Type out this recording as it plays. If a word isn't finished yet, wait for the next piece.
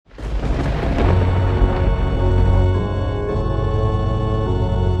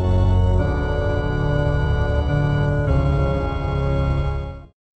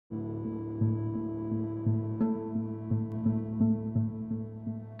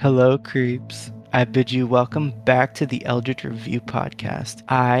Hello, creeps. I bid you welcome back to the Eldritch Review podcast.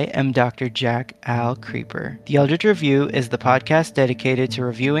 I am Dr. Jack Al Creeper. The Eldritch Review is the podcast dedicated to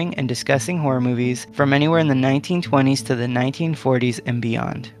reviewing and discussing horror movies from anywhere in the 1920s to the 1940s and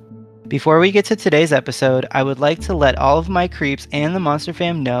beyond. Before we get to today's episode, I would like to let all of my creeps and the Monster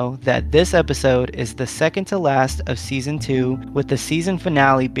Fam know that this episode is the second to last of Season 2, with the season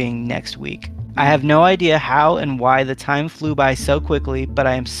finale being next week. I have no idea how and why the time flew by so quickly, but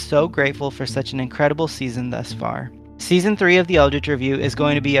I am so grateful for such an incredible season thus far. Season 3 of the Eldritch Review is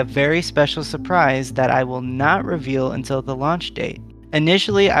going to be a very special surprise that I will not reveal until the launch date.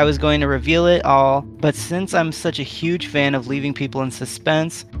 Initially, I was going to reveal it all, but since I'm such a huge fan of leaving people in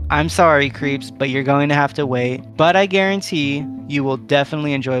suspense, I'm sorry, creeps, but you're going to have to wait. But I guarantee you will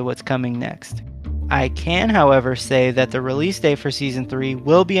definitely enjoy what's coming next. I can, however, say that the release date for Season 3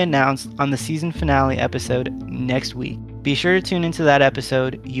 will be announced on the season finale episode next week. Be sure to tune into that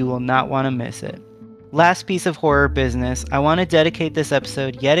episode, you will not want to miss it. Last piece of horror business, I want to dedicate this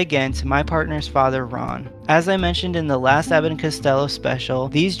episode yet again to my partner's father, Ron. As I mentioned in the last Abbott and Costello special,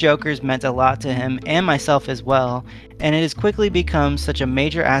 these jokers meant a lot to him and myself as well, and it has quickly become such a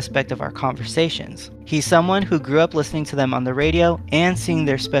major aspect of our conversations. He's someone who grew up listening to them on the radio and seeing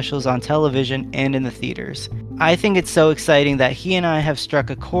their specials on television and in the theaters. I think it's so exciting that he and I have struck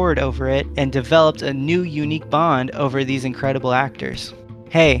a chord over it and developed a new unique bond over these incredible actors.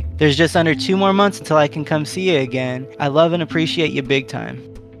 Hey, there's just under 2 more months until I can come see you again. I love and appreciate you big time.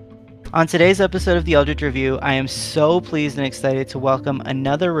 On today's episode of the Eldritch Review, I am so pleased and excited to welcome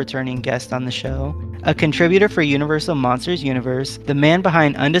another returning guest on the show, a contributor for Universal Monsters Universe, the man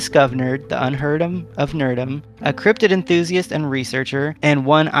behind Undiscovered, the Unheard of Nerdom, a cryptid enthusiast and researcher, and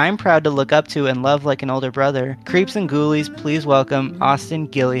one I'm proud to look up to and love like an older brother. Creeps and ghoulies, please welcome Austin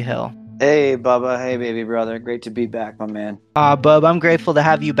Gilly-Hill. Hey, Bubba. Hey, baby brother. Great to be back, my man. Bub, I'm grateful to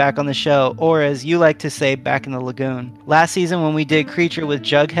have you back on the show, or as you like to say, back in the lagoon. Last season when we did Creature with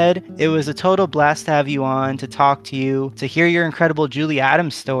Jughead, it was a total blast to have you on, to talk to you, to hear your incredible Julie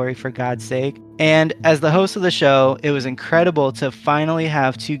Adams story, for God's sake. And as the host of the show, it was incredible to finally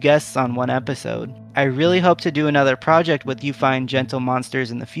have 2 guests on one episode. I really hope to do another project with you fine gentle monsters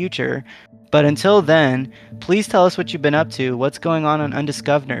in the future. But until then, please tell us what you've been up to, what's going on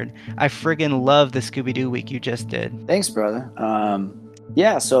Undiscovered. I friggin' love the Scooby-Doo week you just did. Thanks, brother. My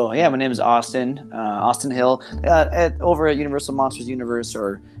name is Austin Hill, over at Universal Monsters Universe,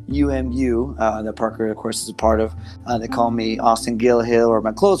 or UMU, that Parker, of course, is a part of. They call me Austin Gill Hill, or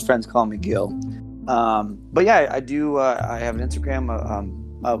my close friends call me Gill. I have an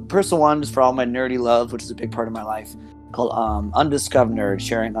Instagram, a personal one just for all my nerdy love, which is a big part of my life, called Undiscovered,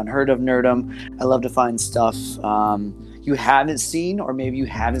 sharing unheard of nerdom. I love to find stuff you haven't seen, or maybe you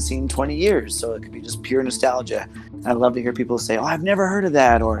haven't seen in 20 years, so it could be just pure nostalgia. I love to hear people say, "Oh, I've never heard of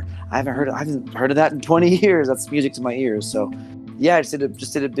that," or "I haven't heard of that in 20 years." That's music to my ears. So yeah, I just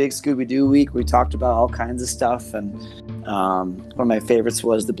did a big Scooby-Doo week. We talked about all kinds of stuff, and one of my favorites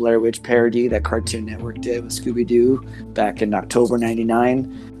was the Blair Witch parody that Cartoon Network did with Scooby-Doo back in October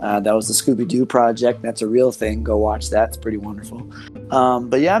 '99. That was the Scooby-Doo Project. That's a real thing. Go watch that. It's pretty wonderful.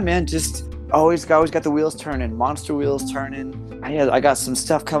 But yeah, man, just always got the wheels turning, monster wheels turning. I got some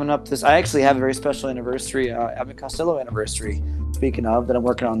stuff coming up. I actually have a very special anniversary, Abbott Costello anniversary, speaking of, that I'm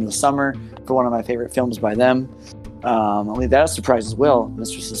working on in the summer for one of my favorite films by them. I'll leave that a surprise as well,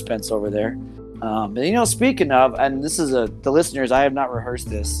 Mr. Suspense over there. And speaking of, and this is the listeners, I have not rehearsed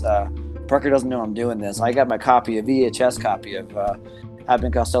this. Parker doesn't know I'm doing this. I got my VHS copy of Abbott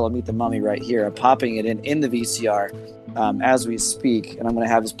and Costello Meet the Mummy right here. I'm popping it in the VCR as we speak, and I'm going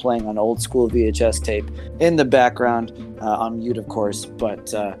to have this playing on old school VHS tape in the background, on mute, of course.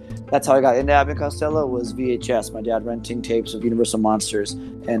 But that's how I got into Abbott and Costello, was VHS. My dad renting tapes of Universal Monsters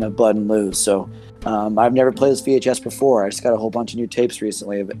and of Bud and Lou. So I've never played this VHS before. I just got a whole bunch of new tapes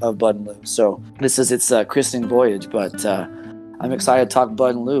recently of Bud and Lou. So this is its christening voyage, but I'm excited to talk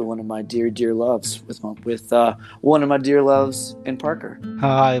Bud and Lou, one of my dear loves, with one of my dear loves in Parker.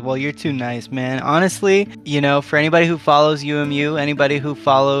 Well, you're too nice, man. Honestly, for anybody who follows UMU, anybody who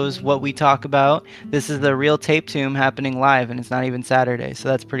follows what we talk about, this is the real tape tomb happening live, and it's not even Saturday, so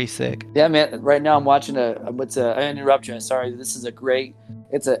that's pretty sick. Yeah, man. Right now I'm watching I interrupt you. Sorry. This is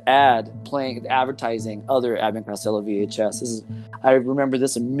it's an ad playing, advertising other Abbott and Costello VHS. I remember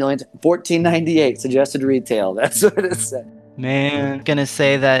this $14.98 suggested retail. That's what it said. Man, I'm gonna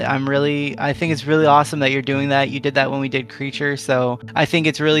say that I think it's really awesome that you're doing that. You did that when we did Creature, so I think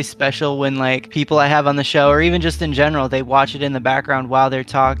it's really special when people I have on the show, or even just in general, they watch it in the background while they're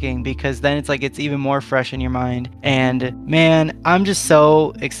talking, because then it's even more fresh in your mind. And man, I'm just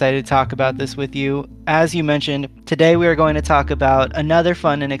so excited to talk about this with you. as you mentioned, today we are going to talk about another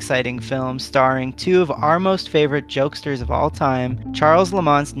fun and exciting film starring two of our most favorite jokesters of all time, Charles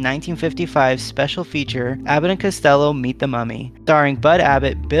Lamont's 1955 special feature, Abbott and Costello Meet the Mummy, starring Bud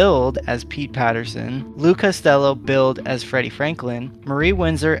Abbott billed as Pete Patterson, Lou Costello billed as Freddie Franklin, Marie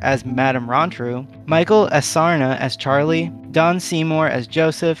Windsor as Madame Rontru, Michael Asarna as Charlie, Don Seymour as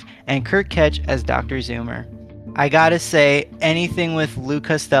Joseph, and Kurt Ketch as Dr. Zoomer. I gotta say, anything with Lou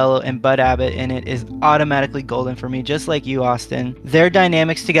Costello and Bud Abbott in it is automatically golden for me, just like you, Austin. Their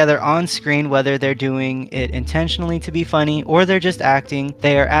dynamics together on screen, whether they're doing it intentionally to be funny or they're just acting,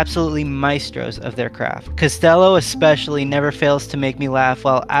 they are absolutely maestros of their craft. Costello especially never fails to make me laugh,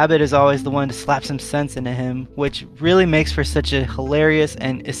 while Abbott is always the one to slap some sense into him, which really makes for such a hilarious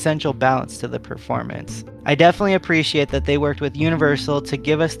and essential balance to the performance. I definitely appreciate that they worked with Universal to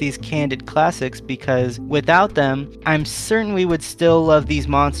give us these candid classics, because without them, I'm certain we would still love these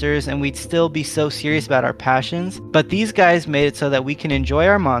monsters and we'd still be so serious about our passions. But these guys made it so that we can enjoy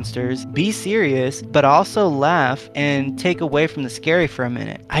our monsters, be serious, but also laugh and take away from the scary for a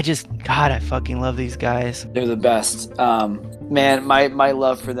minute. God, I fucking love these guys. They're the best. Man, my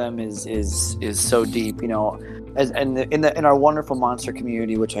love for them is so deep. You know, in our wonderful monster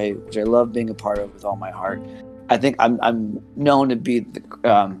community, which I love being a part of with all my heart. I think I'm known to be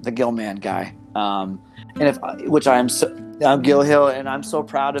the Gill man guy. I'm Gill Hill, and I'm so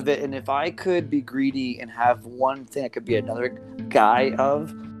proud of it. And if I could be greedy and have one thing I could be another guy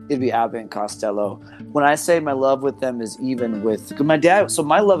of, it'd be Abbott and Costello. When I say my love with them is even with my dad. So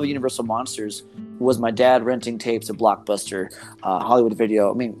my love of Universal Monsters was my dad renting tapes at Blockbuster, Hollywood Video.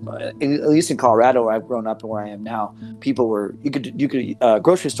 I mean, at least in Colorado, where I've grown up and where I am now,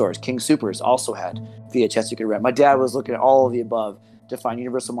 grocery stores, King Supers also had VHS you could rent. My dad was looking at all of the above to find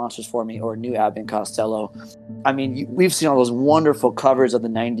Universal Monsters for me or new Abbott and Costello. I mean, we've seen all those wonderful covers of the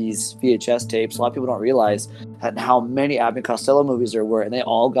 90s VHS tapes. A lot of people don't realize how many Abbott and Costello movies there were, and they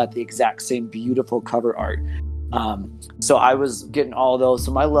all got the exact same beautiful cover art. So I was getting all those.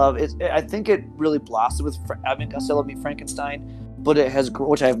 So my love is, I think it really blossomed with Abbott and Costello Meet Frankenstein, but it has,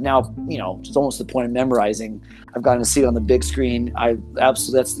 which I have now, it's almost to the point of memorizing. I've gotten to see it on the big screen. I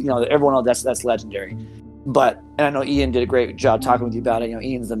absolutely, everyone else, that's legendary. But, and I know Ian did a great job talking with you about it.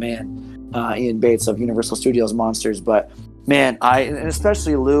 Ian's the man, Ian Bates of Universal Studios Monsters. But man, and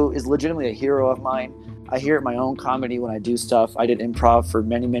especially Lou is legitimately a hero of mine. I hear it in my own comedy when I do stuff. I did improv for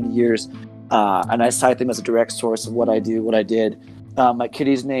many, many years. And I cite him as a direct source of what I do, what I did. My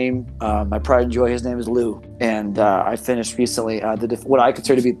kiddie's name, my pride and joy, his name is Lou. And I finished recently what I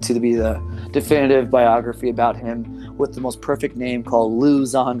consider to be the definitive biography about him, with the most perfect name, called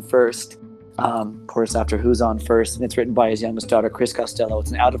Lou's on First. Of course, after Who's on First, and it's written by his youngest daughter, Chris Costello. It's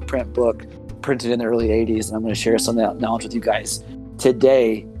an out-of-print book, printed in the early 80s, and I'm going to share some of that knowledge with you guys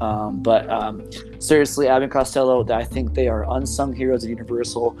today. Seriously, Abbott and Costello, I think they are unsung heroes of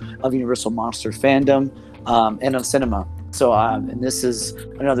Universal Monster fandom, and of cinema. So, and this is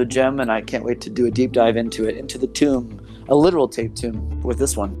another gem, and I can't wait to do a deep dive into the tomb, a literal tape tomb, with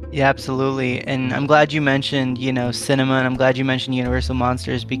this one. Yeah, absolutely. And I'm glad you mentioned, cinema, and I'm glad you mentioned Universal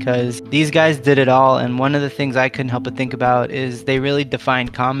Monsters, because these guys did it all. And one of the things I couldn't help but think about is they really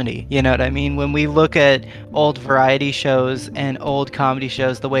defined comedy. You know what I mean? When we look at old variety shows and old comedy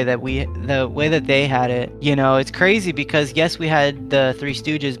shows, the way that they had it, it's crazy, because yes, we had the Three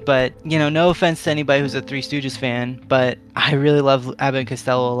Stooges, but no offense to anybody who's a Three Stooges fan, but I really love Abbott and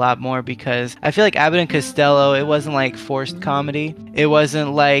Costello a lot more, because I feel like Abbott and Costello, it wasn't like forced comedy. It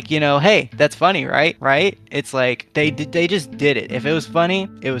wasn't like, hey, that's funny, right? It's like they just did it. If it was funny,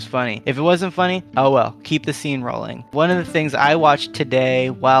 it was funny. If it wasn't funny, oh well, keep the scene rolling. One of the things I watched today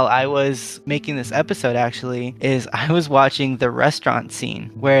while I was making this episode, actually, is I was watching the restaurant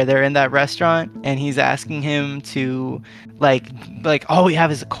scene where they're in that restaurant and he's asking him to like all we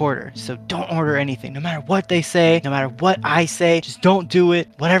have is a quarter, so don't order anything, no matter what they say, no matter what I say, just don't do it,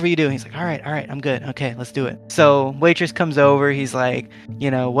 whatever you do. And he's like, all right, I'm good, okay, let's do it. So waitress comes over, he's like,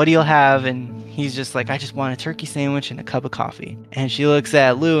 what do you have? And he's just like, I just want a turkey sandwich and a cup of coffee. And she looks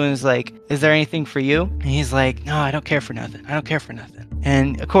at Lou and is like, is there anything for you? And he's like, no, I don't care for nothing.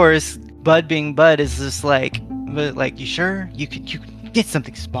 And of course, Bud being Bud is just like, but like, you sure? You could get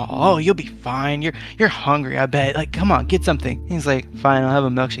something small. Oh, you'll be fine. You're hungry, I bet. Like, come on, get something. He's like, fine, I'll have a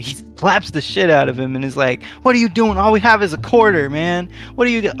milkshake. He slaps the shit out of him and is like, what are you doing? All we have is a quarter, man. What are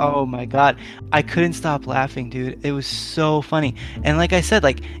you doing? Oh my God. I couldn't stop laughing, dude. It was so funny. And like I said,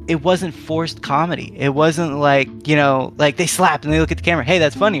 like, it wasn't forced comedy. It wasn't like, like they slapped and they look at the camera. Hey,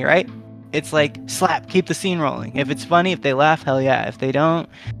 that's funny, right? It's like, slap, keep the scene rolling. If it's funny, if they laugh, hell yeah. If they don't,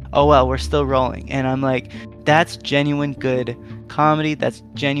 oh well, we're still rolling. And I'm like, that's genuine good comedy that's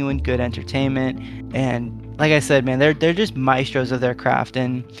genuine good entertainment. And like I said, man, they're just maestros of their craft,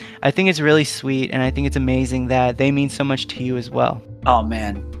 and I think it's really sweet, and I think it's amazing that they mean so much to you as well. Oh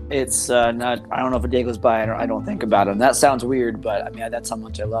man, it's not. I don't know if a day goes by I don't think about them. That sounds weird, but I mean that's how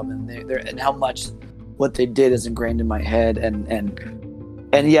much I love them. And how much what they did is ingrained in my head.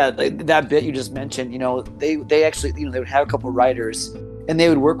 And yeah, that bit you just mentioned, they actually, they would have a couple writers, and they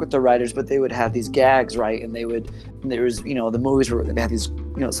would work with the writers, but they would have these gags, right? And there was, the movies were, they had these,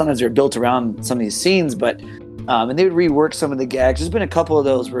 sometimes they were built around some of these scenes, but, and they would rework some of the gags. There's been a couple of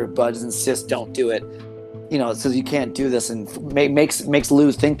those where Buds insists, don't do it. It says you can't do this, and makes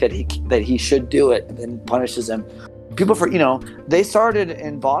Lou think that he should do it, and then punishes him. People they started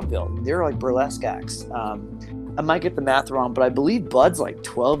in vaudeville. They were like burlesque acts. I might get the math wrong, but I believe Bud's like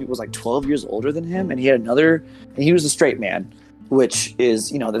 12. He was like 12 years older than him, and he had and he was a straight man, which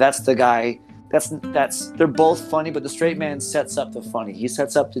is, that's the guy. They're both funny, but the straight man sets up the funny. He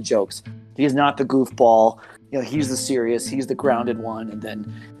sets up the jokes. He's not the goofball. He's the serious. He's the grounded one, and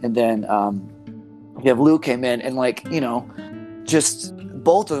then you have Lou came in, and just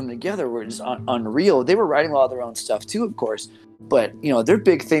both of them together were just unreal. They were writing a lot of their own stuff too, of course. But, their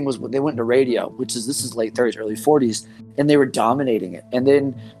big thing was when they went into radio, this is late 30s, early 40s, and they were dominating it. And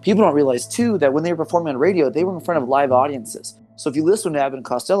then people don't realize, too, that when they were performing on radio, they were in front of live audiences. So if you listen to Abbott and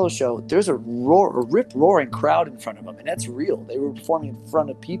Costello show, there's a rip-roaring crowd in front of them, and that's real. They were performing in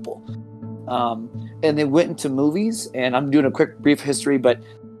front of people. And they went into movies, and I'm doing a quick, brief history, but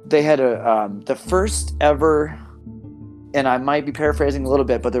they had the first ever... and I might be paraphrasing a little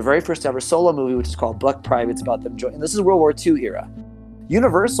bit, but their very first ever solo movie, which is called Buck Privates, about them joining. This is World War II era.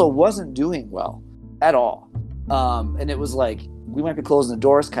 Universal wasn't doing well at all. And it was like, we might be closing the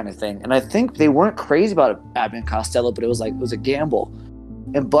doors kind of thing. And I think they weren't crazy about Abbott and Costello, but it was a gamble.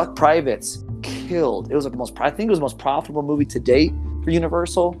 And Buck Privates killed. It was I think it was the most profitable movie to date for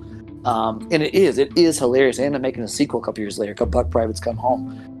Universal. And it is hilarious. They ended up making a sequel a couple years later called Buck Privates Come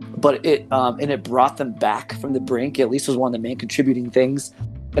Home. But it brought them back from the brink. It at least was one of the main contributing things.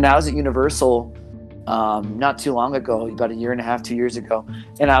 And I was at Universal not too long ago, about a year and a half, 2 years ago,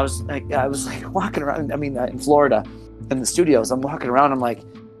 and I was walking around. In Florida, in the studios. I'm walking around. I'm like,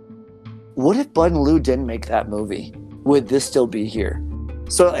 what if Bud and Lou didn't make that movie? Would this still be here?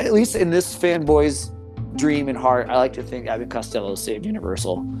 So at least in this fanboy's dream and heart, I like to think Abbott and Costello saved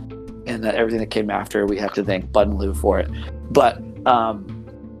Universal, and that everything that came after, we have to thank Bud and Lou for it. But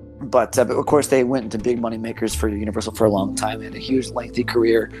of course, they went into big money makers for Universal for a long time. They had a huge, lengthy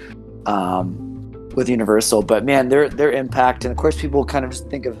career with Universal. But man, their impact, and of course, people kind of just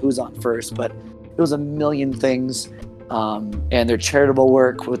think of who's on first, but it was a million things. And their charitable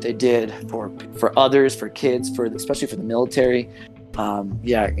work, what they did for others, for kids, especially for the military.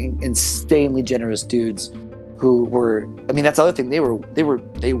 Insanely generous dudes who were. I mean, that's the other thing.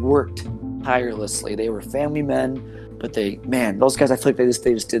 They worked tirelessly. They were family men. But those guys, I feel like they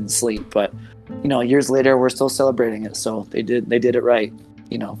just didn't sleep. But years later, we're still celebrating it. So they did it right.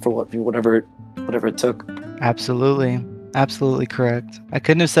 For whatever it took. Absolutely correct. I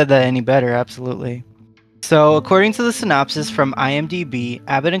couldn't have said that any better. Absolutely. So, according to the synopsis from IMDb,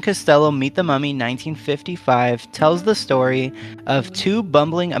 Abbott and Costello Meet the Mummy 1955 tells the story of two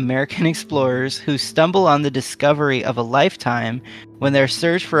bumbling American explorers who stumble on the discovery of a lifetime when their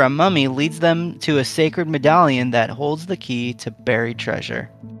search for a mummy leads them to a sacred medallion that holds the key to buried treasure.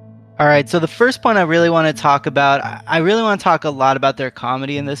 Alright, so the first point I really want to talk about, I really want to talk a lot about their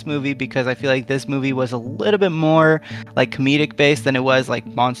comedy in this movie, because I feel like this movie was a little bit more like comedic based than it was like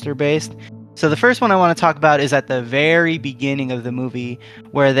monster based. So the first one I want to talk about is at the very beginning of the movie,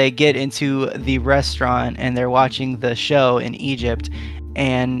 where they get into the restaurant and they're watching the show in Egypt.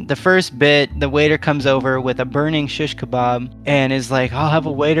 And the first bit, the waiter comes over with a burning shish kebab and is like, I'll have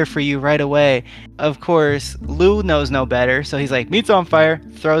a waiter for you right away. Of course, Lou knows no better, so he's like, meat's on fire,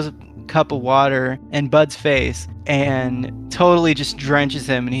 throws a cup of water in Bud's face and totally just drenches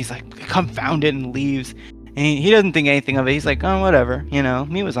him. And he's like, confounded, and leaves. And he doesn't think anything of it. He's like, oh, whatever.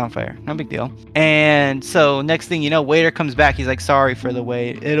 Meat was on fire. No big deal. And so next thing you know, waiter comes back. He's like, sorry for the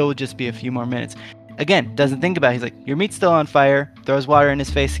wait. It'll just be a few more minutes. Again, doesn't think about it. He's like, your meat's still on fire. Throws water in his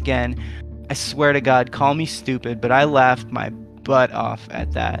face again. I swear to God, call me stupid, but I laughed my butt off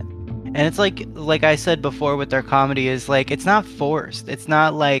at that. And it's like I said before with their comedy, is like, it's not forced. It's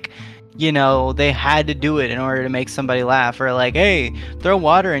not like, they had to do it in order to make somebody laugh, or like, hey, throw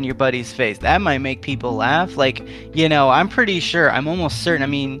water in your buddy's face. That might make people laugh. Like, I'm pretty sure, I'm almost certain. I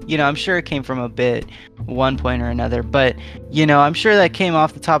mean, I'm sure it came from a bit, one point or another, but, I'm sure that came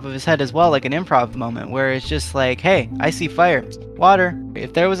off the top of his head as well, like an improv moment where it's just like, hey, I see fire, water.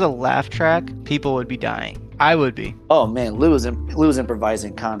 If there was a laugh track, people would be dying. I would be. Oh man, Lou was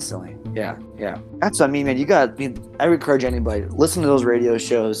improvising constantly. Yeah. That's what I mean, man. I encourage anybody, listen to those radio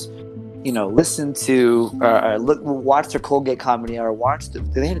shows. Listen to watch their Colgate Comedy Hour.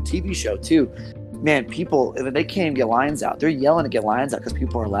 They had a TV show too. Man, people, if they can't even get lines out, they're yelling to get lines out because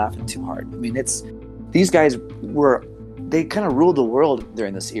people are laughing too hard. I mean, these guys they kind of ruled the world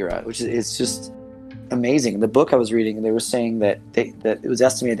during this era, which is just amazing. In the book I was reading, they were saying that it was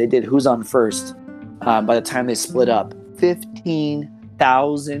estimated they did Who's on First by the time they split up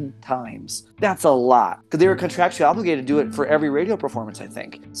 15,000 times. That's a lot, because they were contractually obligated to do it for every radio performance, I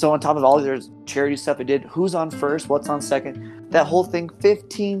think. So on top of all their charity stuff, they did Who's on First, What's on Second, that whole thing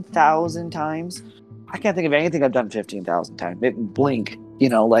 15,000 times. I can't think of anything I've done 15,000 times. Maybe Blink,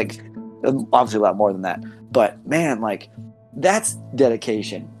 obviously a lot more than that. But man, that's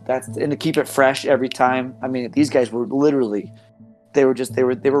dedication. And to keep it fresh every time. I mean, these guys were literally, they were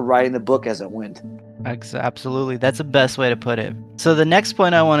writing the book as it went. Absolutely. That's the best way to put it. So the next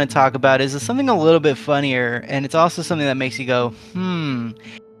point I want to talk about is something a little bit funnier, and it's also something that makes you go,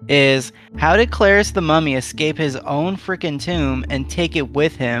 is how did Clarence the Mummy escape his own freaking tomb and take it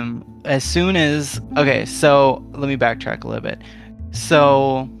with him as soon as... Okay, so let me backtrack a little bit.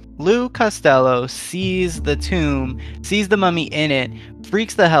 So Lou Costello sees the tomb, sees the mummy in it,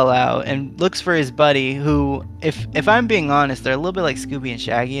 freaks the hell out, and looks for his buddy, who, if I'm being honest, they're a little bit like Scooby and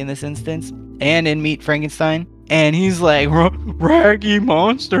Shaggy in this instance, and in Meet Frankenstein. And he's like, Raggy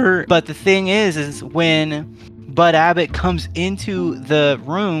monster. But the thing is when Bud Abbott comes into the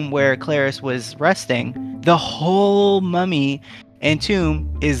room where Clarence was resting, the whole mummy and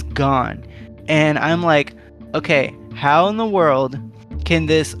tomb is gone. And I'm like, okay, how in the world can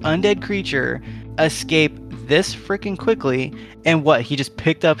this undead creature escape this freaking quickly? And what, he just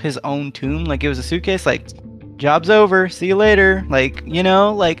picked up his own tomb like it was a suitcase? Like, job's over, see you later.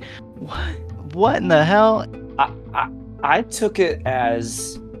 What in the hell? I took it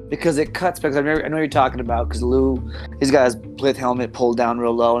as, because it cuts, because I know you're talking about, because Lou, he's got his plinth helmet pulled down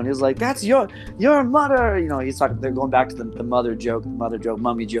real low, and he's like, that's your mother. He's talking, they're going back to the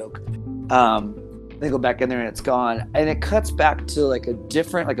mummy joke. They go back in there and it's gone, and it cuts back to like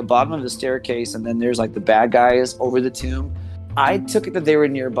a bottom of the staircase, and then there's like the bad guys over the tomb. I took it that they were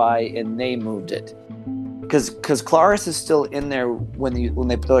nearby and they moved it, because Clarence is still in there when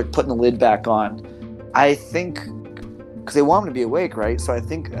they putting the lid back on. I think because they want him to be awake, right? So I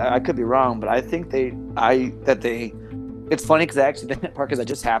think, I could be wrong, but I think it's funny because actually that part, because that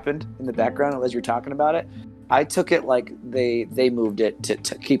just happened in the background as you're talking about it. I took it like they moved it to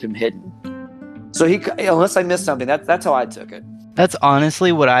keep him hidden. So unless I missed something, that's how I took it. That's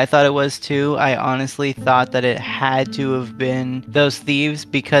honestly what I thought it was too. I honestly thought that it had to have been those thieves,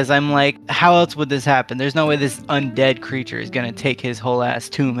 because I'm like, how else would this happen? There's no way this undead creature is gonna take his whole ass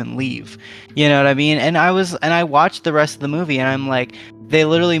tomb and leave. You know what I mean? And I watched the rest of the movie, and I'm like, they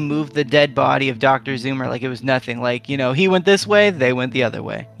literally moved the dead body of Dr. Zoomer like it was nothing. Like, he went this way, they went the other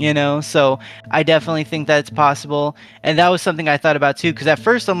way, So I definitely think that's possible. And that was something I thought about too, because at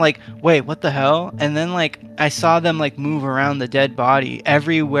first I'm like, wait, what the hell? And then I saw them move around the dead body.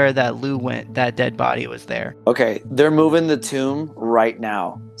 Everywhere that Lou went, that dead body was there. Okay, they're moving the tomb right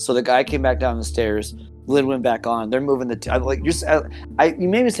now. So the guy came back down the stairs, lid went back on. They're moving the tomb. You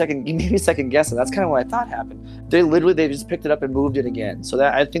made me second guessing. That's kind of what I thought happened. They just picked it up and moved it again. So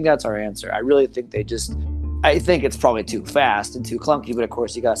I think that's our answer. I really think I think it's probably too fast and too clunky, but of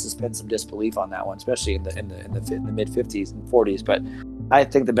course you got to suspend some disbelief on that one, especially in the mid 50s and 40s. But I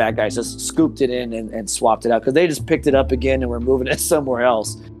think the bad guys just scooped it in and swapped it out, because they just picked it up again and we're moving it somewhere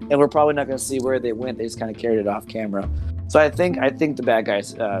else, and we're probably not going to see where they went. They just kind of carried it off camera. So I think the bad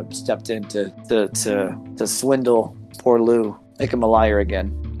guys stepped in to swindle poor Lou, make him a liar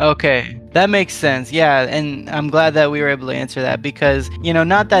again. Okay, that makes sense. Yeah, and I'm glad that we were able to answer that, because,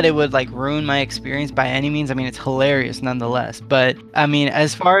 not that it would ruin my experience by any means. I mean, it's hilarious nonetheless. But I mean,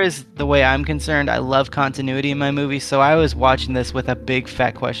 as far as the way I'm concerned, I love continuity in my movies, so I was watching this with a big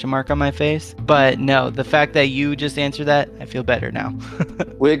fat question mark on my face. But no, the fact that you just answered that, I feel better now.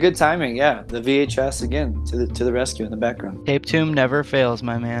 We had good timing, yeah. The VHS again to the rescue in the background. Tape Tomb never fails,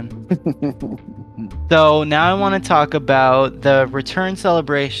 my man. So now I want to talk about the return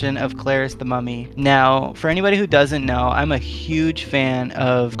celebration of Clarence the Mummy. Now, for anybody who doesn't know, I'm a huge fan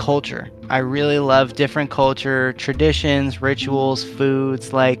of culture. I really love different culture, traditions, rituals,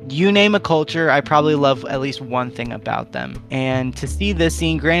 foods. Like, you name a culture, I probably love at least one thing about them. And to see this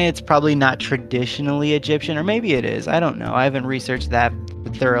scene, granted, it's probably not traditionally Egyptian, or maybe it is. I don't know. I haven't researched that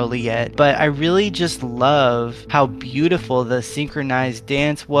thoroughly yet, but I really just love how beautiful the synchronized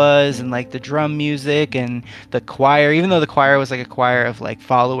dance was, and like the drum music and the choir. Even though the choir was like a choir of like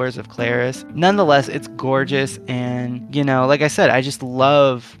followers of Claris, nonetheless it's gorgeous. And like I said, I just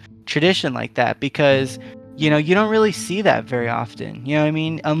love tradition like that, because you don't really see that very often, you know what I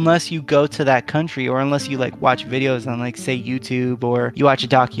mean, unless you go to that country, or unless you like watch videos on like, say, YouTube, or you watch a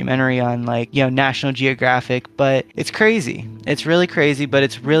documentary on like, National Geographic. But it's crazy, it's really crazy, but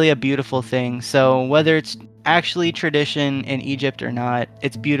it's really a beautiful thing. So whether it's actually tradition in Egypt or not,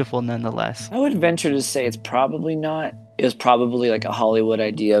 it's beautiful nonetheless. I would venture to say it's probably not. It was probably like a Hollywood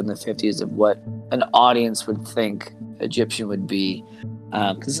idea in the 50s of what an audience would think Egyptian would be.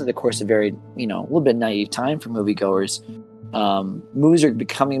 Because this is, of course, a very, a little bit naive time for moviegoers. Movies are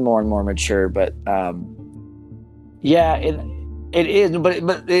becoming more and more mature, but it is, but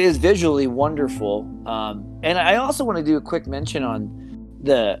it is visually wonderful. And I also want to do a quick mention on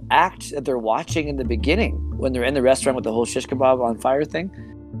the act that they're watching in the beginning when they're in the restaurant with the whole shish kebab on fire thing.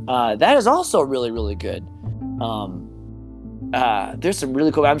 That is also really, really good. There's some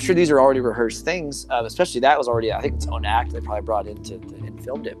really cool, I'm sure these are already rehearsed things, especially that was already, I think, its own act they probably brought into and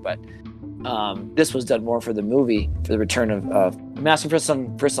filmed it, but this was done more for the movie, for the return of I'm asking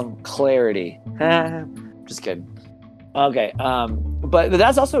for some clarity. Just kidding. Okay, but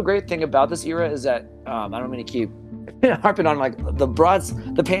that's also a great thing about this era, is that I don't mean to keep harping on like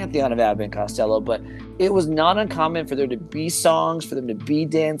the pantheon of Abbott and Costello, but it was not uncommon for there to be songs, for them to be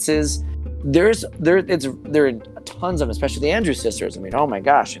dances. There are tons of them, especially the Andrews sisters. I mean, oh my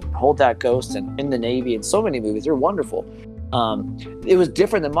gosh, and Hold That Ghost, and In the Navy, and so many movies. They're wonderful. It was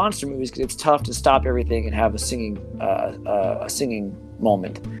different than monster movies because it's tough to stop everything and have a singing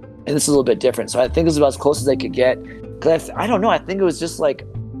moment, and this is a little bit different. So I think this is about as close as they could get. Because I don't know. I think it was just like,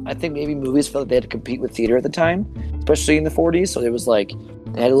 I think maybe movies felt like they had to compete with theater at the time, especially in the 40s. So it was like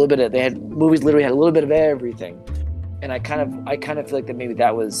movies literally had a little bit of everything, and I kind of feel like that maybe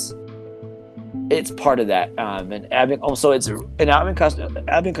that was. It's part of that, and Abbott also it's in Abbott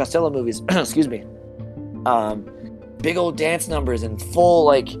and Costello movies. Excuse me, big old dance numbers and full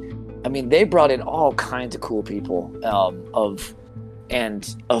they brought in all kinds of cool people of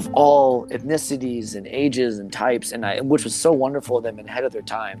all ethnicities and ages and types, and which was so wonderful of them and ahead of their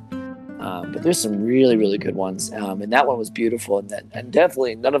time. But there's some really, really good ones, and that one was beautiful, and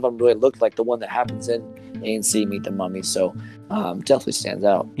definitely none of them really looked like the one that happens in A&C Meet the Mummy. So definitely stands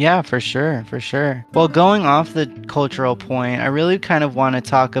out. Yeah, for sure. Well, going off the cultural point, I really kind of want to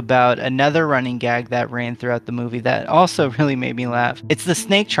talk about another running gag that ran throughout the movie that also really made me laugh. It's the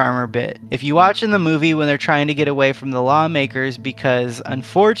snake charmer bit. If you watch in the movie when they're trying to get away from the lawmakers, because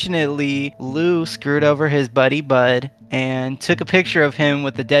unfortunately Lou screwed over his buddy Bud and took a picture of him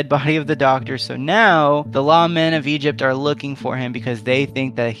with the dead body of the doctor. So now the lawmen of Egypt are looking for him because they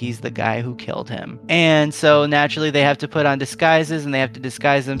think that he's the guy who killed him. And so naturally they have to put on disguises, and they have to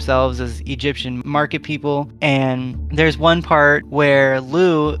disguise themselves as Egyptian market people. And there's one part where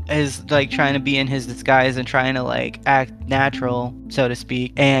Lou is like trying to be in his disguise and trying to like act natural, so to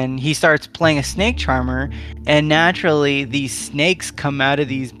speak. And he starts playing a snake charmer, and naturally these snakes come out of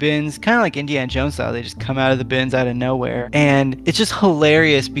these bins, kind of like Indiana Jones style. They just come out of the bins out of nowhere. And it's just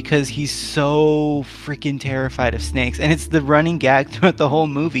hilarious because he's so freaking terrified of snakes, and it's the running gag throughout the whole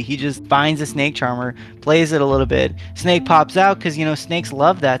movie. He just finds a snake charmer, plays it a little bit, snake pops out, because snakes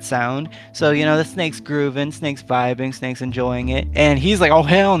love that sound. So the snake's grooving, snake's vibing, snake's enjoying it, and he's like, oh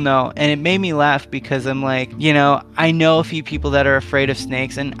hell no. And it made me laugh because I'm like, I know a few people that are afraid of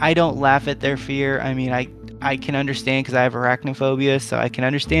snakes, and I don't laugh at their fear. I mean, I can understand because I have arachnophobia, so I can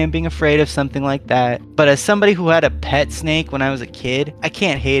understand being afraid of something like that. But as somebody who had a pet snake when I was a kid, I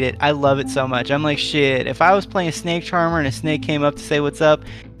can't hate it. I love it so much. I'm like, shit, if I was playing a snake charmer and a snake came up to say what's up,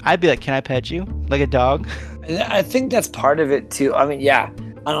 I'd be like, can I pet you? Like a dog? I think that's part of it too. I mean, yeah.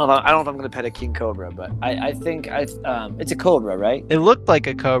 I don't know if I'm going to pet a king cobra, but I think it's a cobra, right? It looked like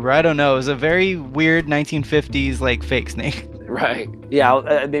a cobra. I don't know. It was a very weird 1950s like fake snake. Right.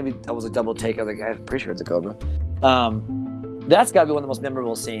 Yeah. Maybe that was a double take. I was like, I'm pretty sure it's a cobra. That's got to be one of the most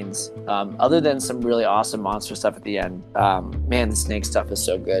memorable scenes. Other than some really awesome monster stuff at the end. Man, the snake stuff is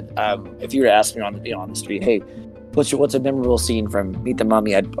so good. If you were to ask me on the street, hey, what's a memorable scene from Meet the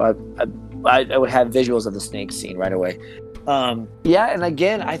Mummy? I would have visuals of the snake scene right away. And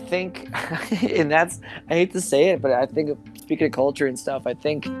again, I think, and I hate to say it, but I think speaking of culture and stuff, I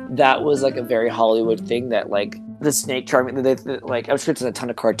think that was like a very Hollywood thing that like the snake charming. Like I was sure there's a ton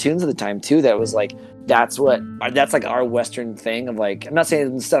of cartoons at the time too. That was like that's like our Western thing of like. I'm not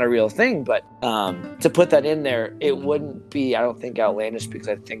saying it's not a real thing, but to put that in there, it wouldn't be, I don't think, outlandish, because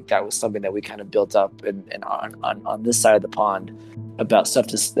I think that was something that we kind of built up and on this side of the pond about stuff.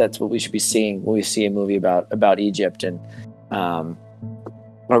 That's what we should be seeing when we see a movie about Egypt and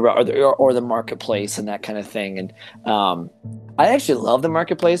or the marketplace and that kind of thing. And I actually love the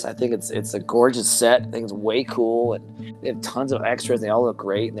marketplace. I think it's a gorgeous set. I think it's way cool, and they have tons of extras. They all look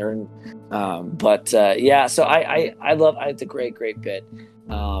great, and they're in. Yeah, so I love. It's a great bit.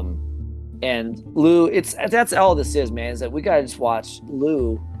 And Lou, that's all this is, man. Is that we gotta just watch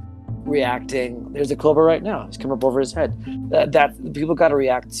Lou reacting. There's a cobra right now. He's come up over his head. That people got to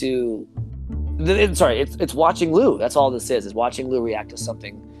react to. It's watching Lou. That's all this is watching Lou react to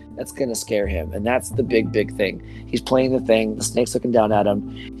something that's gonna scare him, and that's the big thing. He's playing the thing. The snake's looking down at him.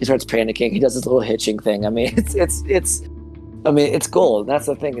 He starts panicking. He does this little hitching thing. I mean, it's gold. That's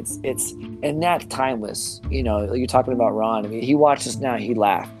the thing. It's and that's timeless. You know, you're talking about Ron. I mean, he watches now. He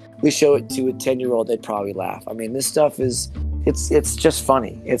laugh. We show it to a 10-year-old, they'd probably laugh. I mean, this stuff it's just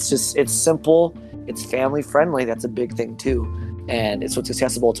funny. It's simple. It's family friendly. That's a big thing too, and it's what's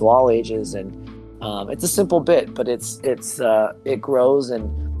accessible to all ages. And it's a simple bit, but it grows,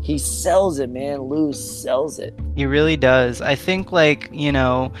 and he sells it, man. Lou sells it. He really does. I think, like, you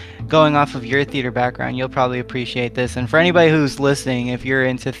know, going off of your theater background, you'll probably appreciate this. And for anybody who's listening, if you're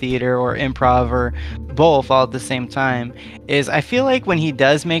into theater or improv or both all at the same time, is I feel like when he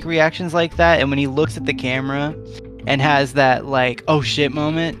does make reactions like that, and when he looks at the camera and has that, like, oh shit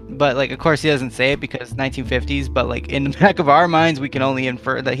moment, but, like, of course he doesn't say it because 1950s, but, like, in the back of our minds, we can only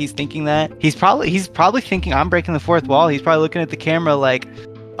infer that he's thinking that. He's probably thinking, I'm breaking the fourth wall. He's probably looking at the camera like,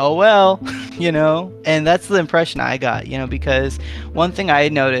 oh well, you know. And that's the impression I got, you know, because one thing I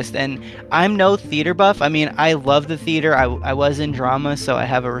had noticed, and I'm no theater buff. I mean, I love the theater. I was in drama, so I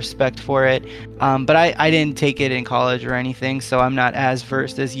have a respect for it, but I didn't take it in college or anything, so I'm not as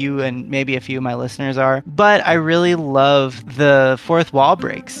versed as you and maybe a few of my listeners are. But I really love the fourth wall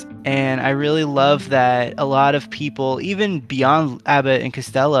breaks, and I really love that a lot of people, even beyond Abbott and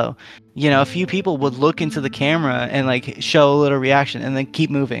Costello, you know, a few people would look into the camera and like show a little reaction and then keep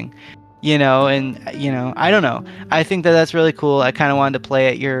moving, you know. And, you know, I don't know. I think that that's really cool. I kind of wanted to play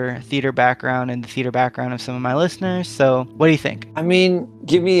at your theater background and the theater background of some of my listeners. So what do you think? I mean,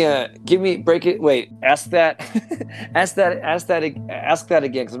 break it. Wait, ask that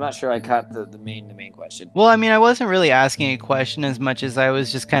again, because I'm not sure I caught the main question. Well, I mean, I wasn't really asking a question as much as I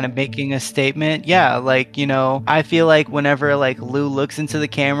was just kind of making a statement. Yeah, like, you know, I feel like whenever like Lou looks into the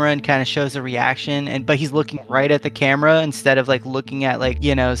camera and kind of shows a reaction, but he's looking right at the camera instead of like looking at, like,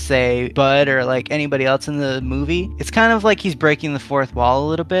 you know, say Bud or like anybody else in the movie, it's kind of like he's breaking the fourth wall a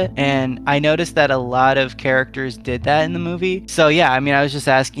little bit. And I noticed that a lot of characters did that in the movie. So yeah, I mean, I was just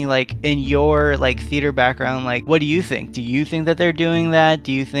asking, like, in your like theater background, like, what do you think? Do you think that they're doing that?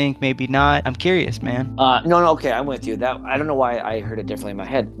 Do you think maybe not? I'm curious, man. No, okay, I'm with you. That I don't know why I heard it differently in my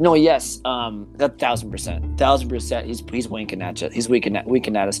head. No, yes, that 1000%. He's winking at you. He's winking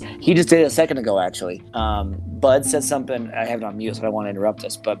at us. He just did it a second ago, actually. Bud said something. I have it on mute, so I don't want to interrupt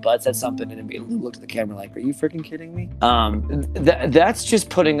us. But Bud said something, and immediately looked at the camera like, "Are you freaking kidding me?" That's just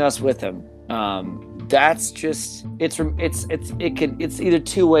putting us with him. That's just it's either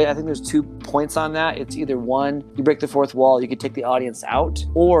two way. I think there's 2 points on that. It's either one, you break the fourth wall, you could take the audience out,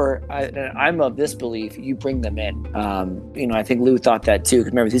 or I'm of this belief, you bring them in. You know, I think Lou thought that too.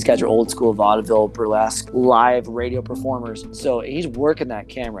 Because remember, these guys are old school vaudeville, burlesque, live radio performers. So he's working that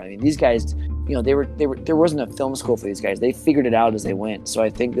camera. I mean, these guys, you know, there wasn't a film school for these guys. They figured it out as they went. So I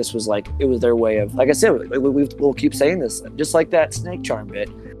think this was like, it was their way of, like I said, we'll keep saying this, just like that snake charm bit.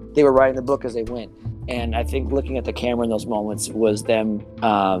 They were writing the book as they went. And I think looking at the camera in those moments was them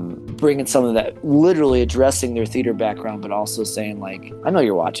bringing some of that, literally addressing their theater background, but also saying, like, I know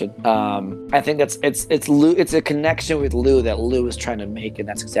you're watching. I think it's Lou. It's a connection with Lou that Lou was trying to make, and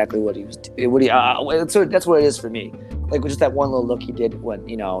that's exactly what he was. That's what it is for me. Like, just that one little look he did when,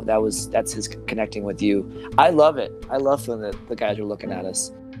 you know, that's his connecting with you. I love it. I love feeling that the guys are looking at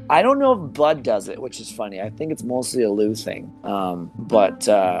us. I don't know if Bud does it, which is funny. I think it's mostly a Lou thing. But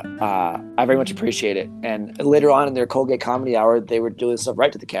I very much appreciate it. And later on in their Colgate Comedy Hour, they were doing stuff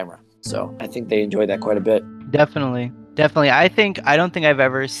right to the camera. So I think they enjoyed that quite a bit. Definitely. Definitely. I don't think I've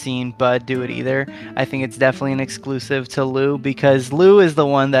ever seen Bud do it either. I think it's definitely an exclusive to Lou, because Lou is the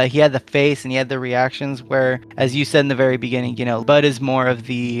one that he had the face and he had the reactions where, as you said in the very beginning, Bud is more of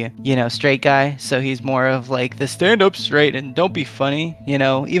the, straight guy. So he's more of like the stand up straight and don't be funny,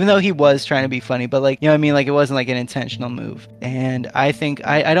 even though he was trying to be funny, but like, what I mean? Like it wasn't like an intentional move. And I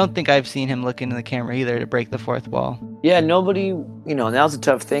don't think I've seen him look into the camera either to break the fourth wall. Yeah, nobody, that was a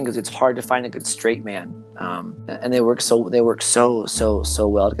tough thing because it's hard to find a good straight man. And they work so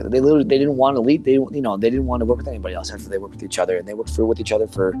well together. They didn't want to lead. They didn't want to work with anybody else after they worked with each other, and they worked with each other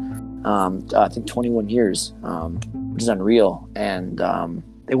for I think 21 years, which is unreal. And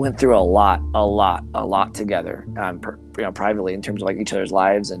they went through a lot together, privately in terms of like each other's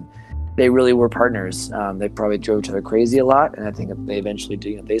lives, and they really were partners. They probably drove each other crazy a lot, and I think they eventually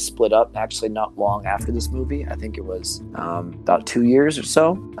did. They split up actually not long after this movie. I think it was about 2 years or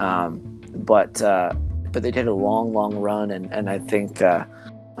so. But they did a long run, and I think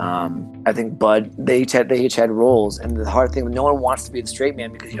Bud, they each had roles, and the hard thing, no one wants to be the straight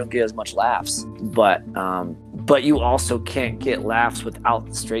man because you don't get as much laughs, but you also can't get laughs without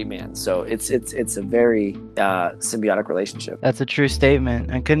the straight man. So it's a very symbiotic relationship. That's a true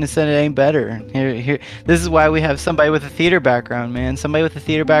statement. I couldn't have said it any better. Here, this is why we have somebody with a theater background, man. Somebody with a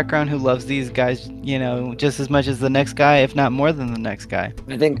theater background who loves these guys, just as much as the next guy, if not more than the next guy.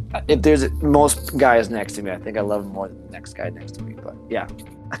 I think if there's most guys next to me, I think I love him more than the next guy next to me. But yeah,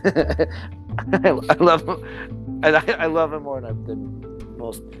 I love him. I love him more than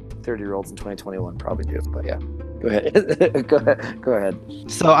most 30-year-olds in 2021 probably do. But yeah, go ahead. Go ahead.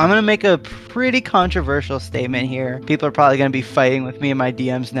 So I'm gonna make a pretty controversial statement here. People are probably gonna be fighting with me in my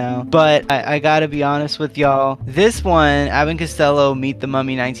DMs now, but I gotta be honest with y'all. This one, Abbott and Costello Meet the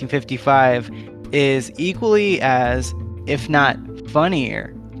Mummy 1955, is equally as, if not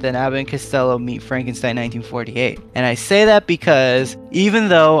funnier, than Abbott and Costello Meet Frankenstein 1948. And I say that because even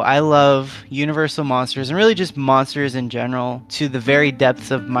though I love Universal monsters and really just monsters in general to the very depths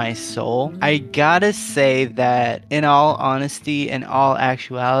of my soul, I gotta say that in all honesty and all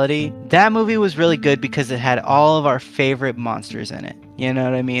actuality, that movie was really good because it had all of our favorite monsters in it. You know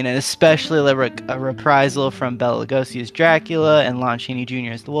what I mean? And especially a reprisal from Bela Lugosi as Dracula and Lon Chaney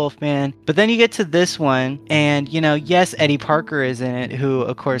Jr. as the Wolfman. But then you get to this one, and, yes, Eddie Parker is in it, who,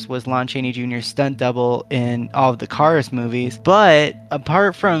 of course, was Lon Chaney Jr.'s stunt double in all of the Cars movies. But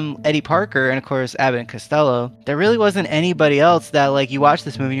apart from Eddie Parker and, of course, Abbott and Costello, there really wasn't anybody else that, like, you watch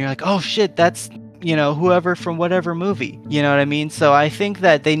this movie and you're like, oh, shit, that's whoever from whatever movie, you know what I mean? So I think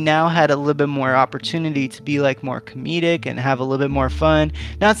that they now had a little bit more opportunity to be like more comedic and have a little bit more fun.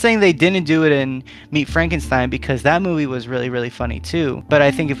 Not saying they didn't do it in Meet Frankenstein, because that movie was really, really funny too. But I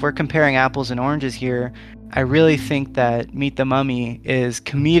think if we're comparing apples and oranges here, I really think that Meet the Mummy is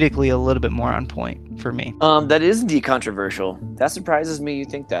comedically a little bit more on point for me. That is indeed controversial. That surprises me you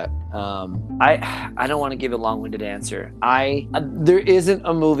think that. I don't want to give a long-winded answer. There isn't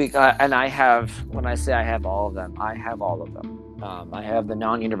a movie, and when I say I have all of them, I have all of them. I have the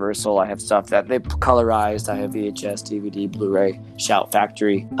non-universal. I have stuff that they colorized. I have VHS, DVD, Blu-ray, Shout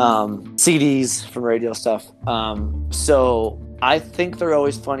Factory, CDs from radio stuff. So I think they're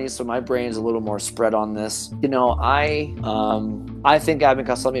always funny, so my brain's a little more spread on this. I think Abbott and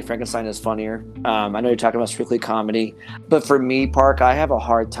Costello Meet Frankenstein is funnier. I know you're talking about strictly comedy, but for me, Park, I have a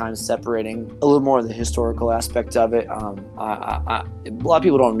hard time separating a little more of the historical aspect of it. A lot of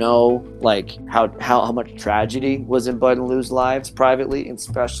people don't know like how much tragedy was in Bud and Lou's lives privately, and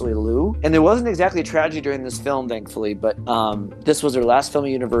especially Lou. And there wasn't exactly a tragedy during this film, thankfully, but this was their last film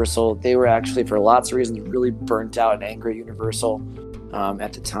at Universal. They were actually, for lots of reasons, really burnt out and angry at Universal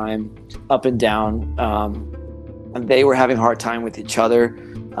at the time, up and down. And they were having a hard time with each other.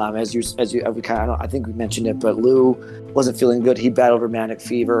 I think we mentioned it, but Lou wasn't feeling good. He battled rheumatic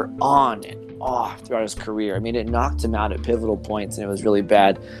fever on and off throughout his career. I mean, it knocked him out at pivotal points, and it was really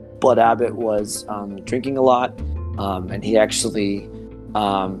bad. Bud Abbott was drinking a lot, and he actually,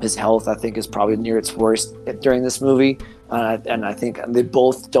 his health, I think, is probably near its worst during this movie. And I think they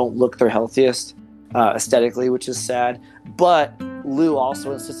both don't look their healthiest aesthetically, which is sad. But Lou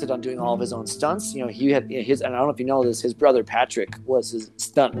also insisted on doing all of his own stunts. He had his, and I don't know if you know this, his brother Patrick was his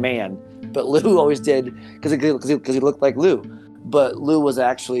stunt man, but Lou always did because he looked like Lou. But Lou was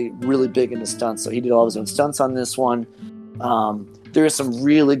actually really big into stunts, so he did all of his own stunts on this one. There are some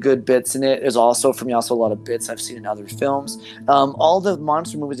really good bits in it. There's also, for me, a lot of bits I've seen in other films. All the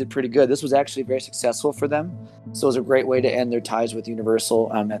monster movies did pretty good. This was actually very successful for them, so it was a great way to end their ties with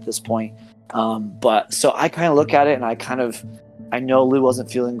Universal at this point. But so I kind of look at it, and I know Lou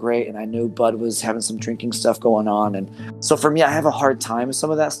wasn't feeling great, and I knew Bud was having some drinking stuff going on, and so for me, I have a hard time with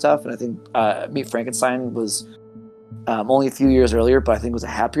some of that stuff. And I think Meet Frankenstein was only a few years earlier, but I think it was a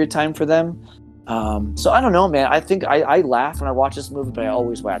happier time for them. So I don't know, man. I think I laugh when I watch this movie, but I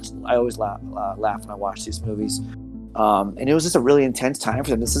always laugh when I watch these movies. And it was just a really intense time for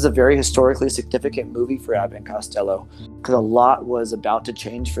them. This is a very historically significant movie for Abbott and Costello because a lot was about to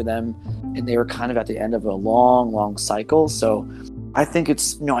change for them, and they were kind of at the end of a long cycle. So I think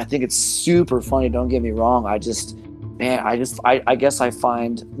it's super funny. Don't get me wrong. I guess I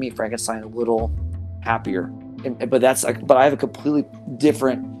find Meet Frankenstein a little happier, but I have a completely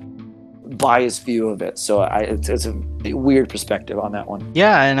different biased view of it, so it's a weird perspective on that one.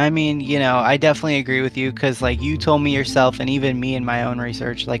 Yeah, and I mean, I definitely agree with you because like you told me yourself, and even me in my own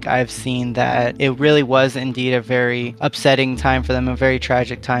research, like I've seen that it really was indeed a very upsetting time for them, a very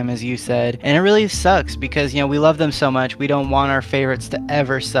tragic time, as you said, and it really sucks because we love them so much. We don't want our favorites to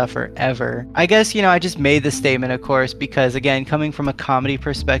ever suffer, ever. I guess I just made this statement, of course, because again, coming from a comedy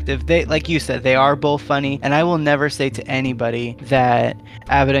perspective, they, like you said, they are both funny, and I will never say to anybody that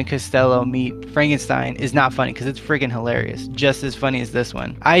Abbott and Costello Meet Frankenstein is not funny, because it's freaking hilarious, just as funny as this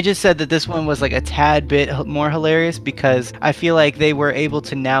one. I just said that this one was like a tad bit more hilarious because I feel like they were able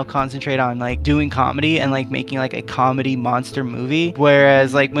to now concentrate on like doing comedy and like making like a comedy monster movie,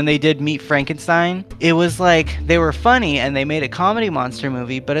 whereas like when they did Meet Frankenstein, it was like they were funny and they made a comedy monster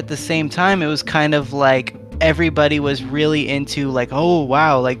movie, but at the same time it was kind of like everybody was really into like, oh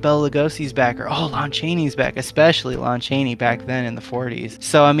wow, like Bela Lugosi's back, or oh, Lon Chaney's back, especially Lon Chaney back then in the 40s.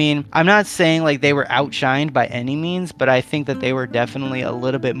 So I mean, I'm not saying like they were outshined by any means, but I think that they were definitely a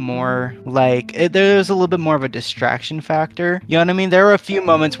little bit more like, there was a little bit more of a distraction factor. You know what I mean? There were a few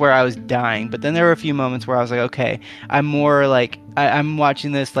moments where I was dying, but then there were a few moments where I was like, okay, I'm more like, I'm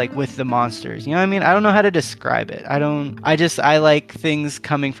watching this like with the monsters. You know what I mean? I don't know how to describe it. I like things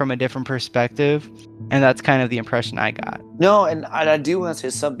coming from a different perspective, and that's kind of the impression I got. No, and I do want to say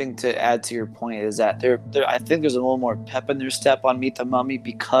something to add to your point is that I think there's a little more pep in their step on Meet the Mummy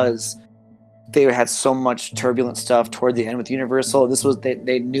because they had so much turbulent stuff toward the end with Universal.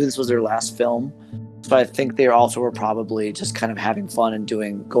 They knew this was their last film, so I think they also were probably just kind of having fun and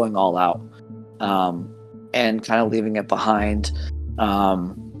going all out, and kind of leaving it behind.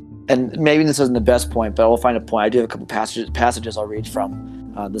 And maybe this isn't the best point, but I will find a point. I do have a couple passages I'll read from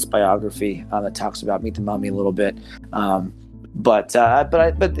this biography that talks about Meet the Mummy a little bit. But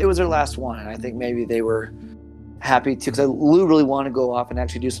it was their last one, and I think maybe they were happy to, because Lou really wanted to go off and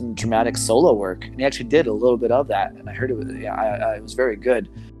actually do some dramatic solo work, and he actually did a little bit of that, and I heard it was very good.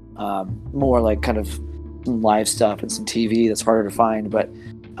 More like kind of some live stuff and some TV that's harder to find, but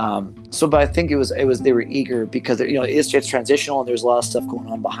I think it was they were eager because it's transitional and there's a lot of stuff going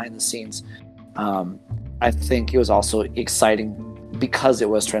on behind the scenes. I think it was also exciting because it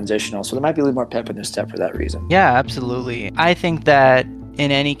was transitional, so there might be a little more pep in their step for that reason. Yeah, absolutely. I think that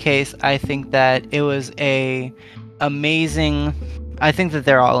in any case, I think that it was I think that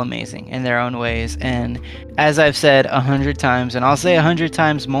they're all amazing in their own ways, and as I've said 100 times, and I'll say 100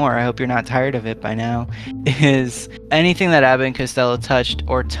 times more, I hope you're not tired of it by now, is anything that Abbott and Costello touched,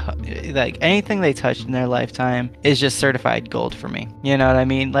 or like anything they touched in their lifetime, is just certified gold for me. You know what I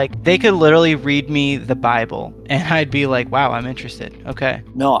mean? Like, they could literally read me the Bible, and I'd be like, wow, I'm interested. Okay.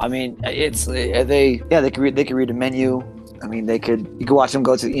 No, I mean, they could read a menu. I mean, you could watch them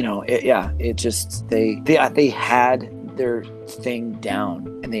go to, they had their thing down,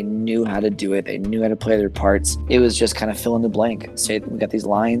 and they knew how to do it. They knew how to play their parts. It was just kind of fill in the blank. Say, we got these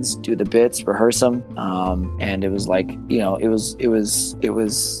lines, do the bits, rehearse them, and it was like, it was.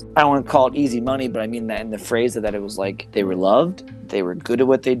 I don't want to call it easy money, but I mean that in the phrase that it was like they were loved, they were good at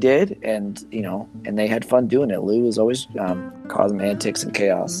what they did, and and they had fun doing it. Lou was always causing antics and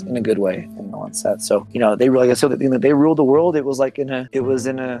chaos in a good way on set. So they really, like I said, they ruled the world. It was like in a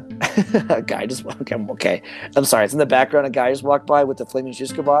a guy just okay. I'm sorry, it's in the background. A guy just walked by with the flaming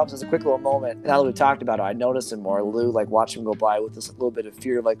shish kebabs. It's a quick little moment. Now that we talked about it, I noticed it more. Lou watched him go by with this little bit of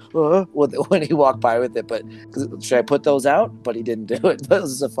fear, like when he walked by with it. But should I put those out? But he didn't do it. But it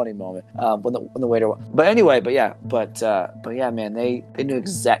was just a funny moment when the waiter. But anyway, but yeah, man, they knew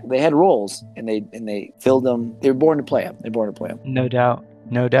exactly. They had roles, and they filled them. They were born to play them. No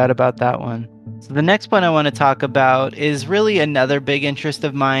doubt about that one. So the next point I want to talk about is really another big interest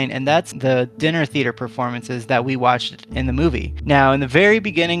of mine, and that's the dinner theater performances that we watched in the movie. Now, in the very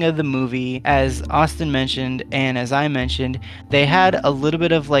beginning of the movie, as Austin mentioned and as I mentioned, they had a little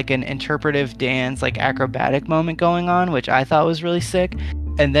bit of like an interpretive dance, like acrobatic moment going on, which I thought was really sick.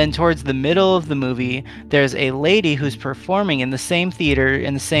 And then towards the middle of the movie, there's a lady who's performing in the same theater,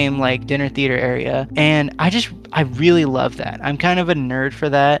 in the same like dinner theater area. And I really love that. I'm kind of a nerd for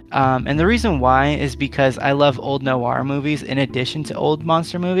that. And the reason why is because I love old noir movies in addition to old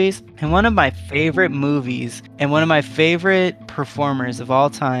monster movies. And one of my favorite movies and one of my favorite performers of all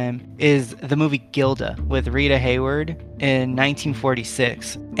time is the movie Gilda with Rita Hayworth in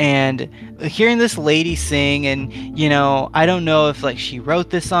 1946. And hearing this lady sing, and I don't know if like she wrote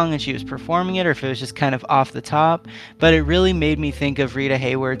this song and she was performing it or if it was just kind of off the top, but it really made me think of Rita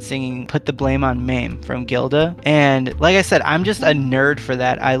Hayworth singing Put the Blame on Mame from Gilda. And like I said, I'm just a nerd for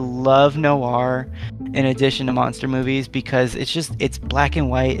that. I love noir in addition to monster movies because it's black and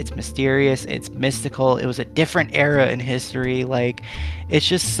white, it's mysterious, it's mystical. It was a different era in history. Like, it's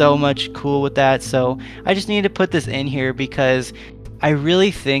just so much cool with that. So I just needed to put this in here because I really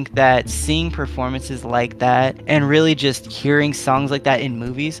think that seeing performances like that and really just hearing songs like that in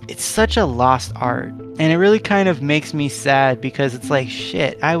movies, it's such a lost art. And it really kind of makes me sad because it's like,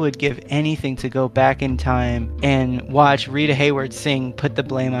 shit, I would give anything to go back in time and watch Rita Hayworth sing Put the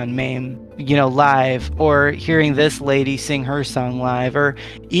Blame on Mame, live, or hearing this lady sing her song live, or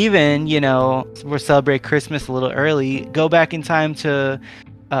even, we'll celebrate Christmas a little early, go back in time to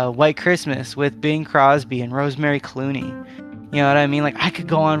White Christmas with Bing Crosby and Rosemary Clooney. You know what I mean? Like, I could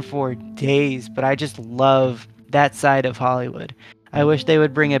go on for days, but I just love that side of Hollywood. I wish they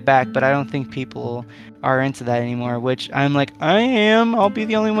would bring it back, but I don't think people are into that anymore, which I'm like, I am. I'll be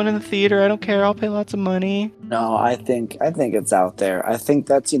the only one in the theater. I don't care. I'll pay lots of money. No, I think it's out there. I think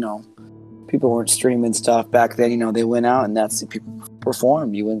that's, people weren't streaming stuff back then. They went out and that's people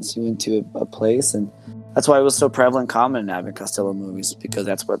performed. You went to a place, and that's why it was so prevalent common in Abbott Costello movies, because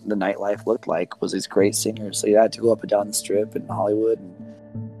that's what the nightlife looked like, was these great singers. So you had to go up and down the strip in Hollywood and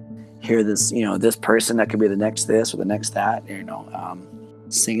hear this, this person that could be the next this or the next that,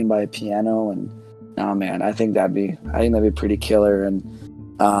 singing by a piano. And oh man, I think that'd be pretty killer. And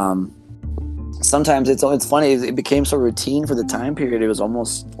sometimes it's funny, it became so routine for the time period. It was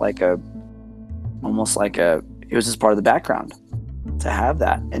almost like it was just part of the background to have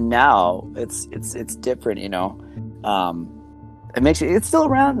that. And now it's different. It makes it's still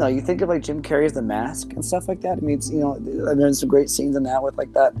around though. You think of like Jim Carrey's The Mask and stuff like that. I mean, it's, there's some great scenes in that with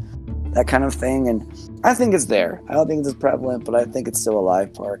like that kind of thing. And I think it's there. I don't think it's as prevalent, but I think it's still a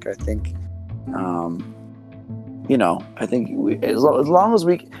live park. I think I think as long as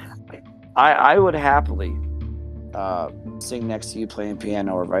I would happily sing next to you playing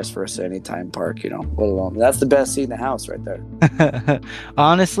piano or vice versa anytime park, that's the best seat in the house right there.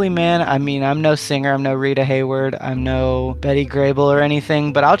 Honestly, man, I mean, I'm no singer, I'm no Rita Hayworth, I'm no Betty Grable or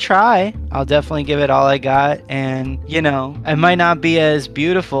anything, but I'll try. I'll definitely give it all I got. And it might not be as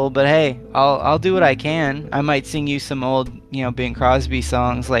beautiful, but hey, I'll do what I can. I might sing you some old Bing Crosby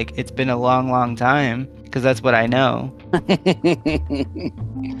songs like It's Been a Long Time, because that's what I know.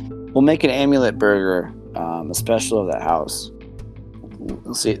 We'll make an amulet burger, a special of that house.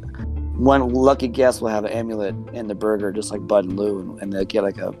 We'll see. One lucky guest will have an amulet in the burger, just like Bud and Lou, and they'll get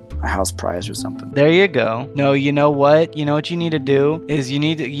like a house prize or something. There you go. No, you know what? You know what you need to do is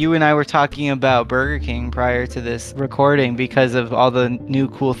you and I were talking about Burger King prior to this recording because of all the new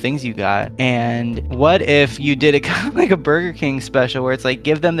cool things you got. And what if you did it kind of like a Burger King special where it's like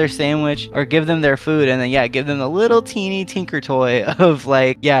give them their sandwich or give them their food, and then give them the little teeny tinker toy of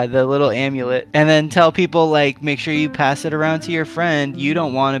the little amulet, and then tell people like make sure you pass it around to your friend. You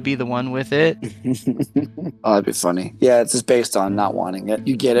don't want to be the one with it. Oh, that'd be funny. Yeah, it's just based on not wanting it.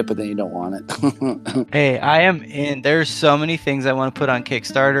 You get it, but then you don't want it. Hey, I am in. There's so many things I want to put on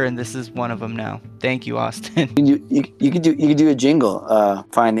Kickstarter, and this is one of them now. Thank you, Austin. You could do a jingle.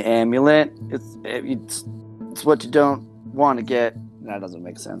 Find the amulet. It's what you don't want to get. That doesn't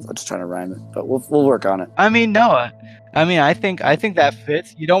make sense. I'm just trying to rhyme it, but we'll work on it. I mean, Noah. I think that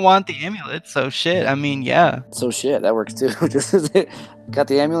fits. You don't want the amulet, so shit. I mean, yeah. So shit, that works too. Just as it got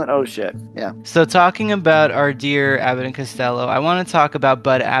the amulet. Oh shit, yeah. So talking about our dear Abbott and Costello, I want to talk about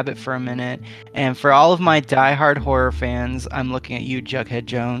Bud Abbott for a minute. And for all of my diehard horror fans, I'm looking at you, Jughead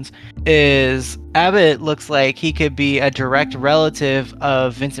Jones. Is Abbott looks like he could be a direct relative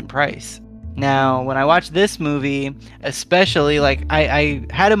of Vincent Price. Now, when I watched this movie, especially, I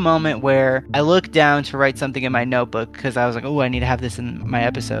had a moment where I looked down to write something in my notebook because I was like, oh, I need to have this in my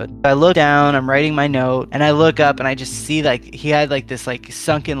episode. I look down, I'm writing my note, and I look up and I just see, he had, this,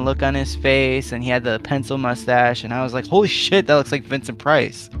 sunken look on his face, and he had the pencil mustache, and I was like, holy shit, that looks like Vincent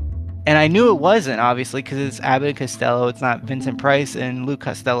Price. And I knew it wasn't, obviously, because it's Abbott and Costello. It's not Vincent Price and Luke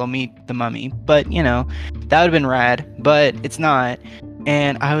Costello meet the mummy. But, that would have been rad, but it's not.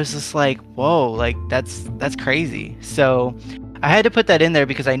 And I was just like, whoa, that's crazy. So I had to put that in there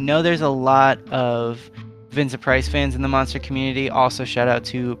because I know there's a lot of Vincent Price fans in the monster community. Also, shout out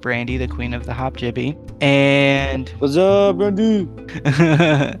to Brandy, the queen of the hop jibby. And what's up, Brandy?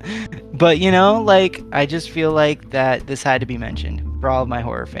 but you know, like, I just feel like that this had to be mentioned for all of my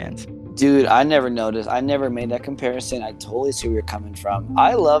horror fans. Dude, I never noticed. I never made that comparison. I totally see where you're coming from.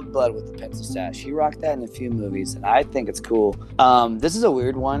 I love Bud with the pencil stash. He rocked that in a few movies, and I think it's cool. This is a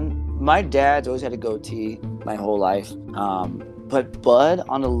weird one. My dad's always had a goatee my whole life. But Bud,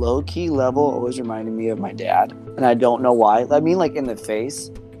 on a low-key level, always reminded me of my dad. And I don't know why. I mean, like, in the face.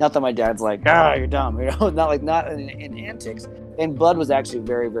 Not that my dad's like, you're dumb. You know, not in antics. And Bud was actually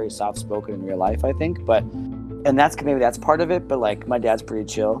very, very soft-spoken in real life, I think. And maybe that's part of it. But, like, my dad's pretty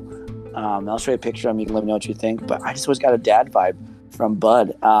chill. I'll show you a picture of him. You can let me know what you think. But I just always got a dad vibe from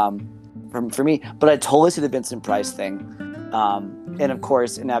Bud for me. But I totally see the Vincent Price thing. And, of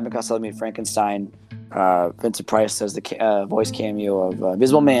course, in Abbott and Costello Meet Frankenstein, Vincent Price does the voice cameo of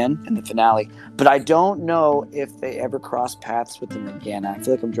Invisible Man in the finale. But I don't know if they ever cross paths with him again. I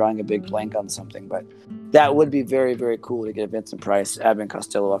feel like I'm drawing a big blank on something. But that would be very, very cool to get a Vincent Price, Abbott and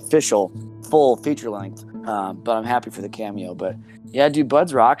Costello official, full feature length. But I'm happy for the cameo. But yeah, dude,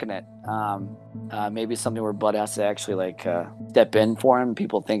 Bud's rocking it. Maybe something where Bud has to actually like step in for him.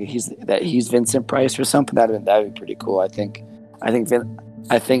 People think he's Vincent Price or something. That'd be pretty cool. I think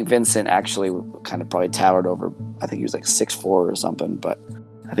Vincent actually kind of probably towered over. I think he was like 6'4" or something. But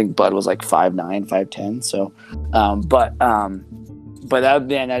I think Bud was like 5'9", 5'10". So, but that would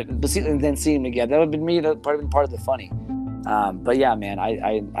be, and then seeing him together, that would have been me. That part of the funny. But yeah, man,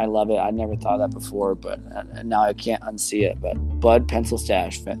 I love it. I never thought of that before, but now I can't unsee it. But Bud, pencil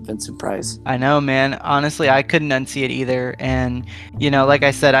stash, Vincent Price. I know, man. Honestly, I couldn't unsee it either. And, you know, like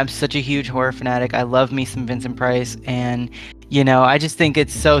I said, I'm such a huge horror fanatic. I love me some Vincent Price. And, you know, I just think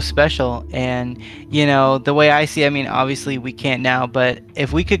it's so special. And, you know, the way I see it, I mean, obviously we can't now, but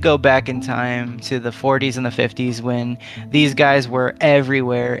if we could go back in time to the 40s and the 50s when these guys were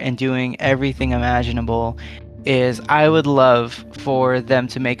everywhere and doing everything imaginable, is I would love for them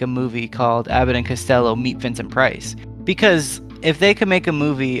to make a movie called Abbott and Costello Meet Vincent Price. Because if they could make a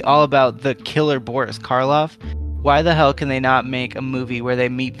movie all about the killer Boris Karloff, why the hell can they not make a movie where they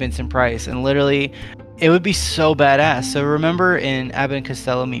meet Vincent Price? And literally, it would be so badass. So remember in Abbott and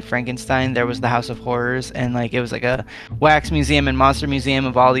Costello Meet Frankenstein, there was the House of Horrors, and like it was like a wax museum and monster museum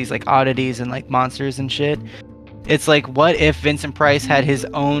of all these like oddities and like monsters and shit. It's like, what if Vincent Price had his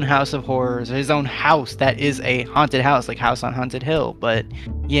own House of Horrors, or his own house that is a haunted house, like House on Haunted Hill, but,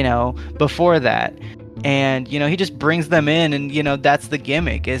 you know, before that. And, you know, he just brings them in, and, you know, that's the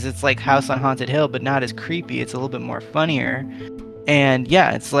gimmick, is it's like House on Haunted Hill, but not as creepy. It's a little bit more funnier. And,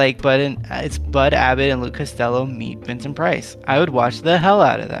 yeah, it's like, it's Bud Abbott and Luke Costello meet Vincent Price. I would watch the hell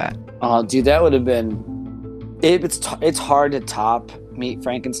out of that. Oh, dude, that would have been... It's hard to top Meet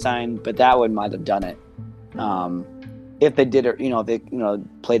Frankenstein, but that one might have done it. If they did it, you know, if they, you know,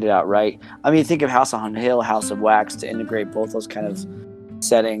 played it out right. I mean, think of House on Hill, House of Wax, to integrate both those kind of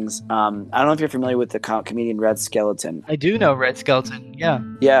settings. I don't know if you're familiar with the comedian Red Skelton. I do know Red Skelton. Yeah.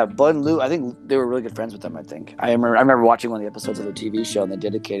 Yeah, Bud and Lou. I think they were really good friends with them. I think I remember watching one of the episodes of their TV show, and they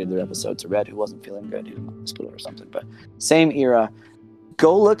dedicated their episode to Red, who wasn't feeling good, who was in the hospital or something. But same era.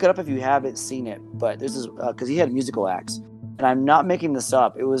 Go look it up if you haven't seen it. But this is because he had musical acts, and I'm not making this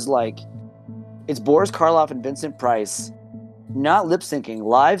up. It was like. It's Boris Karloff and Vincent Price, not lip syncing,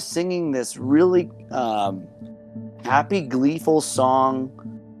 live singing this really happy, gleeful song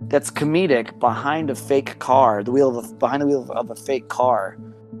that's comedic behind a fake car, behind the wheel of a fake car.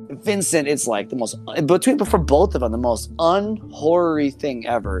 Vincent, it's like the most for both of them, the most un-horror-y thing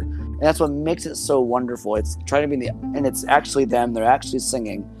ever, and that's what makes it so wonderful. It's trying to be and it's actually them. They're actually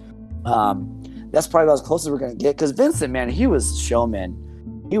singing. That's probably about as close as we're gonna get. Because Vincent, man, he was showman.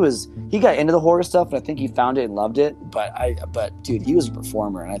 He got into the horror stuff, and I think he found it and loved it. But dude, he was a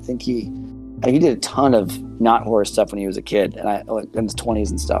performer, and I think he did a ton of not horror stuff when he was a kid, and in his 20s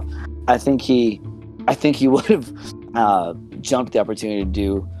and stuff. I think he would have jumped the opportunity to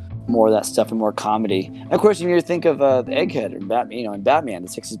do more of that stuff and more comedy. And of course, you need to think of the Egghead in Batman, you know, in Batman, the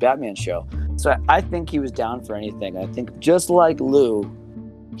 '60s Batman show. So I think he was down for anything. I think just like Lou.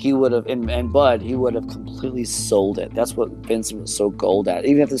 He would have, and Bud, he would have completely sold it. That's what Vincent was so gold at.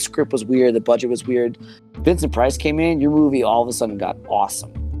 Even if the script was weird, the budget was weird, Vincent Price came in, your movie all of a sudden got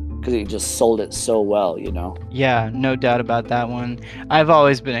awesome because he just sold it so well, you know? Yeah, no doubt about that one. I've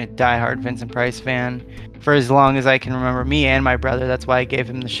always been a diehard Vincent Price fan for as long as I can remember, me and my brother. That's why I gave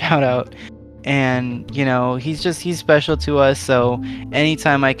him the shout out. And, you know, he's special to us. So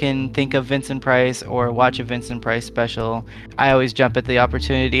anytime I can think of Vincent Price or watch a Vincent Price special, I always jump at the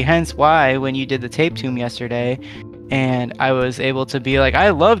opportunity. Hence why when you did the tape to him yesterday, And I was able to be like, I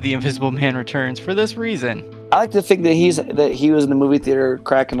love The Invisible Man Returns for this reason. I like to think that he was in the movie theater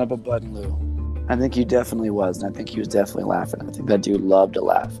cracking up a Bud and Lou. I think he definitely was, and I think he was definitely laughing. I think that dude loved to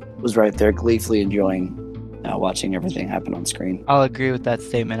laugh. Was right there gleefully enjoying watching everything happen on screen. I'll agree with that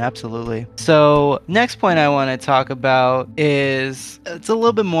statement, absolutely. So next point I want to talk about is, it's a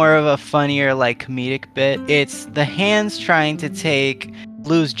little bit more of a funnier, like, comedic bit. It's the hands trying to take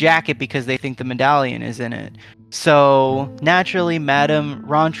Lou's jacket because they think the medallion is in it. So naturally, Madame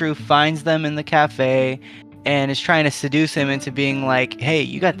Rontru finds them in the cafe and is trying to seduce him into being like, hey,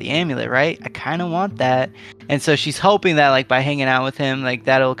 you got the amulet, right? I kind of want that. And so she's hoping that, like, by hanging out with him, like,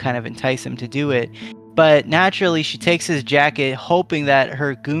 that'll kind of entice him to do it. But naturally, she takes his jacket, hoping that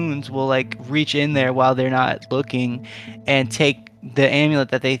her goons will, like, reach in there while they're not looking and take the amulet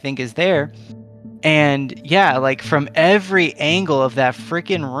that they think is there. And yeah, like, from every angle of that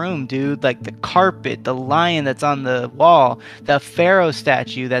freaking room, dude, like the carpet, the lion that's on the wall, the pharaoh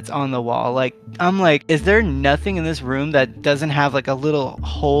statue that's on the wall, like, I'm like, is there nothing in this room that doesn't have like a little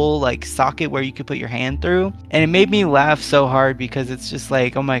hole, like, socket where you could put your hand through? And it made me laugh so hard because it's just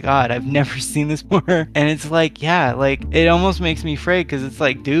like, oh my god, I've never seen this before. And it's like, yeah, like, it almost makes me afraid because it's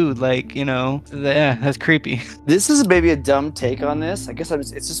like, dude, like, you know, yeah, that's creepy. This is maybe a dumb take on this. I guess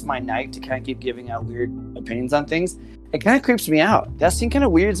it's just my night to kind of keep giving out weird opinions on things. It kind of creeps me out. That scene kind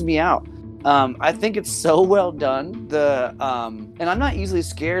of weirds me out. I think it's so well done. And I'm not easily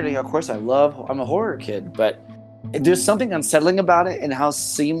scared. Of course, I'm a horror kid, but there's something unsettling about it and how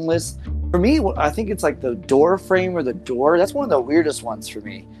seamless. For me, I think it's like the door frame or the door. That's one of the weirdest ones for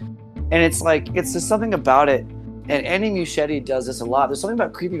me. And it's like, it's just something about it. And Andy Muschietti does this a lot. There's something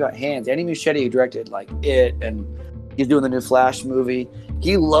creepy about hands. Andy Muschietti, who directed like It, and he's doing the new Flash movie.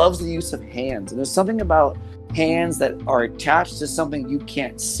 He loves the use of hands. And there's something about hands that are attached to something you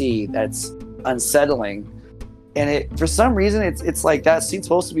can't see that's unsettling. And it, for some reason, it's like that scene's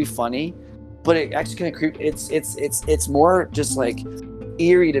supposed to be funny, but it actually kind of creep. It's more just like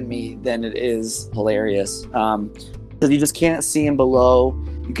eerie to me than it is hilarious. Because you just can't see him below.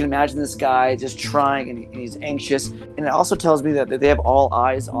 You can imagine this guy just trying, and he's anxious. And it also tells me that they have all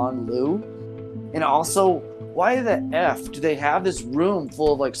eyes on Lou. And also, why the F do they have this room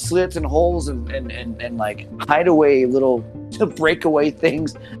full of like slits and holes and like hideaway little breakaway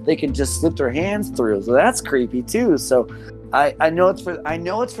things they can just slip their hands through? So that's creepy too. So I know it's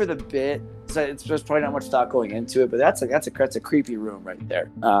for the bit. So there's probably not much thought going into it, but that's a creepy room right there.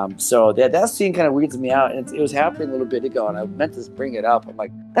 So that scene kind of weirds me out, and it was happening a little bit ago, and I meant to bring it up. I'm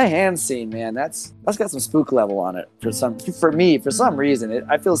like, that hand scene, man, that's got some spook level on it for some reason.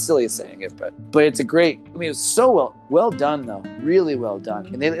 I feel silly saying it, but it's a great. I mean, it's so well done though, really well done,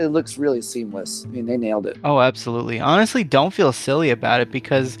 and it looks really seamless. I mean, they nailed it. Oh, absolutely. Honestly, don't feel silly about it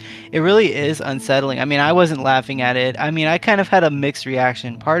because it really is unsettling. I mean, I wasn't laughing at it. I mean, I kind of had a mixed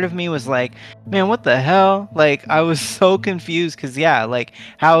reaction. Part of me was like, man, what the hell? Like, I was so confused because, yeah, like,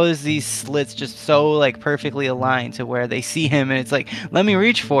 how is these slits just so, like, perfectly aligned to where they see him and it's like, let me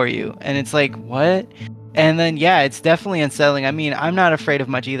reach for you. And it's like, what? And then, yeah, it's definitely unsettling. I mean, I'm not afraid of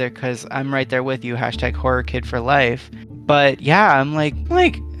much either because I'm right there with you, #horror-kid for life. But, yeah, I'm like,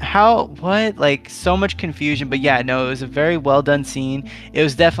 how, what? Like, so much confusion. But, yeah, no, it was a very well-done scene. It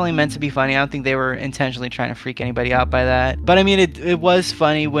was definitely meant to be funny. I don't think they were intentionally trying to freak anybody out by that. But, I mean, it was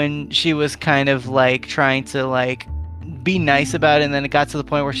funny when she was kind of, like, trying to, like, be nice about it. And then it got to the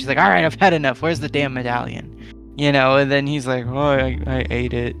point where she's like, all right, I've had enough. Where's the damn medallion? You know, and then he's like, oh, I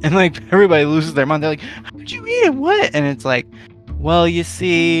ate it. And, like, everybody loses their mind. They're like, how'd you eat it? What? And it's like, well, you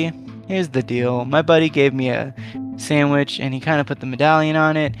see, here's the deal. My buddy gave me a sandwich, and he kind of put the medallion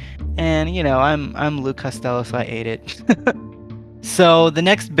on it. And, you know, I'm Luke Costello, so I ate it. So the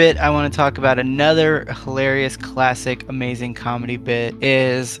next bit I want to talk about, another hilarious, classic, amazing comedy bit,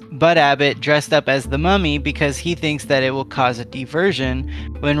 is Bud Abbott dressed up as the mummy because he thinks that it will cause a diversion,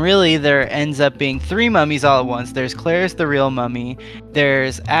 when really there ends up being 3 mummies all at once. There's Clarice, the real mummy,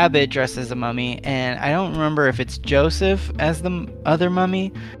 there's Abbott dressed as a mummy, and I don't remember if it's Joseph as the other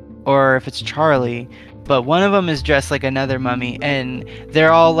mummy or if it's Charlie. But one of them is dressed like another mummy, and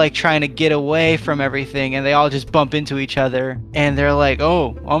they're all like trying to get away from everything, and they all just bump into each other, and they're like,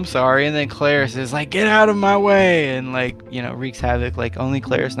 oh, I'm sorry. And then Clarice is like, get out of my way, and, like, you know, wreaks havoc like only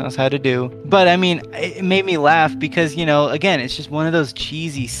Clarice knows how to do. But I mean, it made me laugh because, you know, again, it's just one of those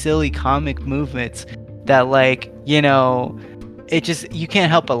cheesy, silly comic movements that, like, you know, it just, you can't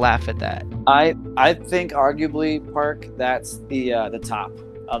help but laugh at that. I think arguably, Park, that's the top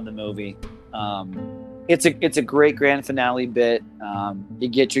of the movie. It's a great grand finale bit. You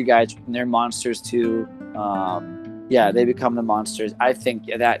get your guys, and they're monsters too. Yeah, they become the monsters. I think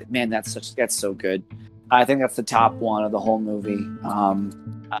that's so good. I think that's the top one of the whole movie.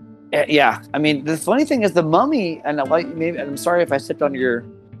 Yeah, I mean, the funny thing is the Mummy, and maybe I'm sorry if I stepped on your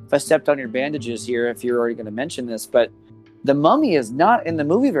bandages here, if you're already going to mention this, but the Mummy is not in the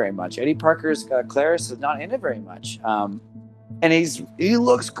movie very much. Eddie Parker's Clarice is not in it very much, and he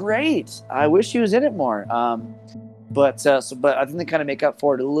looks great. I wish he was in it more. But I think they kind of make up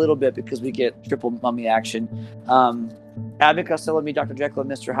for it a little bit because we get triple Mummy action. Abbott, Costello, Me, Dr. Jekyll,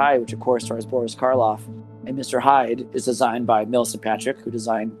 and Mr. Hyde, which of course stars Boris Karloff. And Mr. Hyde is designed by Millicent Patrick, who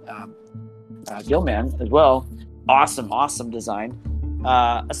designed Gill as well. Awesome design.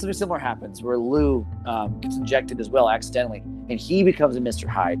 Something similar happens where Lou gets injected as well accidentally, and he becomes a Mr.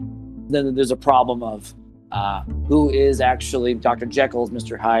 Hyde. Then there's a problem of who is actually Dr. Jekyll's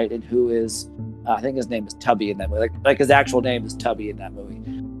Mr. Hyde and who is, I think his name is Tubby in that movie. Like his actual name is Tubby in that movie.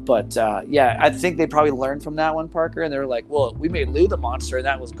 But yeah, I think they probably learned from that one, Parker, and they were like, "Well, we made Lou the monster, and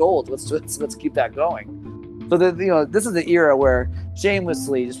that was gold. Let's keep that going." So this is the era where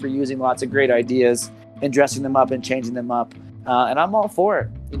shamelessly just reusing lots of great ideas and dressing them up and changing them up, and I'm all for it.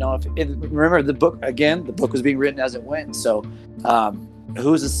 Remember the book again. The book was being written as it went. So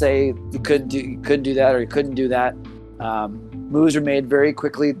who's to say you couldn't do that or you couldn't do that? Movies are made very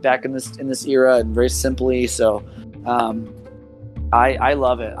quickly back in this era and very simply. So. I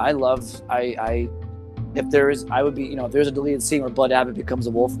love it. If there's a deleted scene where Bud Abbott becomes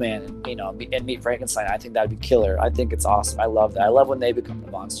a Wolfman and Meet Frankenstein, I think that'd be killer. I think it's awesome. I love that. I love when they become the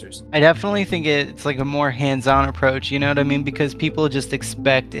monsters. I definitely think it's like a more hands-on approach, you know what I mean? Because people just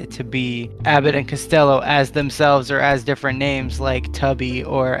expect it to be Abbott and Costello as themselves or as different names like Tubby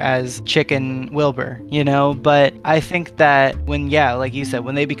or as Chicken Wilbur, But I think that like you said,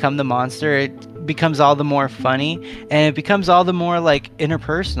 when they become the monster, it becomes all the more funny and it becomes all the more like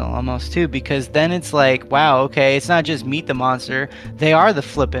interpersonal almost too, because then it's like, wow, okay, it's not just meet the monster, they are the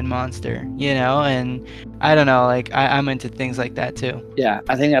flippin' monster, and I don't know, like I'm into things like that too. Yeah,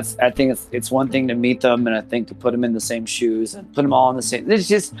 I think it's one thing to meet them, and I think to put them in the same shoes and put them all in the same.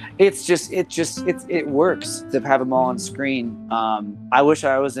 It works to have them all on screen. I wish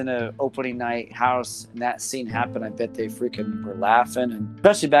I was in an opening night house and that scene happened. I bet they freaking were laughing, and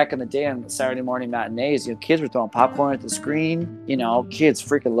especially back in the day on Saturday morning matinees, kids were throwing popcorn at the screen. Kids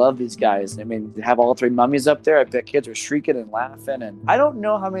freaking love these guys. I mean, to have all three mummies up there, I bet kids were shrieking and laughing. And I don't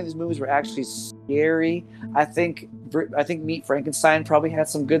know how many of these movies were actually scary. I think Meet Frankenstein probably had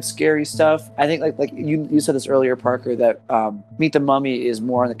some good scary stuff. I think like you said this earlier, Parker, that Meet the Mummy is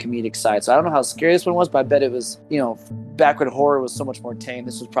more on the comedic side. So I don't know how scary this one was, but I bet it was, back when horror was so much more tame,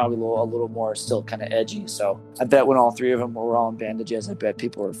 this was probably a little more still kind of edgy. So I bet when all three of them were all in bandages, I bet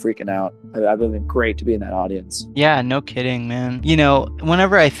people were freaking out. It would have been great to be in that audience. Yeah, no kidding, man.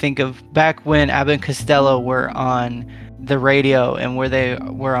 Whenever I think of back when Abbott and Costello were on the radio and where they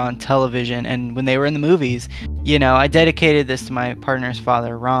were on television and when they were in the movies, I dedicated this to my partner's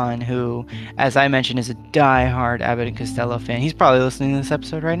father, Ron, who, as I mentioned, is a die-hard Abbott and Costello fan. He's probably listening to this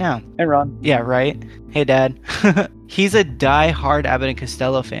episode right now. Hey, Ron. Yeah, right? Hey, Dad. He's a die-hard Abbott and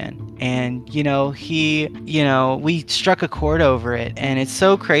Costello fan. And, we struck a chord over it. And it's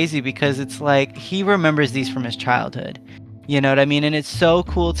so crazy because it's like he remembers these from his childhood. You know what I mean? And it's so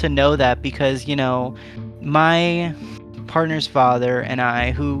cool to know that because, my partner's father and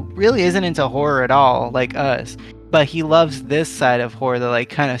I, who really isn't into horror at all like us, but he loves this side of horror, the like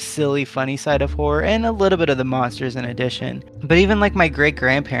kind of silly, funny side of horror, and a little bit of the monsters in addition. But even like my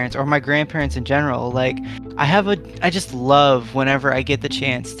great-grandparents or my grandparents in general, like I just love whenever I get the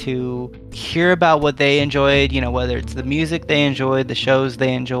chance to hear about what they enjoyed, whether it's the music they enjoyed, the shows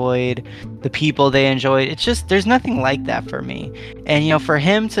they enjoyed, the people they enjoyed. It's just, there's nothing like that for me. And, for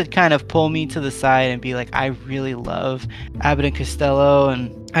him to kind of pull me to the side and be like, I really love Abbott and Costello,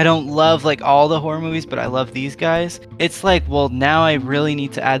 and I don't love like all the horror movies, but I love these guys. It's like, well, now I really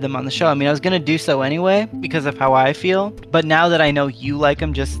need to add them on the show. I mean, I was going to do so anyway because of how I feel. But now that I know you like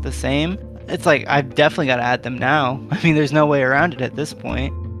them just the same, it's like, I've definitely got to add them now. I mean, there's no way around it at this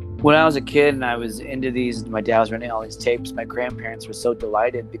point. When I was a kid and I was into these, my dad was renting all these tapes, my grandparents were so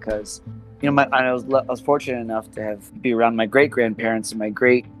delighted because, I was fortunate enough to be around my great-grandparents and my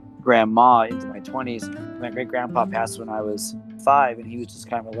great-grandma into my 20s. My great-grandpa passed when I was 5, and he was just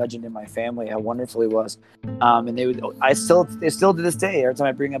kind of a legend in my family, how wonderful he was. And they still to this day, every time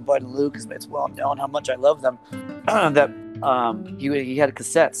I bring up Bud and Luke, because it's well known how much I love them, that he had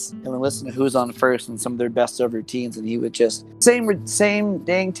cassettes, and we listened to Who's on First and some of their best of routines, and he would just same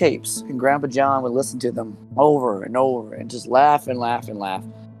dang tapes, and Grandpa John would listen to them over and over and just laugh and laugh and laugh,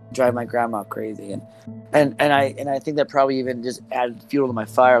 drive my grandma crazy. And I think that probably even just added fuel to my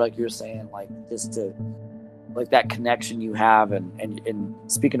fire, like you were saying, like just to like that connection you have, and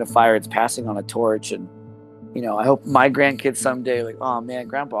speaking of fire, it's passing on a torch, and I hope my grandkids someday like, oh man,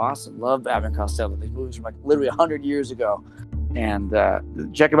 Grandpa Austin loved Abbott and Costello. These movies from like literally 100 years ago, and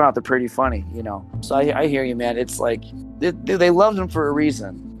check them out. They're pretty funny. So I hear you, man. It's like they love them for a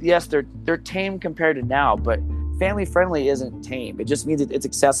reason. Yes, they're tame compared to now, but family friendly isn't tame. It just means it's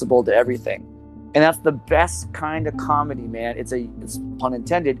accessible to everything, and that's the best kind of comedy, man. It's pun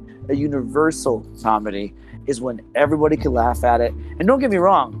intended, a universal comedy is when everybody can laugh at it. And don't get me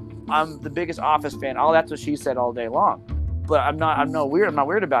wrong, I'm the biggest Office fan. All that's what she said all day long, but I'm not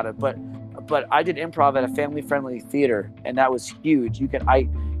weird about it. But I did improv at a family friendly theater, and that was huge. Your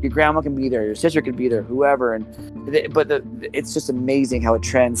grandma can be there, your sister can be there, whoever, it's just amazing how it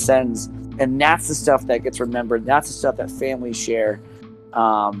transcends. And that's the stuff that gets remembered. That's the stuff that families share.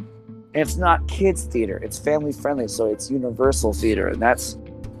 And it's not kids theater; it's family friendly, so it's universal theater, and that's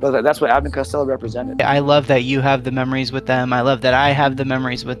what Abbott and Costello represented. I love that you have the memories with them. I love that I have the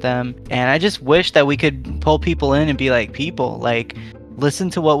memories with them. And I just wish that we could pull people in and be like, people, like, listen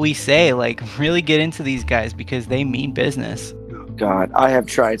to what we say, like, really get into these guys because they mean business. God, I have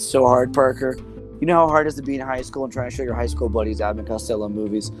tried so hard, Parker. You know how hard it is to be in high school and try to show your high school buddies Abbott and Costello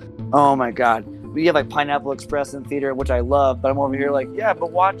movies? Oh my God. We have like Pineapple Express in theater, which I love, but I'm over here like, yeah,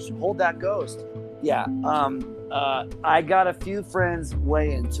 but Hold That Ghost. Yeah, I got a few friends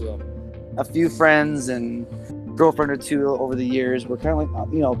way into them. A few friends and girlfriend or two over the years were kind of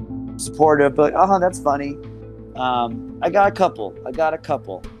like, supportive, but that's funny. I got a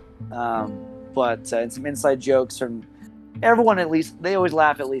couple. But some inside jokes from everyone. At least they always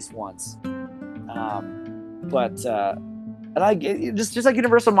laugh at least once. And I get just like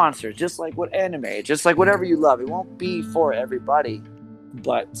Universal Monsters, just like what anime, just like whatever you love. It won't be for everybody,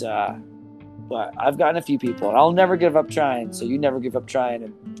 but I've gotten a few people, and I'll never give up trying. So you never give up trying,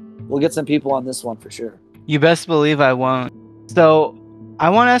 and we'll get some people on this one for sure. You best believe I won't. So I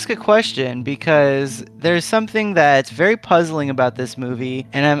want to ask a question because there's something that's very puzzling about this movie,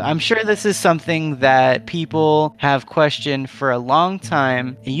 and I'm sure this is something that people have questioned for a long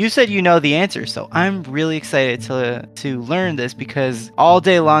time. And you said you know the answer, so I'm really excited to learn this because all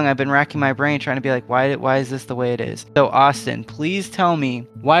day long I've been racking my brain trying to be like, why is this the way it is? So Austin, please tell me,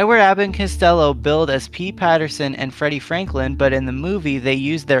 why were Abbott and Costello billed as P. Patterson and Freddie Franklin, but in the movie they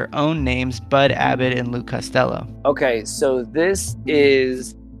used their own names, Bud Abbott and Lou Costello? Okay, so this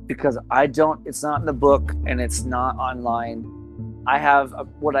is because it's not in the book and it's not online. I have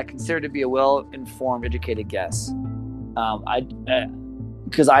what I consider to be a well-informed, educated guess.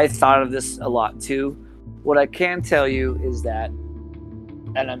 Because I thought of this a lot too. What I can tell you is that,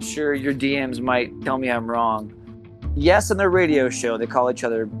 and I'm sure your DMs might tell me I'm wrong. Yes, on the radio show, they call each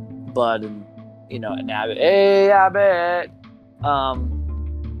other Bud and Abbott. Hey, Abbott.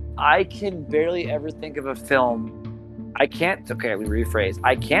 I can barely ever think of a film. Let me rephrase.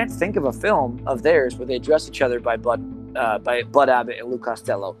 I can't think of a film of theirs where they address each other by Bud Abbott and Lou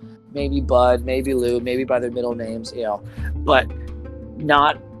Costello. Maybe Bud, maybe Lou, maybe by their middle names, but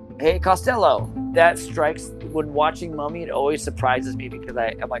not, hey, Costello. That strikes, when watching Mummy, it always surprises me because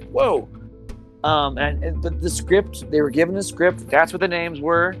I'm like, whoa. But the script, they were given a script. That's what the names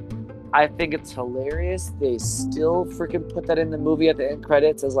were. I think it's hilarious. They still freaking put that in the movie at the end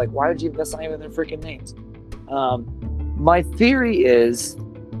credits as like, that's not even their freaking names. My theory is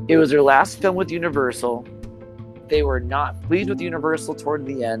it was their last film with Universal. They were not pleased with Universal toward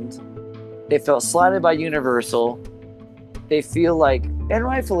the end. They felt slighted by Universal. They feel like, and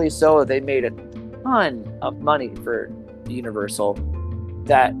rightfully so, they made a ton of money for Universal,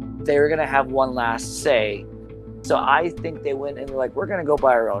 that they were going to have one last say. So I think they went and they're like, we're going to go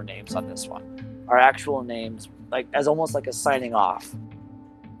by our own names on this one. Our actual names, like as almost like a signing off.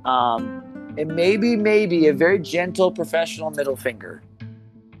 And maybe a very gentle professional middle finger.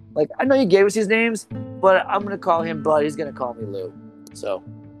 Like, I know you gave us these names, but I'm going to call him Bud. He's going to call me Lou. So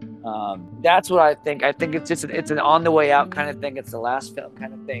that's what I think. I think it's an on the way out kind of thing. It's the last film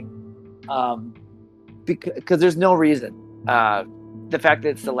kind of thing. Because there's no reason. The fact that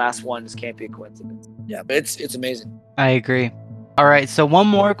it's the last one just can't be a coincidence. Yeah, but it's amazing. I agree. All right, so one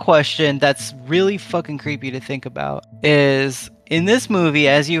more question that's really fucking creepy to think about is, in this movie,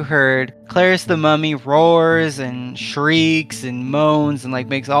 as you heard, Clarice the Mummy roars and shrieks and moans and like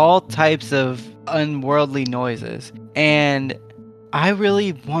makes all types of unworldly noises. And I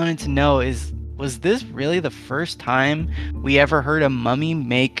really wanted to know, was this really the first time we ever heard a mummy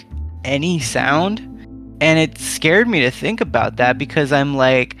make any sound? And it scared me to think about that because I'm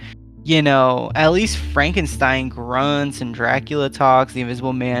like, at least Frankenstein grunts and Dracula talks, the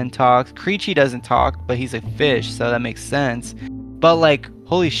Invisible Man talks. Creechy doesn't talk, but he's a fish, so that makes sense. But like,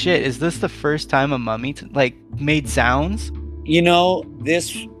 holy shit, is this the first time a mummy made sounds?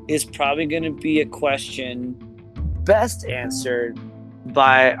 This is probably going to be a question best answered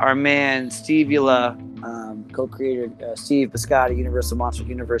by our man Steve Eula, co-creator, Steve Biscotti, Universal Monsters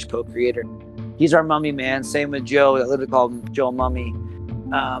Universe co-creator. He's our mummy man. Same with Joe. I literally call him Joe Mummy.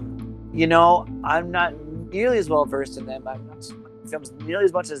 You know, I'm not nearly as well versed in them. I'm not films nearly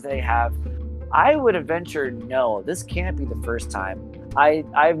as much as they have. I would venture no, this can't be the first time.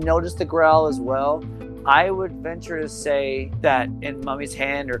 I've noticed the growl as well. I would venture to say that in Mummy's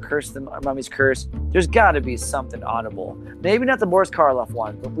Hand or Mummy's Curse, there's got to be something audible. Maybe not the Boris Karloff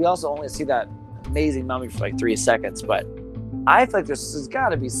one, but we also only see that amazing mummy for like 3 seconds. But I feel like there's got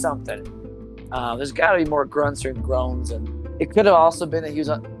to be something. There's got to be more grunts or groans, and it could have also been that he was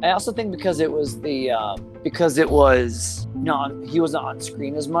on. I also think because he wasn't on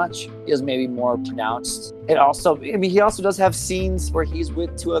screen as much, it was maybe more pronounced. He also does have scenes where he's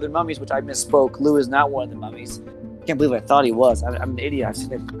with 2 other mummies, which I misspoke. Lou is not one of the mummies. I can't believe I thought he was. I'm an idiot. I've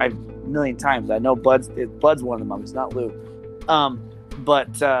seen it a million times. I know Bud's one of the mummies, not Lou. So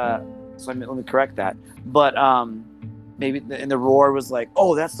let me correct that. But maybe the roar was like,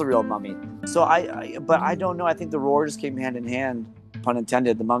 oh, that's the real mummy. So but I don't know. I think the roar just came hand in hand, pun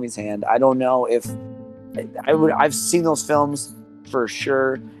intended, the Mummy's Hand. I don't know if I've seen those films for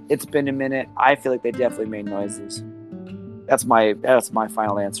sure. It's been a minute. I feel like they definitely made noises. That's my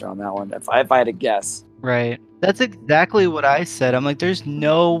final answer on that one. If I had to guess. Right. That's exactly what I said. I'm like, there's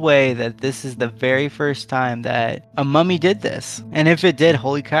no way that this is the very first time that a mummy did this. And if it did,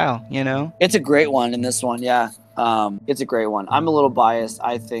 holy cow, you know? It's a great one in this one, yeah. It's a great one. I'm a little biased.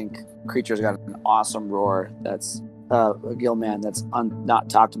 I think Creature's got an awesome roar that's a Gill man that's not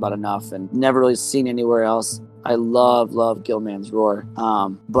talked about enough and never really seen anywhere else. I love Gill man's roar.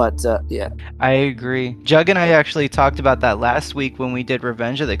 Yeah. I agree. Jug and I actually talked about that last week when we did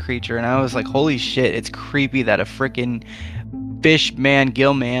Revenge of the Creature, and I was like, holy shit, it's creepy that a freaking fish man,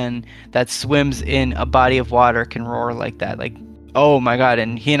 Gill man that swims in a body of water can roar like that. Like, oh my god.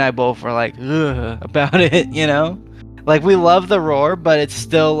 And he and I both were like, ugh, about it, you know? Like, we love the roar, but it's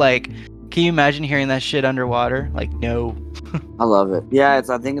still like, can you imagine hearing that shit underwater? Like, no. I love it. Yeah,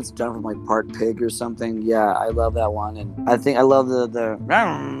 I think it's done from like part pig or something. Yeah, I love that one, and I think I love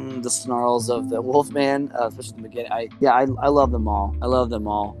the snarls of the Wolfman, especially in the beginning. I love them all. I love them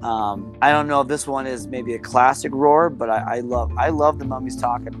all. I don't know if this one is maybe a classic roar, but I love the mummies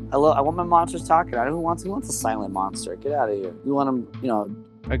talking. I want my monsters talking. Who wants a silent monster? Get out of here. We want them, you know.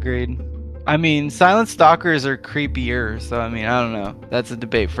 Agreed. I mean, silent stalkers are creepier, so I mean, I don't know. That's a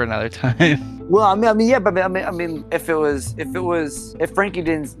debate for another time. Well, I mean, yeah, but I mean, if Frankie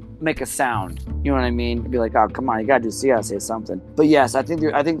didn't make a sound, you know what I mean? It'd be like, oh, come on, you gotta say something. But yes, I think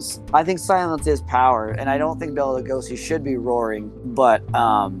silence is power, and I don't think Bela Lugosi should be roaring, but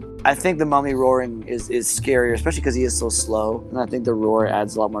I think the mummy roaring is scarier, especially because he is so slow, and I think the roar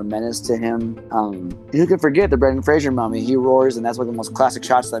adds a lot more menace to him. Who can forget the Brendan Fraser mummy? He roars, and that's one of the most classic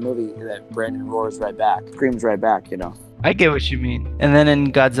shots of that movie, that Brendan roars right back, screams right back, you know? I get what you mean. And then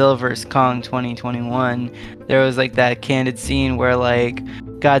in Godzilla vs. Kong 2021, there was like that candid scene where like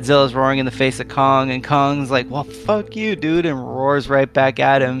Godzilla's roaring in the face of Kong, and Kong's like, well, fuck you, dude, and roars right back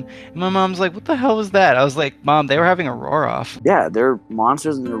at him. And my mom's like, what the hell was that? I was like, Mom, they were having a roar off. Yeah, they're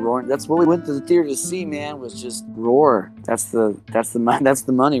monsters and they're roaring. That's what we went to the theater to see, man, was just roar. That's the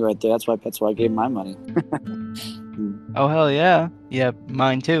money right there. That's why I gave my money. Oh, hell yeah. Yep,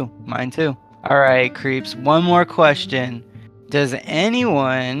 mine too. All right, creeps. One more question. Does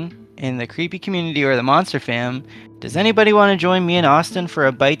anyone in the creepy community or the monster fam, does anybody want to join me and Austin for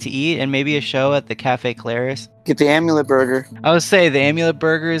a bite to eat and maybe a show at the Cafe Claris? Get the Amulet Burger. I would say the Amulet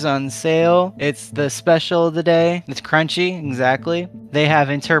Burger is on sale. It's the special of the day. It's crunchy, exactly. They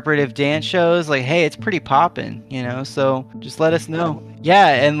have interpretive dance shows. Like, hey, it's pretty poppin', you know? So just let us know. Yeah,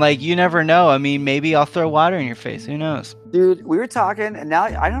 and like, you never know. I mean, maybe I'll throw water in your face. Who knows? Dude, we were talking, and now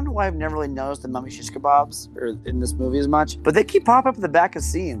I don't know why I've never really noticed the mummy shish kebabs in this movie as much, but they keep popping up at the back of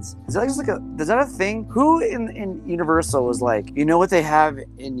scenes. Is that a thing? Who in Universal was like, you know what they have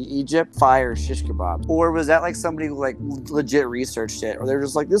in Egypt? Fire shish kebab. Or was that like somebody who like legit researched it? Or they're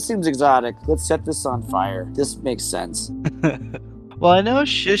just like, this seems exotic. Let's set this on fire. This makes sense. Well, I know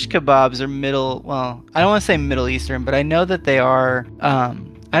shish kebabs are I don't want to say Middle Eastern, but I know that they are,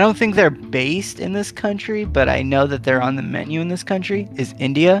 I don't think they're based in this country, but I know that they're on the menu in this country, is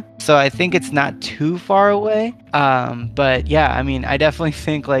India. So I think it's not too far away. But yeah, I mean, I definitely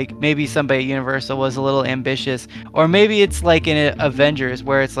think like maybe somebody at Universal was a little ambitious, or maybe it's like in Avengers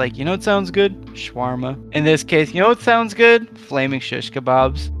where it's like, you know what sounds good? Shawarma. In this case, you know what sounds good? Flaming shish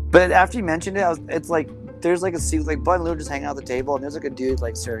kebabs. But after you mentioned it, it's like, there's like a scene, like Bud and Lou just hanging out at the table, and there's like a dude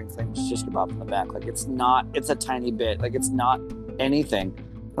like serving flaming shish kebab in the back. Like it's a tiny bit. Like it's not anything.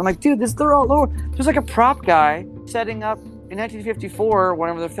 I'm like, dude, they're all over. There's like a prop guy setting up in 1954,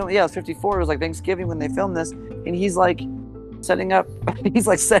 whenever they're filming. Yeah, it was 54. It was like Thanksgiving when they filmed this, and he's like setting up. He's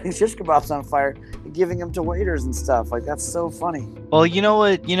like setting shish kebabs on fire and giving them to waiters and stuff. Like, that's so funny. Well, you know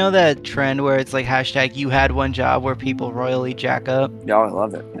what? You know that trend where it's like hashtag you had one job where people royally jack up? Yeah, I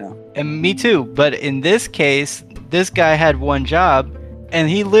love it. Yeah. And me too. But in this case, this guy had one job and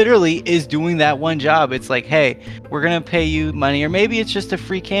he literally is doing that one job. It's like, hey, we're going to pay you money. Or maybe it's just a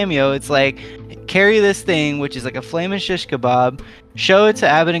free cameo. It's like, carry this thing, which is like a flaming shish kebab, show it to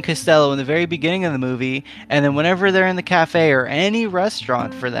Abbott and Costello in the very beginning of the movie, and then whenever they're in the cafe or any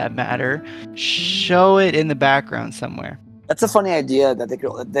restaurant for that matter, show it in the background somewhere. That's a funny idea that they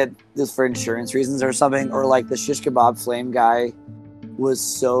could, that this for insurance reasons or something, or like the shish kebab flame guy was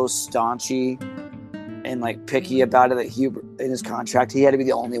so staunchy and like picky about it that he, in his contract, he had to be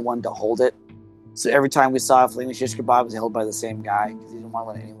the only one to hold it. So every time we saw a flaming shish kebab, it was held by the same guy because he didn't want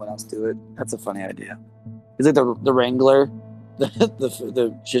to let anyone else do it. That's a funny idea. It's like the wrangler,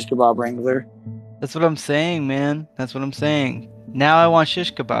 the shish kebab wrangler. That's what I'm saying, man. That's what I'm saying. Now I want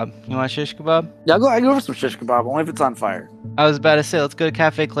shish kebab. You want shish kebab? Yeah, I go for some shish kebab, only if it's on fire. I was about to say, let's go to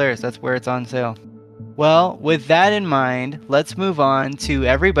Cafe Claire's. That's where it's on sale. Well, with that in mind, let's move on to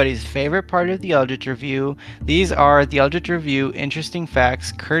everybody's favorite part of the Eldritch Review. These are the Eldritch Review interesting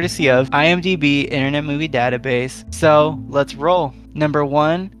facts, courtesy of IMDb Internet Movie Database. So, let's roll. Number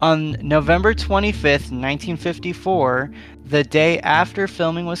 1, on November 25th, 1954, the day after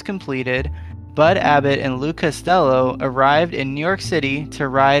filming was completed, Bud Abbott and Lou Costello arrived in New York City to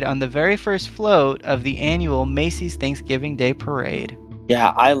ride on the very first float of the annual Macy's Thanksgiving Day Parade. Yeah,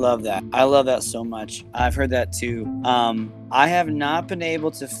 I love that. I love that so much. I've heard that too. I have not been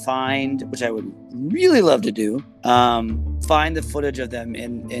able to find, which I would really love to do, find the footage of them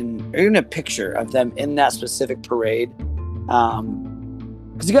or even a picture of them in that specific parade.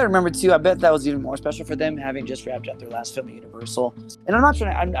 Because you got to remember too, I bet that was even more special for them having just wrapped up their last film at Universal. And I'm not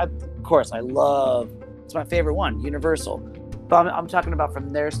trying to, of course, it's my favorite one, Universal. But I'm talking about from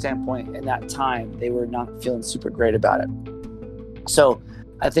their standpoint in that time, they were not feeling super great about it. So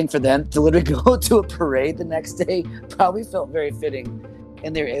I think for them to literally go to a parade the next day probably felt very fitting.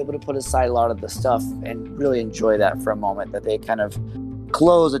 And they were able to put aside a lot of the stuff and really enjoy that for a moment, that they kind of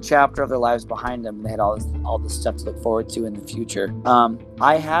close a chapter of their lives behind them and they had all this stuff to look forward to in the future.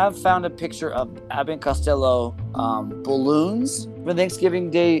 I have found a picture of Abbott and Costello balloons for the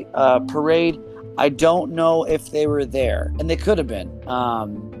Thanksgiving Day parade. I don't know if they were there, and they could have been,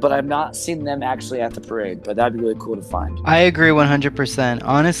 but I've not seen them actually at the parade, but that'd be really cool to find. I agree 100%.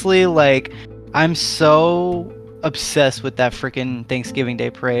 Honestly, like, I'm so obsessed with that freaking Thanksgiving Day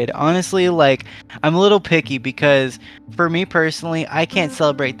parade. Honestly, like, I'm a little picky because for me personally, I can't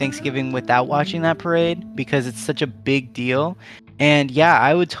celebrate Thanksgiving without watching that parade because it's such a big deal. And yeah,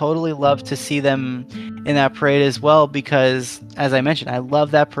 I would totally love to see them in that parade as well because, as I mentioned, I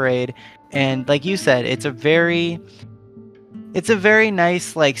love that parade. And like you said, it's a very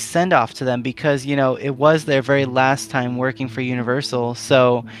nice like send off to them because, you know, it was their very last time working for Universal.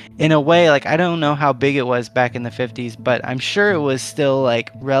 So in a way, like, I don't know how big it was back in the 50s, but I'm sure it was still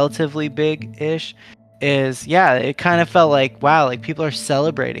like relatively big-ish. It kind of felt like, wow, like people are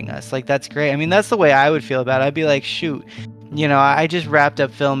celebrating us. Like, that's great. I mean, that's the way I would feel about it. I'd be like, shoot, you know, I just wrapped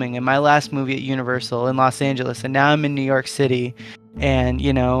up filming in my last movie at Universal in Los Angeles, and now I'm in New York City. And,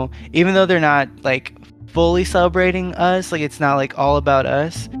 you know, even though they're not like fully celebrating us, like it's not like all about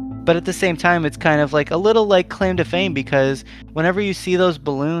us, but at the same time, it's kind of like a little like claim to fame because whenever you see those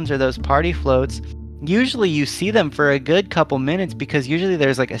balloons or those party floats, usually you see them for a good couple minutes because usually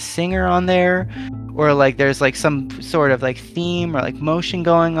there's like a singer on there or like there's like some sort of like theme or like motion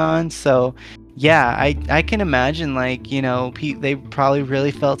going on. So yeah, I can imagine like, you know, they probably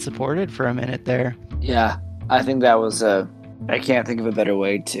really felt supported for a minute there. Yeah, I think that was I can't think of a better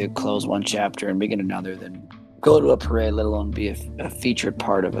way to close one chapter and begin another than go to a parade, let alone be a featured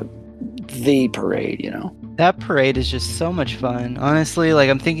part of the parade, you know? That parade is just so much fun. Honestly, like,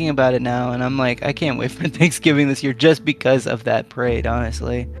 I'm thinking about it now, and I'm like, I can't wait for Thanksgiving this year just because of that parade,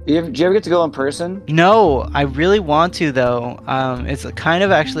 honestly. Do you ever get to go in person? No, I really want to, though. It's kind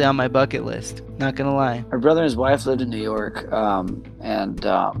of actually on my bucket list, not gonna lie. My brother and his wife lived in New York and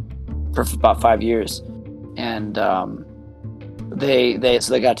for about 5 years. And they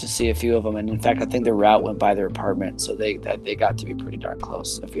got to see a few of them, and in fact, I think the route went by their apartment, so they got to be pretty darn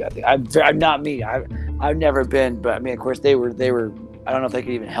close. I'm not me. I've never been, but I mean, of course, they were. I don't know if they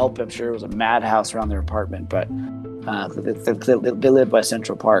could even help. I'm sure it was a madhouse around their apartment, but they lived by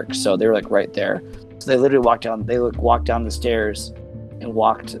Central Park, so they were like right there. So they literally walked down. They walked down the stairs and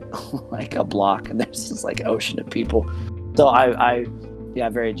walked like a block, and there's this like ocean of people. So yeah,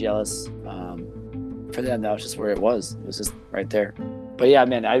 very jealous. For them, that was just where it was. It was just right there. But yeah,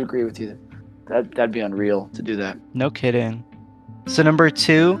 man, I agree with you. That'd be unreal to do that. No kidding. So number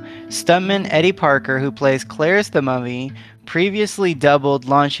 2, stuntman Eddie Parker, who plays Clarence the Mummy, previously doubled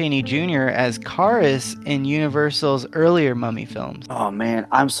Lon Chaney Jr. as Karis in Universal's earlier Mummy films. Oh man,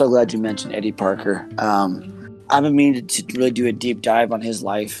 I'm so glad you mentioned Eddie Parker. I've been meaning to really do a deep dive on his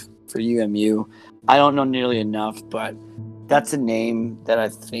life for UMU. I don't know nearly enough, but that's a name that I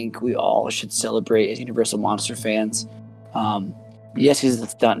think we all should celebrate as Universal Monster fans. Yes, he's the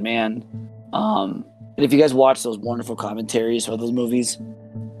stunt man. And if you guys watch those wonderful commentaries for those movies,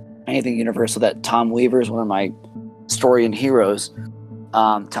 anything Universal that Tom Weaver is one of my historian heroes,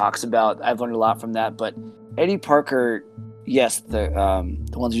 talks about, I've learned a lot from that. But Eddie Parker, yes, the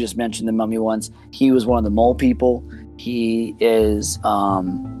ones you just mentioned, the Mummy ones, he was one of the mole people. He is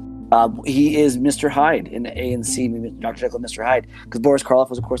Mr. Hyde in the A&C, Dr. Jekyll and Mr. Hyde, because Boris Karloff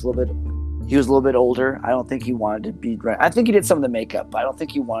was, of course, a little bit older. I don't think he wanted to be. I think he did some of the makeup, but I don't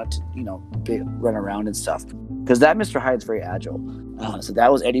think he wanted to, run around and stuff. Because that Mr. Hyde's very agile. So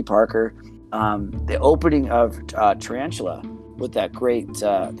that was Eddie Parker. The opening of Tarantula with that great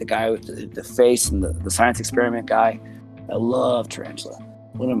the guy with the face and the science experiment guy. I love Tarantula.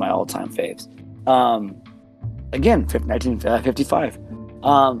 One of my all-time faves. Again, 1955.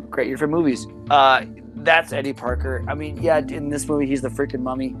 Great year for movies. That's Eddie Parker. I mean, yeah, in this movie, he's the freaking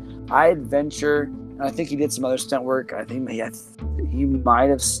mummy. I'd venture, and I think he did some other stunt work. I think he might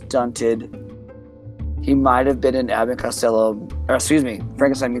have stunted. He might have been in Abbott and Costello, or excuse me,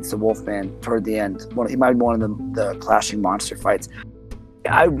 Frankenstein Meets the Wolfman toward the end. He might have been one of the clashing monster fights.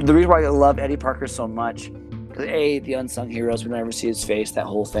 The reason why I love Eddie Parker so much, because the unsung heroes, we never see his face, that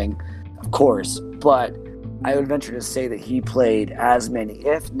whole thing, of course. But I would venture to say that he played as many,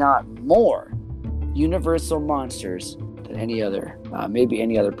 if not more, Universal monsters than any other, maybe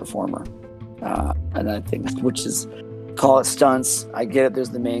any other performer. And I think, which is, call it stunts. I get it,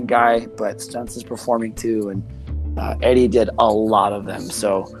 there's the main guy, but stunts is performing too. And Eddie did a lot of them.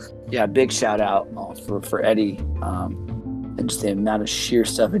 So yeah, big shout out for Eddie. And just the amount of sheer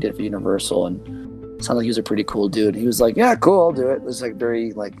stuff he did for Universal. And it sounded like he was a pretty cool dude. He was like, yeah, cool, I'll do it. It was like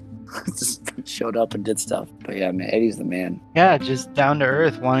very just showed up and did stuff. But yeah, man, Eddie's the man. Yeah, just down to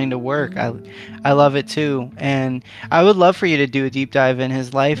earth, wanting to work. I love it too. And I would love for you to do a deep dive in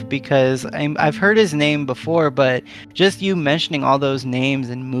his life, because I've heard his name before, but just you mentioning all those names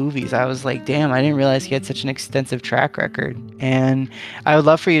and movies, I was like, damn, I didn't realize he had such an extensive track record. And I would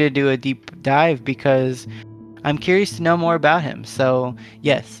love for you to do a deep dive, because I'm curious to know more about him. So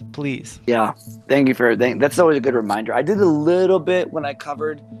yes, please. Yeah, thank you that's always a good reminder. I did a little bit when I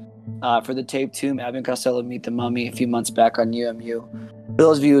covered for the Tape Tomb, Abbott and Costello Meet the Mummy a few months back on UMU. For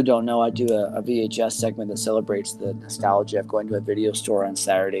those of you who don't know, I do a VHS segment that celebrates the nostalgia of going to a video store on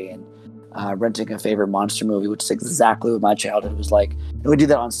Saturday and renting a favorite monster movie, which is exactly what my childhood was like. And we do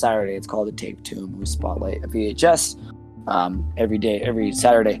that on Saturday. It's called the Tape Tomb. We spotlight a VHS every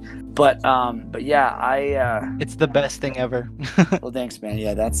Saturday. But yeah, it's the best thing ever. Well, thanks, man.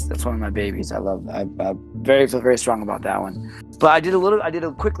 Yeah, that's one of my babies. I feel very strong about that one. But I did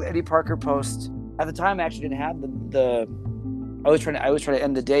a quick Eddie Parker post. At the time, I actually didn't have I was trying to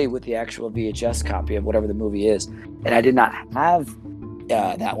end the day with the actual VHS copy of whatever the movie is, and I did not have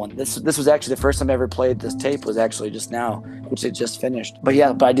that one. This was actually the first time I ever played this tape, was actually just now, which it just finished. But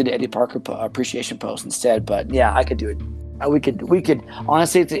I did an Eddie Parker appreciation post instead. But yeah, I could do it. We could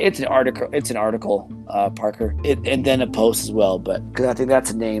honestly, it's an article, Parker, and then a post as well. But because I think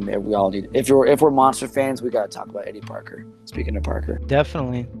that's a name that we all need. If we're monster fans, we got to talk about Eddie Parker. Speaking of Parker,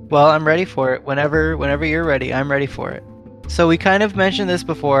 definitely. Well, I'm ready for it. Whenever you're ready, I'm ready for it. So we kind of mentioned this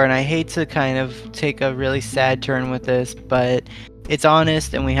before, and I hate to kind of take a really sad turn with this, but it's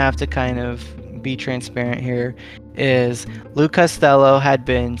honest, and we have to kind of be transparent here. Is Lou Costello had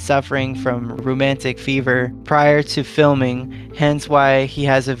been suffering from rheumatic fever prior to filming, hence why he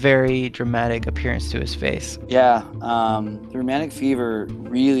has a very dramatic appearance to his face. Yeah, the rheumatic fever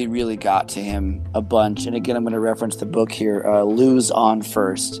really, really got to him a bunch. And again, I'm going to reference the book here, Lou's On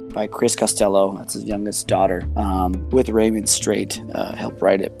First by Chris Costello. That's his youngest daughter, with Raymond Strait helped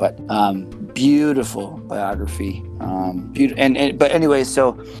write it. But beautiful biography. But anyway,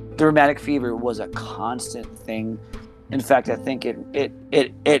 so the rheumatic fever was a constant thing. In fact, I think it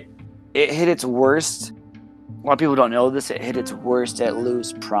hit its worst. A lot of people don't know this. It hit its worst at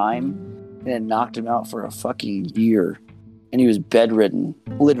Lou's prime, and it knocked him out for a fucking year. And he was bedridden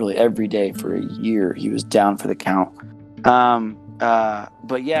literally every day for a year. He was down for the count.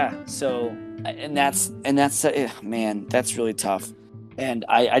 But yeah, so and that's man, that's really tough. And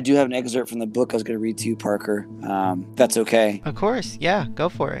I do have an excerpt from the book I was going to read to you, Parker. That's okay. Of course, yeah, go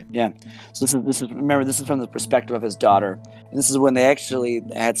for it. Yeah. So this is remember, this is from the perspective of his daughter. And this is when they actually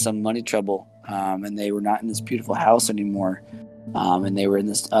had some money trouble, and they were not in this beautiful house anymore, and they were in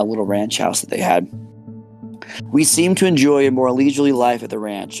this little ranch house that they had. We seemed to enjoy a more leisurely life at the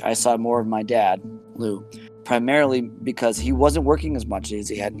ranch. I saw more of my dad, Lou, primarily because he wasn't working as much as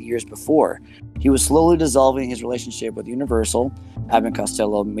he had in years before. He was slowly dissolving his relationship with Universal. Abbott and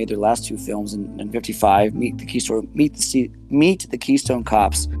Costello made their last 2 films in 55, Meet the Keystone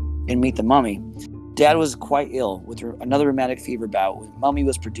Cops and Meet the Mummy. Dad was quite ill with another rheumatic fever bout when Mummy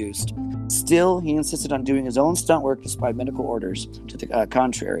was produced. Still, he insisted on doing his own stunt work despite medical orders to the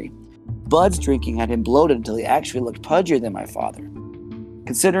contrary. Bud's drinking had him bloated until he actually looked pudgier than my father.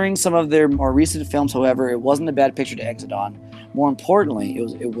 Considering some of their more recent films, however, it wasn't a bad picture to exit on. More importantly,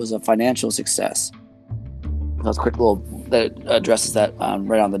 it was a financial success. That's a quick little that addresses that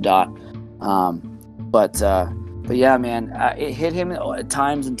right on the dot. But yeah, man, it hit him at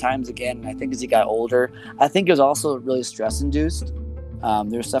times and times again. And I think as he got older, I think it was also really stress-induced.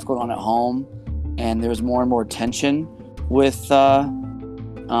 There was stuff going on at home, and there was more and more tension with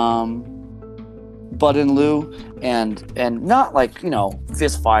Bud and Lou, and not like,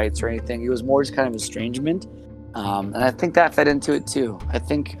 fist fights or anything. It was more just kind of estrangement, and I think that fed into it too. I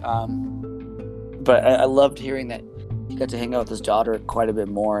think, but I loved hearing that he got to hang out with his daughter quite a bit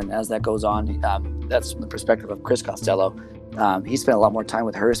more, and as that goes on, that's from the perspective of Chris Costello. He spent a lot more time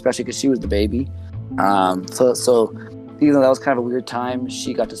with her, especially because she was the baby. So even though that was kind of a weird time,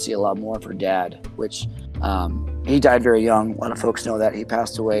 she got to see a lot more of her dad, which he died very young. A lot of folks know that. He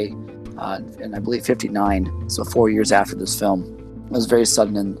passed away in, I believe, 59, so 4 years after this film. It was very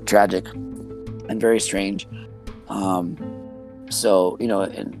sudden and tragic and very strange. So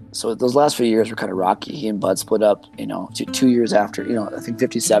those last few years were kind of rocky. He and Bud split up, 2 years after, I think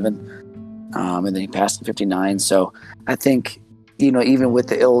 57, and then he passed in 59. So I think, even with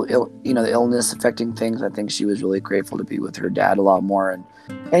the the illness affecting things, I think she was really grateful to be with her dad a lot more, and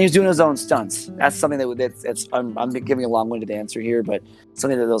he was doing his own stunts. That's something I'm giving a long-winded answer here, but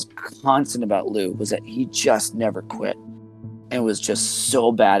something that was constant about Lou was that he just never quit, and was just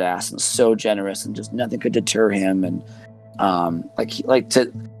so badass and so generous, and just nothing could deter him. And like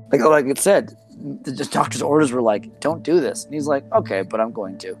it said, the doctor's orders were like, "Don't do this," and he's like, "Okay, but I'm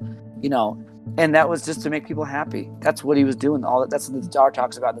going to," And that was just to make people happy. That's what he was doing. That's what the Dar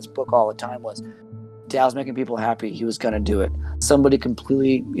talks about in this book all the time, was Dad was making people happy. He was going to do it. Somebody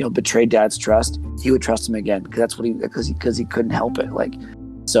completely, betrayed Dad's trust. He would trust him again because he couldn't help it.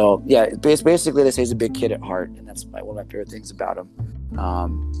 So yeah, basically they say he's a big kid at heart, and that's one of my favorite things about him.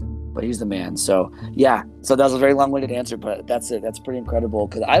 But he's the man. So yeah, so that was a very long-winded answer, but that's it. That's pretty incredible,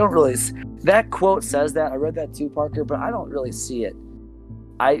 because I don't really. That quote says that. I read that too, Parker, but I don't really see it.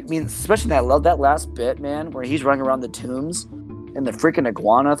 I mean, especially I love that last bit, man, where he's running around the tombs and the freaking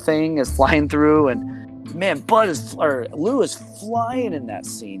iguana thing is flying through, and man, Lou is flying in that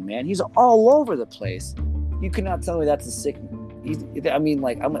scene, man. He's all over the place. You cannot tell me that's a sick. It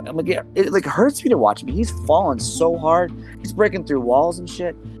hurts me to watch him. He's falling so hard. He's breaking through walls and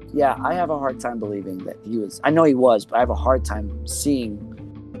shit. Yeah, I have a hard time believing that he was. I know he was, but I have a hard time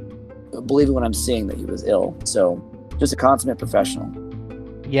believing when I'm seeing that he was ill. So, just a consummate professional.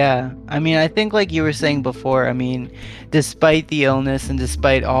 Yeah, I mean, I think like you were saying before, I mean, despite the illness and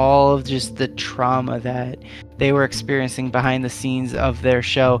despite all of just the trauma that they were experiencing behind the scenes of their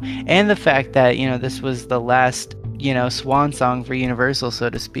show, and the fact that, this was the last, swan song for Universal, so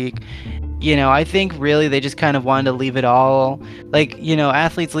to speak, I think really they just kind of wanted to leave it all,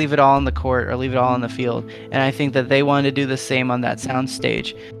 athletes leave it all on the court or leave it all on the field, and I think that they wanted to do the same on that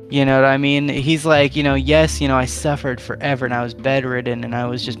soundstage. You know what I mean? He's like, yes, I suffered forever and I was bedridden and I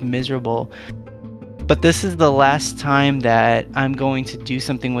was just miserable. But this is the last time that I'm going to do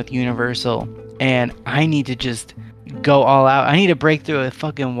something with Universal, and I need to just go all out. I need to break through a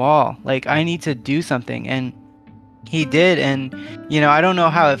fucking wall. I need to do something. And he did. And, I don't know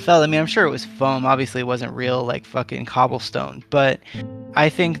how it felt. I mean, I'm sure it was foam. Obviously, it wasn't real, fucking cobblestone. But I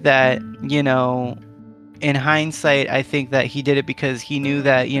think that, in hindsight, I think that he did it because he knew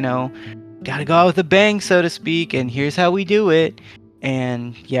that, gotta go out with a bang, so to speak, and here's how we do it.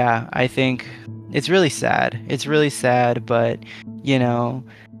 And yeah, I think it's really sad. It's really sad, but,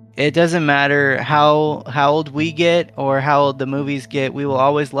 it doesn't matter how old we get or how old the movies get. We will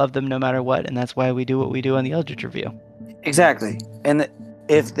always love them no matter what, and that's why we do what we do on the Eldritch Review. Exactly. And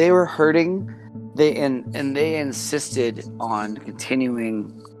if they were hurting, they insisted on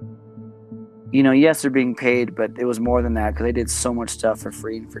continuing. Yes, they're being paid, but it was more than that, because they did so much stuff for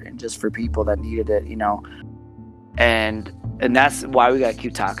free and just for people that needed it, And and that's why we got to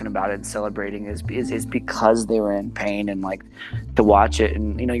keep talking about it and celebrating is because they were in pain, and like to watch it.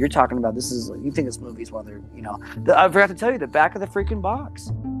 And you're talking about this is, you think this movie's one of their, I forgot to tell you the back of the freaking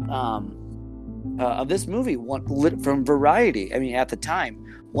box of this movie, from Variety. I mean, at the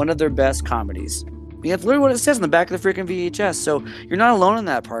time, one of their best comedies. That's literally what it says on the back of the freaking VHS. So you're not alone in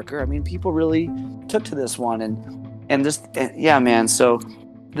that, Parker. I mean, people really took to this one, and just yeah, man. So.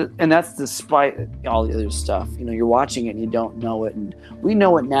 And that's despite all the other stuff. You're watching it and you don't know it, and we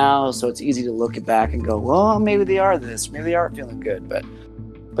know it now, so it's easy to look it back and go, well, maybe they are this, maybe they are feeling good, but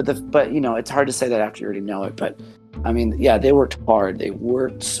it's hard to say that after you already know it. But I mean, yeah, they worked hard. They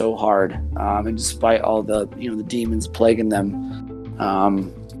worked so hard, and despite all the the demons plaguing them,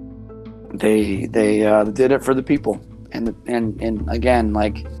 they did it for the people, and again,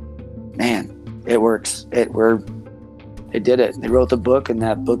 like, man, it works. They did it. They wrote the book, and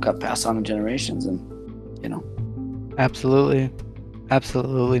that book got passed on to generations, and Absolutely,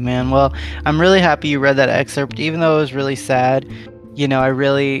 man. Well, I'm really happy you read that excerpt, even though it was really sad.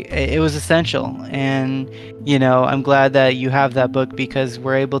 It was essential, and I'm glad that you have that book, because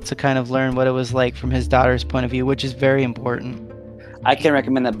we're able to kind of learn what it was like from his daughter's point of view, which is very important. I can't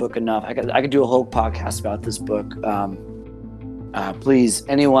recommend that book enough. I could do a whole podcast about this book. Please,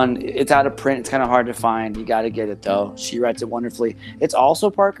 anyone, it's out of print. It's kind of hard to find. You got to get it, though. She writes it wonderfully. It's also,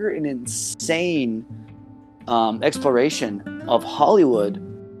 Parker, an insane exploration of Hollywood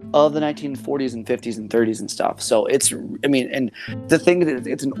of the 1940s and 50s and 30s and stuff. So and the thing that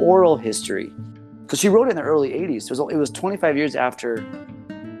it's an oral history, because she wrote it in the early 80s. It was 25 years after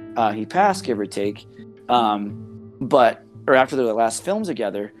he passed, give or take, or after their last film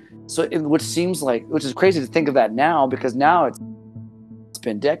together. So which is crazy to think of that now, because now it's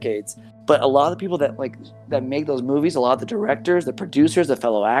been decades, but a lot of the people that make those movies, a lot of the directors, the producers, the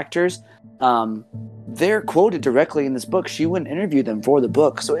fellow actors, they're quoted directly in this book. She wouldn't interview them for the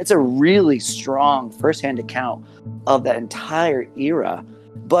book, so it's a really strong firsthand account of that entire era.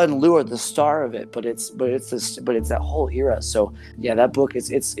 Bud and Lou are the star of it, but it's that whole era. So yeah, that book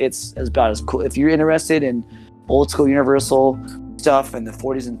it's about as cool. If you're interested in old school Universal stuff in the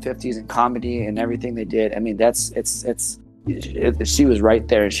 40s and 50s and comedy and everything they did, I mean, she was right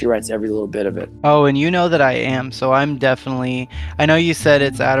there, and she writes every little bit of it. Oh, and you know that I am, so I know you said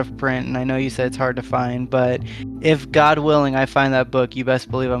it's out of print, and I know you said it's hard to find, but if God willing I find that book, you best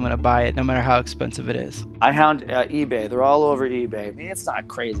believe I'm going to buy it, no matter how expensive it is. I found eBay. They're all over eBay. I mean, it's not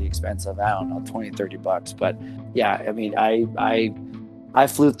crazy expensive. I don't know, $20-$30, but yeah, I mean, I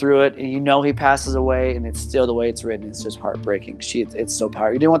flew through it, and he passes away, and it's still the way it's written. It's just heartbreaking. It's so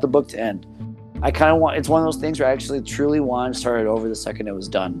powerful. You didn't want the book to end. I kind of want. It's one of those things where I actually truly wanted to start it over the second it was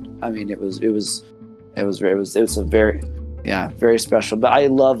done. I mean, it was a very special. But I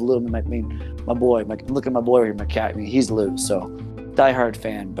love Lou. I mean, my boy. Look at my boy here, my cat. I mean, he's Lou. So, diehard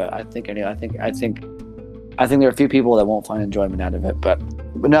fan. But I think there are a few people that won't find enjoyment out of it. But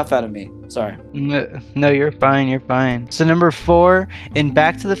enough out of me. Sorry. No, you're fine. So number 4, in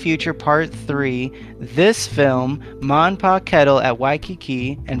Back to the Future Part 3, this film, Ma and Pa Kettle at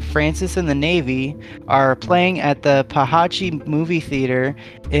Waikiki and Francis in the Navy are playing at the Pahachi Movie Theater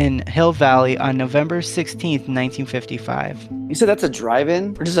in Hill Valley on November 16th, 1955. You said that's a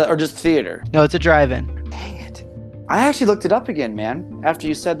drive-in or just theater? No, it's a drive-in. Dang it. I actually looked it up again, man. After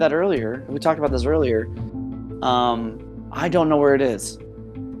you said that earlier, we talked about this earlier. I don't know where it is.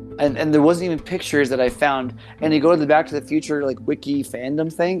 And there wasn't even pictures that I found. And you go to the Back to the Future wiki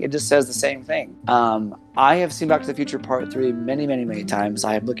fandom thing, it just says the same thing. I have seen Back to the Future Part 3 many, many, many times.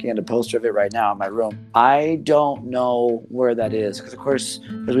 I am looking at a poster of it right now in my room. I don't know where that is, because of course,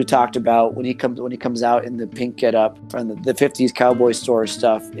 as we talked about, when he comes out in the pink getup from the 50s cowboy store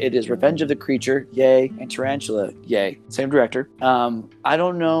stuff, it is Revenge of the Creature, yay, and Tarantula, yay. Same director. I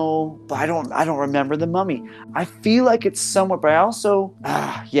don't know, but I don't remember The Mummy. I feel like it's somewhere, but I also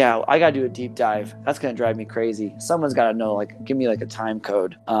I gotta do a deep dive. That's gonna drive me crazy. Someone's gotta know, give me a time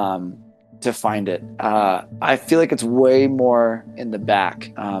code to find it. I feel like it's way more in the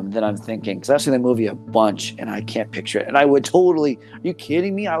back than I'm thinking, because I've seen the movie a bunch and I can't picture it. And I would totally, are you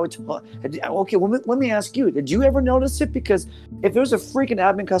kidding me? Okay, let me ask you, did you ever notice it? Because if there was a freaking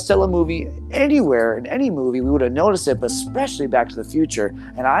Abbott and Costello movie anywhere, in any movie, we would have noticed it, but especially Back to the Future.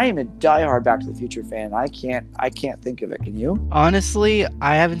 And I am a diehard Back to the Future fan. I can't think of it. Can you? Honestly,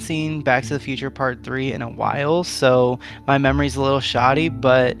 I haven't seen Back to the Future Part 3 in a while, so my memory's a little shoddy,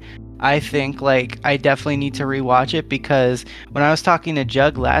 but I think like I definitely need to rewatch it, because when I was talking to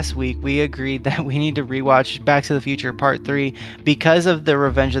Jug last week, we agreed that we need to rewatch Back to the Future Part 3 because of the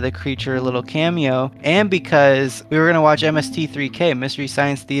Revenge of the Creature little cameo, and because we were going to watch MST3K, Mystery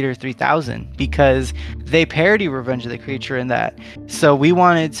Science Theater 3000, because they parody Revenge of the Creature in that. So we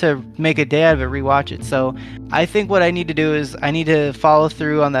wanted to make a day out of it, rewatch it. So I think what I need to do is I need to follow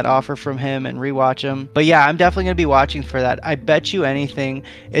through on that offer from him and rewatch him. But yeah, I'm definitely going to be watching for that. I bet you anything,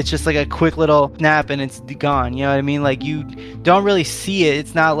 it's just like a quick little snap and it's gone. You know what I mean? Like, you don't really see it.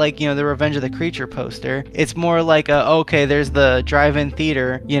 It's not like, the Revenge of the Creature poster. It's more like okay, there's the drive-in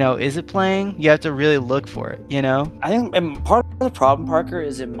theater. Is it playing? You have to really look for it, I think part of the problem, Parker,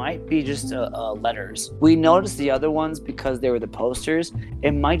 is it might be just letters. We noticed the other ones because they were the posters.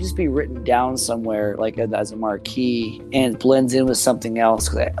 It might just be written down somewhere, like as a marquee, and it blends in with something else.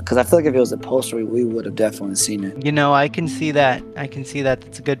 Because I feel like if it was a poster, we would have definitely seen it. I can see that.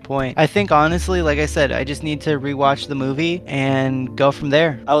 That's a good point. I think honestly, like I said, I just need to rewatch the movie and go from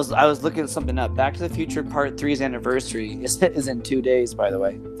there. I was looking something up. Back to the Future Part 3's anniversary is in 2 days, by the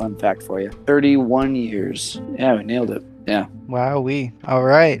way. Fun fact for you. 31 years. Yeah, we nailed it. Yeah. Wowee. All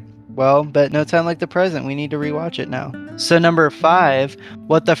right. Well, but no time like the present. We need to rewatch it now. So number 5,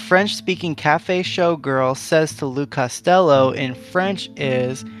 what the French-speaking cafe showgirl says to Luke Costello in French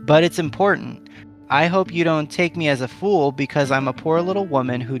is, "But it's important. I hope you don't take me as a fool because I'm a poor little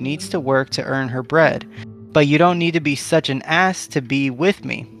woman who needs to work to earn her bread. But you don't need to be such an ass to be with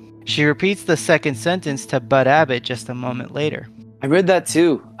me." She repeats the second sentence to Bud Abbott just a moment later. I read that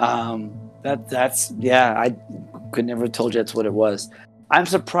too. That's I could never have told you that's what it was. I'm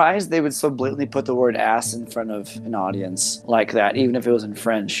surprised they would so blatantly put the word ass in front of an audience like that, even if it was in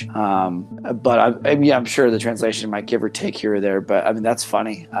French. But I'm sure the translation might give or take here or there. But I mean, that's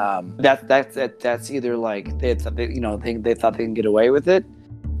funny. That's either like they thought they can get away with it,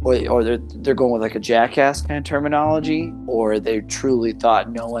 or they're going with like a jackass kind of terminology, or they truly thought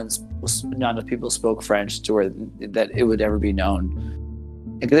none of people spoke French to where that it would ever be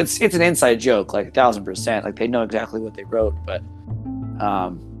known. It's an inside joke, like 1000%. Like they know exactly what they wrote, but.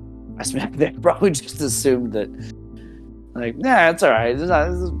 They probably just assumed that, like, nah, it's all right. There's not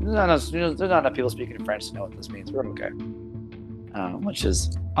enough people speaking French to know what this means. We're okay. Which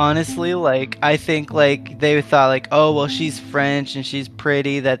is honestly, like, I think like they thought like, oh well, she's French and she's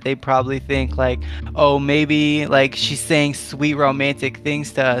pretty, that they probably think like, oh maybe like she's saying sweet romantic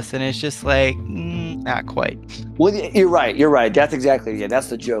things to us, and it's just like not quite. Well, you're right. That's exactly that's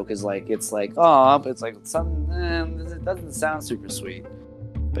the joke. Is like it's like but it's like it doesn't sound super sweet.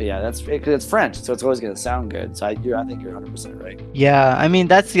 But yeah, that's because it's French, so it's always going to sound good. So I think you're 100% right. Yeah, I mean,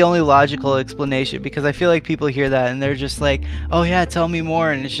 that's the only logical explanation, because I feel like people hear that and they're just like, oh yeah, tell me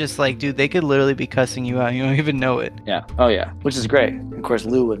more. And it's just like, dude, they could literally be cussing you out. You don't even know it. Yeah. Oh yeah. Which is great. Of course,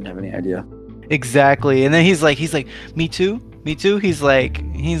 Lou wouldn't have any idea. Exactly. And then he's like, me too. He's like,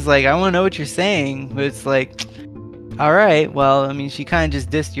 I want to know what you're saying. But it's like, all right, well, I mean, she kind of just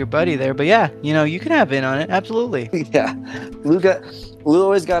dissed your buddy there. But yeah, you can have in on it. Absolutely. Yeah. Lou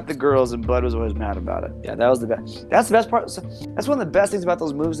always got the girls, and Bud was always mad about it. Yeah, that was the best. That's the best part. That's one of the best things about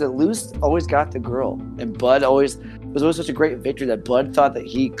those movies, that Lou always got the girl, and Bud was always such a great victory that Bud thought that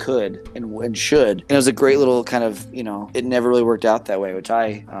he could and should. And it was a great little kind of, it never really worked out that way, which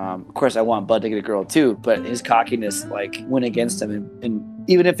of course, I want Bud to get a girl too, but his cockiness like went against him, and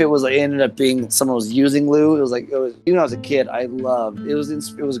even if it was like, it ended up being someone was using Lou, it was even when I was a kid, I loved it.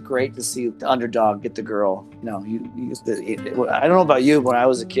 It was great to see the underdog get the girl. I don't know about you, but when I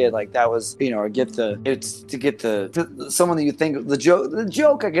was a kid, like that was, or get someone that you think the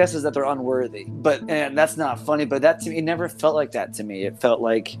joke, I guess, is that they're unworthy, and that's not funny, but that to me, it never felt like that to me. It felt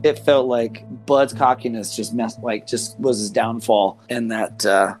like Bud's cockiness just was his downfall, and that,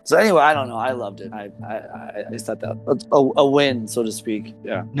 so anyway, I don't know. I loved it. I just thought that was a win, so to speak.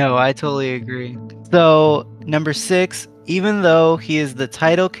 Yeah. No, I totally agree. So, number 6, even though he is the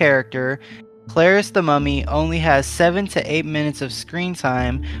title character, Clarice the Mummy only has 7 to 8 minutes of screen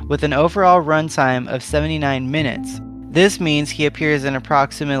time with an overall runtime of 79 minutes. This means he appears in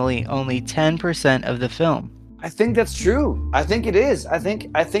approximately only 10% of the film. I think that's true. I think it is. I think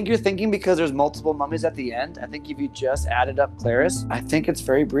you're thinking because there's multiple mummies at the end. I think if you just added up Clarice, I think it's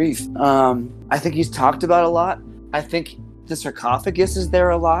very brief. I think he's talked about a lot. I think the sarcophagus is there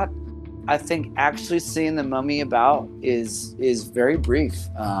a lot. I think actually seeing the mummy about is very brief.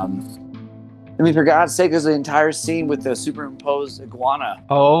 I mean, for God's sake, there's an entire scene with the superimposed iguana.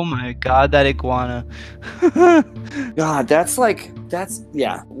 Oh my God, that iguana. God, that's so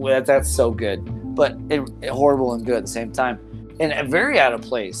good, but horrible and good at the same time, and very out of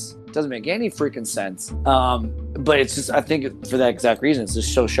place. doesn't make any freaking sense. But it's just, I think for that exact reason, it's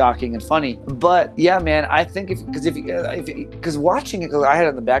just so shocking and funny. But yeah, man, I think because watching it, I had it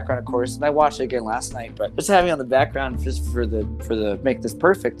on the background, of course, and I watched it again last night, but just having it on the background just for the make this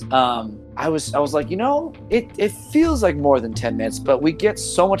perfect. I was like, it feels like more than 10 minutes, but we get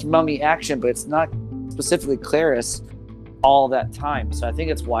so much mummy action, but it's not specifically Clarice all that time. So I think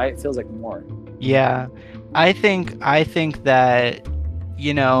it's why it feels like more. Yeah, I think that,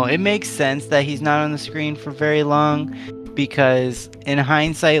 it makes sense that he's not on the screen for very long, because in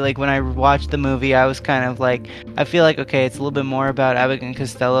hindsight, like when I watched the movie, I was kind of like, I feel like, okay, it's a little bit more about Abbott and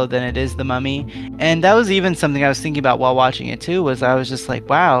Costello than it is the mummy. And that was even something I was thinking about while watching it too, was I was just like,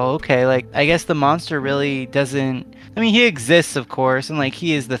 wow, okay, like I guess the monster really doesn't, I mean, he exists, of course, and like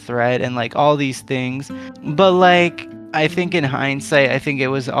he is the threat and like all these things, but like I think in hindsight, I think it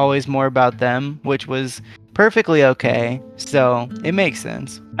was always more about them, which was perfectly okay. So it makes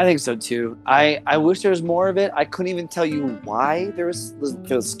sense. I think so too. I wish there was more of it. I couldn't even tell you why there was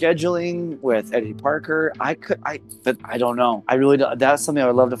scheduling with Eddie Parker. But I don't know. I really don't. That's something I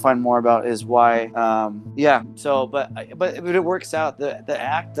would love to find more about, is why. Yeah. So, but it works out.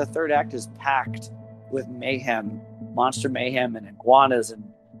 The third act is packed with mayhem, monster mayhem, and iguanas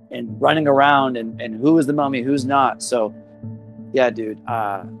and running around and who is the mummy, who's not. So yeah, dude,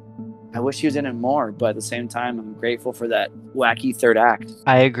 I wish he was in it more, but at the same time, I'm grateful for that wacky third act.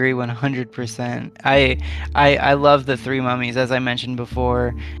 I agree 100%. I love the three mummies, as I mentioned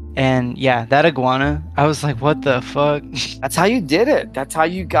before. And yeah, that iguana, I was like, what the fuck? That's how you did it. That's how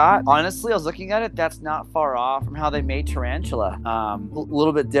you got. Honestly, I was looking at it. That's not far off from how they made Tarantula. A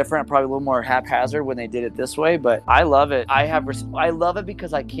little bit different, probably a little more haphazard when they did it this way, but I love it. I love it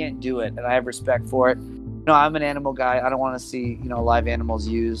because I can't do it, and I have respect for it. I'm an animal guy. I don't want to see, live animals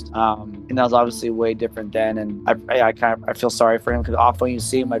used. And that was obviously way different then. And I feel sorry for him, because often you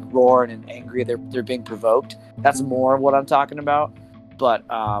see him like roaring and angry. They're being provoked. That's more of what I'm talking about. But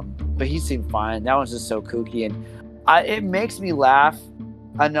he seemed fine. That one's just so kooky, and it makes me laugh.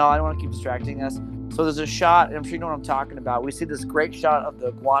 I know I don't want to keep distracting us. So there's a shot, and I'm sure you know what I'm talking about. We see this great shot of the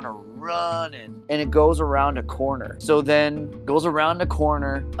iguana running, and it goes around a corner. So then goes around the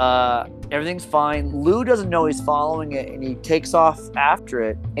corner. Everything's fine. Lou doesn't know he's following it, and he takes off after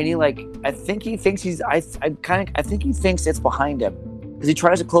it. And I think he thinks it's behind him, because he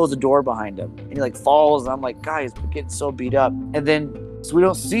tries to close the door behind him, and he falls. And I'm like, guys, we're getting so beat up. And then so we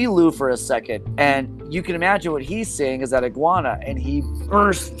don't see Lou for a second, and you can imagine what he's seeing is that iguana, and he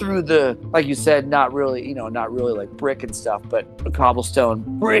bursts through the, like you said, not really like brick and stuff, but a cobblestone,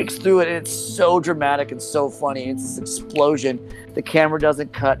 breaks through it, and it's so dramatic and so funny. It's this explosion. The camera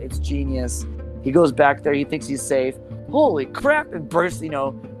doesn't cut. It's genius. He goes back there. He thinks he's safe. Holy crap! And bursts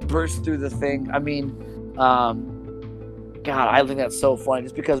through the thing. I mean, God, I think that's so funny.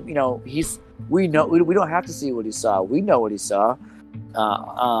 Just because we don't have to see what he saw. We know what he saw.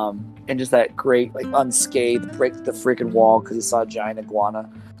 And just that great unscathed, break the freaking wall because he saw a giant iguana.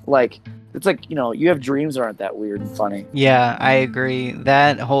 It's you have dreams that aren't that weird and funny. Yeah, I agree.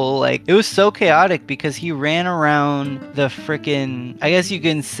 That whole it was so chaotic, because he ran around the freaking, I guess you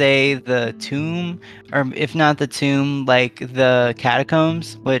can say the tomb, or if not the tomb, the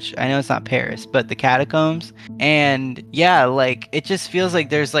catacombs, which I know it's not Paris, but the catacombs. And yeah, it just feels like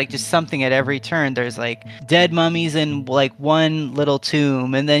there's just something at every turn. There's dead mummies in one little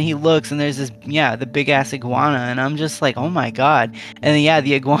tomb, and then he looks and there's this, the big ass iguana, and I'm just like, oh my god. And then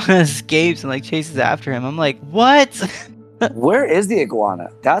the iguana escapes and chases after him. I'm like, what? Where is the iguana?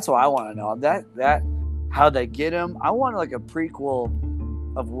 That's what I want to know. That how they get him. I want a prequel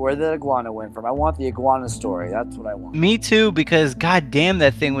of where the iguana went from. I want the iguana story. That's what I want. Me too, because goddamn,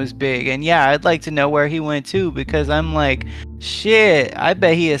 that thing was big. And yeah, I'd like to know where he went to, because I'm like, shit, I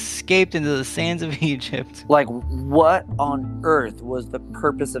bet he escaped into the sands of Egypt. What on earth was the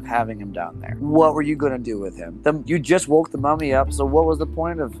purpose of having him down there? What were you going to do with him? You just woke the mummy up, so what was the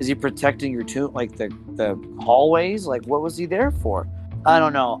point of, is he protecting your tomb, the hallways? What was he there for? I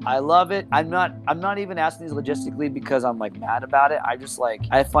don't know. I love it. I'm not even asking these logistically because I'm mad about it. I just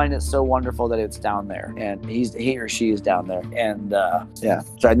I find it so wonderful that it's down there, and he or she is down there. And yeah.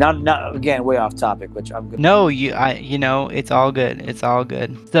 Sorry, not again, way off topic, which I'm good. No, it's all good. It's all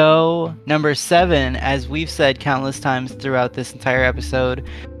good. So number 7, as we've said countless times throughout this entire episode,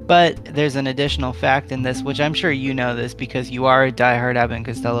 But there's an additional fact in this, which I'm sure you know this because you are a diehard Abbott and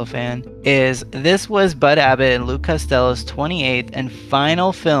Costello fan, is this was Bud Abbott and Lou Costello's 28th and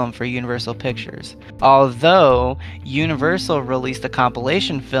final film for Universal Pictures. Although Universal released a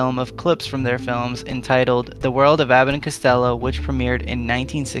compilation film of clips from their films entitled The World of Abbott and Costello, which premiered in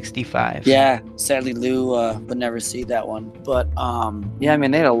 1965. Yeah, sadly Lou would never see that one. But yeah, I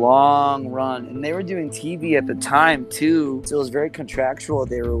mean, they had a long run, and they were doing TV at the time too, so it was very contractual.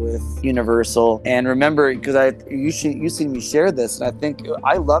 They were with Universal, and remember, because you seen me share this, and I think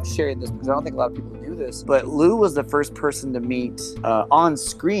I love sharing this because I don't think a lot of people do this. But Lou was the first person to meet on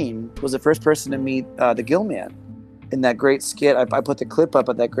screen. Was the first person to meet the Gill Man. In that great skit, I put the clip up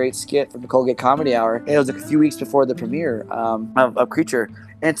of that great skit from the Colgate Comedy Hour. And it was a few weeks before the premiere of Creature,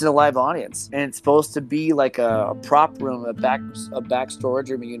 and it's in a live audience. And it's supposed to be like a prop room, a back storage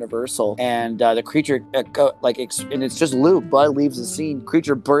room at Universal. And the Creature, and it's just Lou. Bud leaves the scene.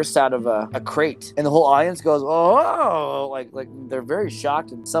 Creature bursts out of a crate, and the whole audience goes, "Oh!" Like they're very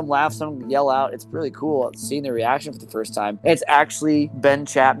shocked, and some laugh, some yell out. It's really cool seeing their reaction for the first time. And it's actually Ben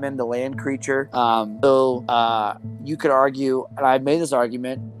Chapman, the land creature. You could argue, and I've made this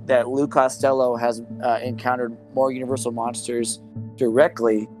argument, that Lou Costello has encountered more Universal monsters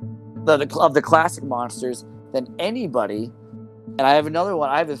directly, of the classic monsters, than anybody. And I have another one.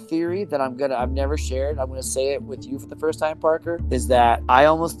 I have a theory that I've never shared. I'm gonna say it with you for the first time, Parker. Is that I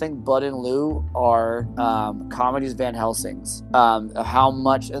almost think Bud and Lou are comedy's Van Helsings. How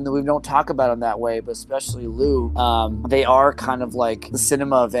much, and we don't talk about them that way, but especially Lou, they are kind of like the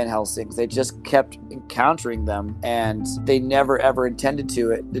cinema of Van Helsings. They just kept encountering them, and they never ever intended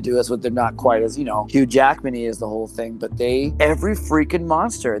to do this. What they're not quite as Hugh Jackman-y is the whole thing, but every freaking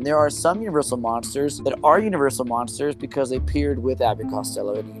monster, and there are some Universal monsters that are Universal monsters because they appeared with Abbott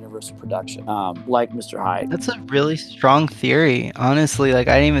Costello in a Universal production, like Mr. Hyde. That's a really strong theory, honestly. Like,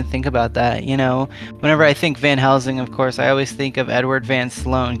 I didn't even think about that. Whenever I think Van Helsing, of course, I always think of Edward Van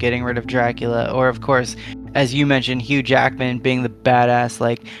Sloan getting rid of Dracula, or of course, as you mentioned, Hugh Jackman being the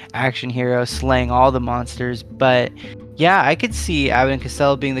badass action hero slaying all the monsters. But yeah, I could see Abbott and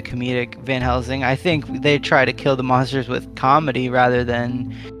Costello being the comedic Van Helsing. I think they try to kill the monsters with comedy rather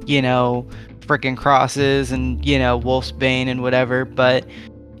than freaking crosses and Wolf's Bane and whatever. But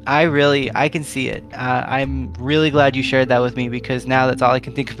I can see it. I'm really glad you shared that with me, because now that's all I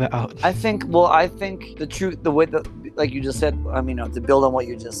can think about. I think the truth, the way that, like you just said, to build on what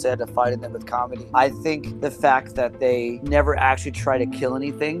you just said, to fight them with comedy, I think the fact that they never actually try to kill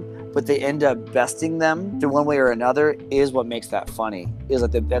anything, but they end up besting them through one way or another, is what makes that funny. Is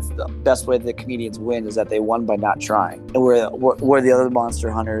that that's the best way the comedians win, is that they won by not trying. And where the other monster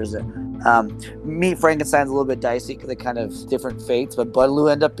hunters, Meet Frankenstein's a little bit dicey because they kind of different fates, but Bud and Lou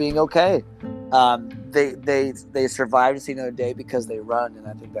end up being okay. They survive to see another day because they run, and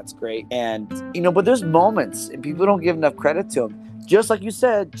I think that's great. And but there's moments, and people don't give enough credit to them. Just like you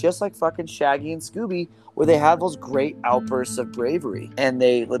said, just like fucking Shaggy and Scooby, where they have those great outbursts of bravery, and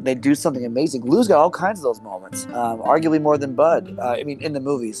they do something amazing. Lou's got all kinds of those moments, arguably more than Bud. In the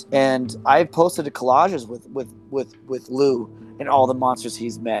movies. And I've posted collages with Lou and all the monsters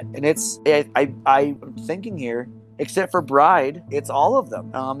he's met, and I'm thinking here, except for Bride, it's all of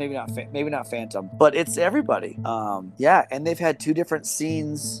them. Maybe not Phantom, but it's everybody. Yeah, and they've had 2 different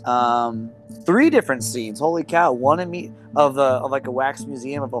scenes, 3 different scenes. Holy cow! One of like a wax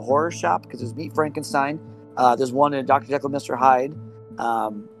museum of a horror shop, because there's Meet Frankenstein. There's one in Dr. Jekyll and Mr. Hyde,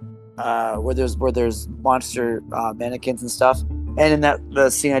 where there's monster mannequins and stuff. And in the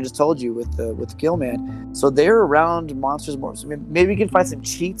scene I just told you with the Gill Man, so they're around monsters more. So maybe you can find some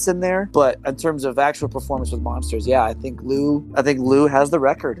cheats in there, but in terms of actual performance with monsters, yeah, I think Lou has the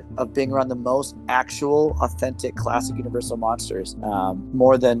record of being around the most actual, authentic, classic Universal monsters,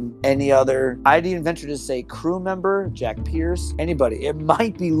 more than any other. I'd even venture to say crew member, Jack Pierce, anybody. It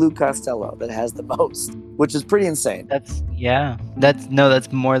might be Lou Costello that has the most, which is pretty insane. That's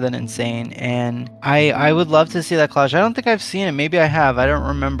more than insane, and I would love to see that collage. I don't think I've seen it. Maybe I have. I don't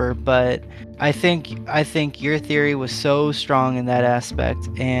remember, but I think your theory was so strong in that aspect,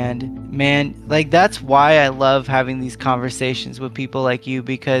 and man, that's why I love having these conversations with people like you,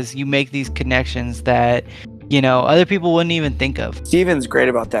 because you make these connections that other people wouldn't even think of. Steven's great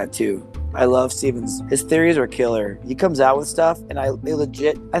about that too. I love Steven's. His theories are killer. He comes out with stuff, and I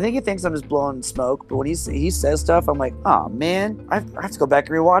think he thinks I'm just blowing smoke. But when he says stuff, I'm like, oh man, I have to go back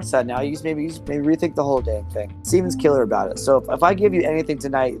and rewatch that now. You maybe rethink the whole damn thing. Steven's killer about it. So if I give you anything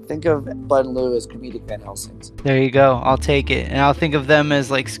tonight, think of Bud and Lou as comedic Van Helsings. There you go. I'll take it, and I'll think of them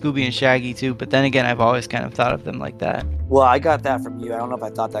as like Scooby and Shaggy too. But then again, I've always kind of thought of them like that. Well, I got that from you. I don't know if I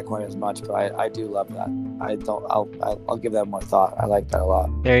thought that quite as much, but I do love that. I'll give that more thought. I like that a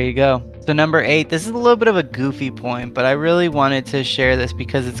lot. There you go. So number 8, this is a little bit of a goofy point, but I really wanted to share this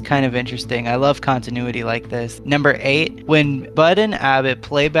because it's kind of interesting. I love continuity like this. Number 8, when Bud and Abbott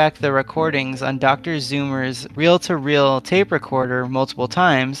play back the recordings on Dr. Zoomer's reel-to-reel tape recorder multiple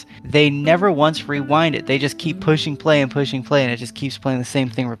times, they never once rewind it. They just keep pushing play, and it just keeps playing the same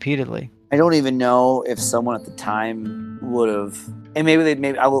thing repeatedly. I don't even know if someone at the time would have, and maybe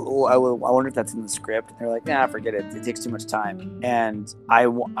I wonder if that's in the script. They're like, nah, forget it. It takes too much time. And I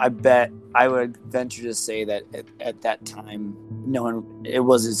bet I would venture to say that at that time, it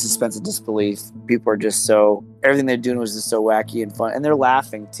was a suspense of disbelief. People are just everything they're doing was just so wacky and fun, and they're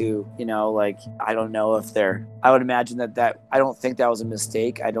laughing too. Like I don't know if I would imagine that I don't think that was a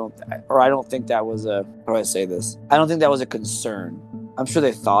mistake. I don't think that was a. How do I say this? I don't think that was a concern. I'm sure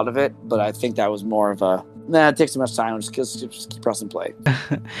they thought of it, but I think that was more of a, nah, it takes too much time. Just keep pressing play.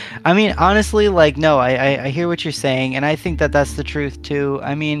 I mean, honestly, like, no, I hear what you're saying, and I think that that's the truth too.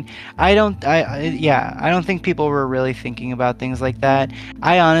 I mean, I don't think people were really thinking about things like that.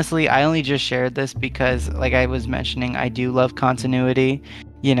 I only just shared this because, like I was mentioning, I do love continuity.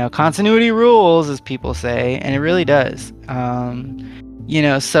 Continuity rules, as people say, and it really does.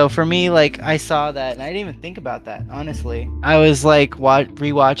 So for me, like, I saw that and I didn't even think about that, honestly. I was like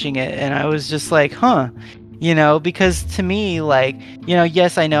rewatching it and I was just like, huh, because to me, like,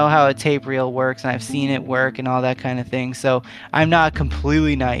 yes, I know how a tape reel works and I've seen it work and all that kind of thing. So I'm not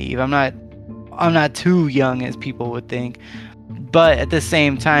completely naive. I'm not too young as people would think. But at the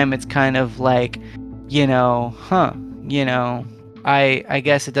same time, it's kind of like, I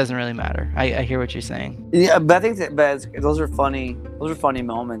guess it doesn't really matter. I hear what you're saying. Yeah, but I think those are funny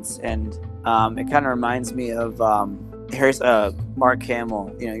moments, and it kind of reminds me of Mark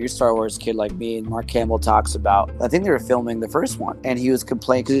Hamill. You're a Star Wars kid like me, and Mark Hamill talks about, I think they were filming the first one, and he was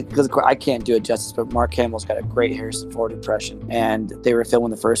complaining because I can't do it justice, but Mark Hamill's got a great Harrison Ford impression, and they were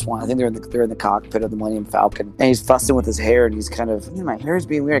filming the first one. I think they're in the cockpit of the Millennium Falcon, and he's fussing with his hair, and he's kind of, my hair is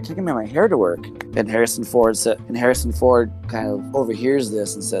being weird. I can't get my hair to work. And Harrison Ford kind of overhears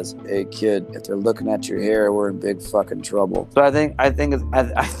this and says, "Hey kid, if they're looking at your hair, we're in big fucking trouble." So I think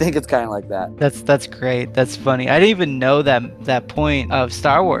it's kind of like that. That's great. That's funny. I didn't even know that point of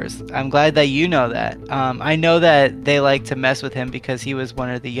Star Wars. I'm glad that you know that. I know that they like to mess with him because he was one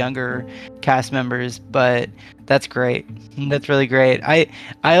of the younger cast members, but that's great. That's really great. I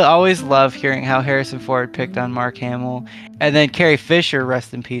always love hearing how Harrison Ford picked on Mark Hamill, and then Carrie Fisher,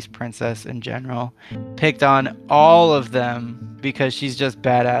 rest in peace, princess in general, picked on all of them because she's just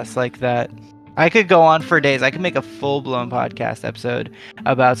badass like that. I could go on for days. I could make a full-blown podcast episode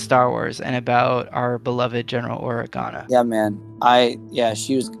about Star Wars and about our beloved General Organa. Yeah, man.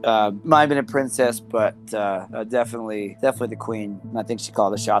 She was might have been a princess, but definitely the queen. And I think she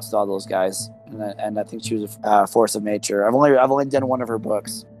called the shots to all those guys. And I think she was a force of nature. I've only done one of her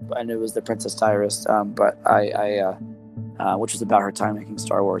books, and it was The Princess Diarist. But which was about her time making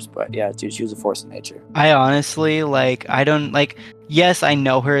Star Wars. But yeah, dude, she was a force of nature. I honestly, yes, I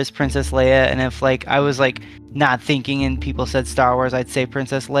know her as Princess Leia, and if I was not thinking and people said Star Wars, I'd say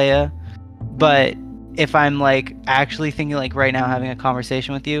Princess Leia. But if I'm actually thinking right now, having a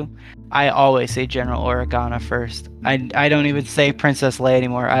conversation with you, I always say General Organa first. I don't even say Princess Leia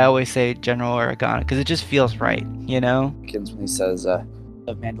anymore. I always say General Organa because it just feels right, When he says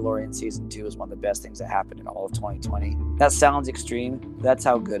of Mandalorian season 2 is one of the best things that happened in all of 2020. That sounds extreme. That's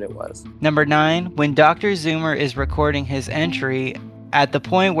how good it was. Number 9, when Dr. Zoomer is recording his entry, at the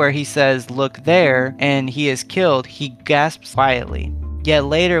point where he says, "Look there," and he is killed, he gasps quietly. Yet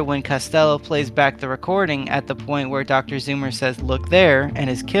later, when Costello plays back the recording at the point where Dr. Zoomer says, "Look there," and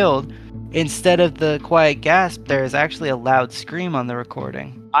is killed, instead of the quiet gasp, there is actually a loud scream on the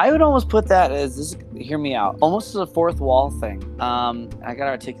recording. I would almost put that as this. Hear me out. Almost as a fourth wall thing. I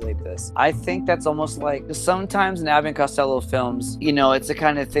gotta articulate this. I think that's almost like sometimes in Abbott and Costello films, it's the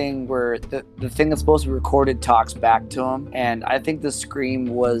kind of thing where the thing that's supposed to be recorded talks back to him, and I think the scream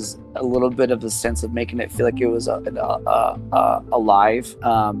was a little bit of a sense of making it feel like it was alive.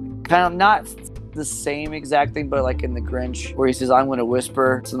 Kind of not the same exact thing, but like in the Grinch, where he says, "I'm going to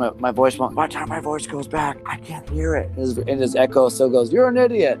whisper," so my voice won't. By the time my voice goes back, I can't hear it. And his echo still goes, "You're an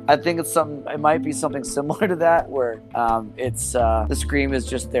idiot." I think it's something. It might be something similar to that, where it's the scream is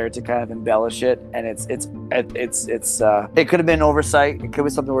just there to kind of embellish it, and it could have been oversight. It could be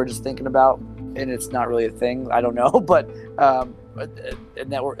something we're just thinking about, and it's not really a thing. I don't know, but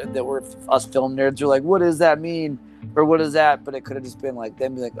and that we're us film nerds are like, what does that mean? Or what is that? But it could have just been like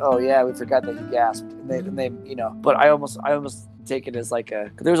them be like, oh yeah, we forgot that he gasped. And they but I almost take it as like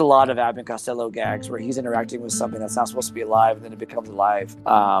there's a lot of Abbott and Costello gags where he's interacting with something that's not supposed to be alive and then it becomes alive.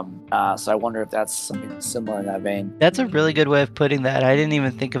 So I wonder if that's something similar in that vein. That's a really good way of putting that. I didn't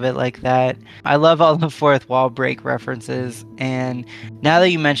even think of it like that. I love all the fourth wall break references, and now that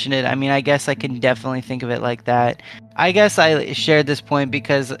you mention it, I mean, I guess I can definitely think of it like that. I guess I shared this point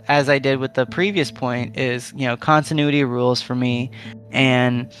because, as I did with the previous point, is, continuity rules for me.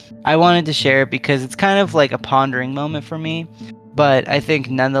 And I wanted to share it because it's kind of like a pondering moment for me. But I think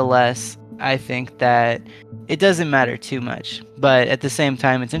nonetheless, I think that it doesn't matter too much. But at the same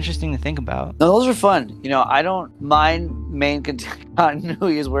time, it's interesting to think about. No, those are fun. I don't mind main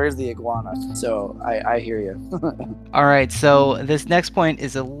continuity is where's the iguana. So I hear you. All right, so this next point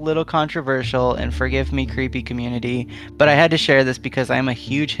is a little controversial, and forgive me, creepy community, but I had to share this because I'm a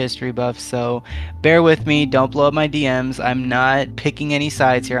huge history buff, so bear with me, don't blow up my DMs. I'm not picking any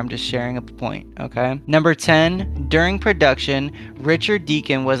sides here, I'm just sharing a point, okay? Number 10, during production, Richard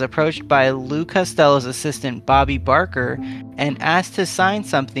Deacon was approached by Lou Costello's assistant Bobby Barker and asked to sign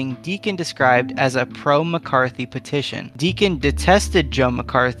something Deacon described as a pro-McCarthy petition. Deacon detested Joe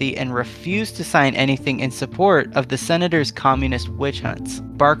McCarthy and refused to sign anything in support of the senator's communist witch hunts.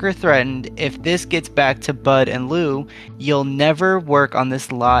 Barker threatened, if this gets back to Bud and Lou, you'll never work on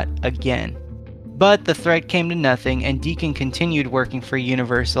this lot again. But the threat came to nothing, and Deacon continued working for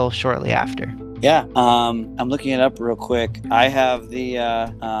Universal shortly after. Yeah, I'm looking it up real quick. I have the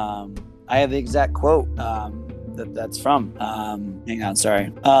exact quote that's from. Hang on,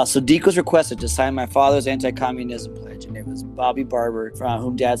 sorry. So Deke was requested to sign my father's anti-communism pledge, and it was Bobby Barber, from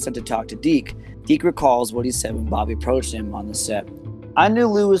whom Dad sent to talk to Deke. Deke recalls what he said when Bobby approached him on the set. I knew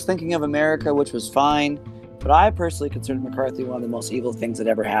Lou was thinking of America, which was fine, but I personally considered McCarthy one of the most evil things that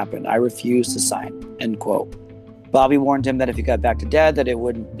ever happened. I refused to sign, end quote. Bobby warned him that if he got back to Dad, that he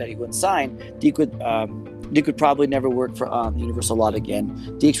wouldn't sign. Deke would probably never work for Universal lot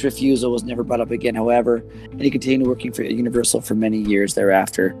again. Deke's refusal was never brought up again, however, and he continued working for Universal for many years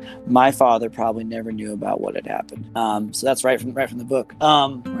thereafter. My father probably never knew about what had happened. So that's right from the book,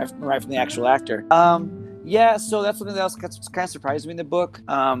 right from the actual actor. Yeah, so that's something else that kind of surprised me in the book.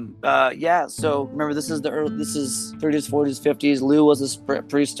 Yeah, so remember, this is 30s, 40s, 50s. Lou was a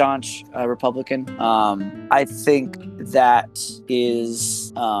pretty staunch Republican. I think that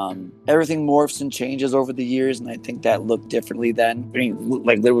is everything morphs and changes over the years, and I think that looked differently then. I mean,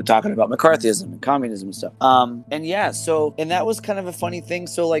 like Lou were talking about McCarthyism and communism and stuff. And yeah, and that was kind of a funny thing.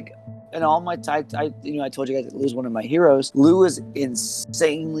 So like, in all my time, I told you guys that Lou's one of my heroes. Lou is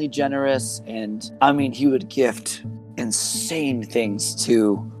insanely generous, and I mean, he would gift insane things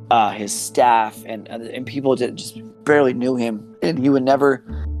to his staff and people that just barely knew him, and he would never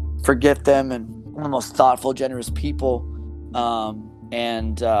forget them. And one of the most thoughtful, generous people.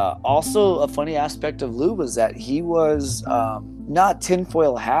 And also a funny aspect of Lou was that he was not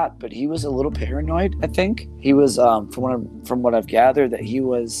tinfoil hat, but he was a little paranoid. I think he was, from what I've gathered, that he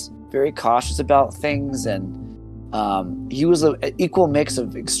was very cautious about things, and he was an equal mix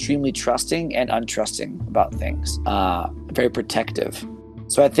of extremely trusting and untrusting about things, very protective.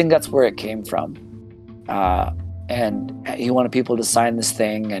 So I think that's where it came from. And he wanted people to sign this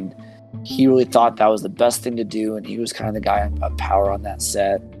thing, and he really thought that was the best thing to do, and he was kind of the guy of power on that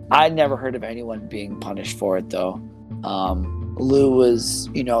set. I never heard of anyone being punished for it, though. Lou was,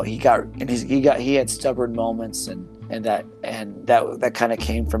 he had stubborn moments, and that kind of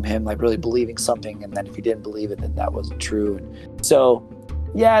came from him, like really believing something, and then if he didn't believe it, then that wasn't true. And so,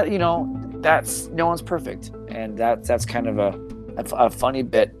 yeah, that's, no one's perfect, and that's kind of a funny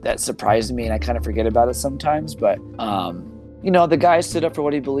bit that surprised me, and I kind of forget about it sometimes. But the guy stood up for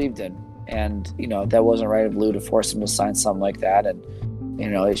what he believed in, and that wasn't right of Lou to force him to sign something like that. And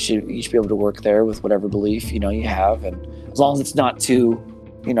you should be able to work there with whatever belief you have, and as long as it's not too,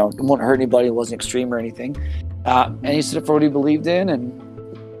 it won't hurt anybody, it wasn't extreme or anything. And he stood up for what he believed in, and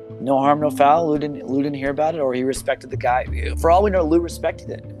no harm, no foul. Lou didn't hear about it, or he respected the guy. For all we know, Lou respected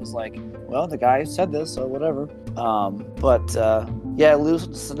it. It was like, well, the guy said this, so whatever. Yeah, Lou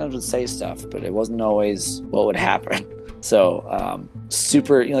sometimes would say stuff, but it wasn't always what would happen. So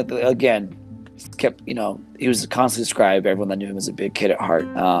super, again, kept, he was constantly described, everyone that knew him as a big kid at heart.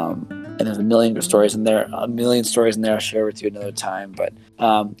 and there's a million stories in there. I'll share with you another time. But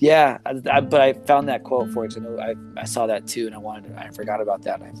but I found that quote for it. I know I saw that too, and I forgot about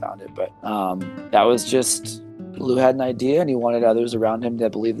that, and I found it. But that was just Lou had an idea, and he wanted others around him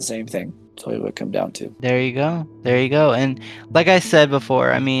that believe the same thing. That's what it would come down to. There you go. And like I said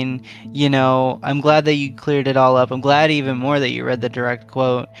before, I mean, I'm glad that you cleared it all up. I'm glad even more that you read the direct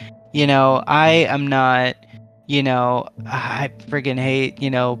quote. I am not, I friggin' hate,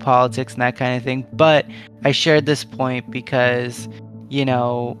 politics and that kind of thing. But I shared this point because,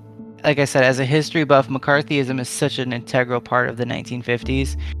 like I said, as a history buff, McCarthyism is such an integral part of the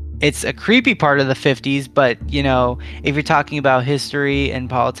 1950s. It's a creepy part of the 50s, but, if you're talking about history and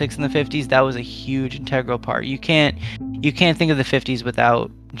politics in the 50s, that was a huge integral part. You can't think of the 50s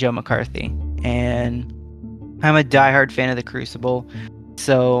without Joe McCarthy. And I'm a diehard fan of The Crucible.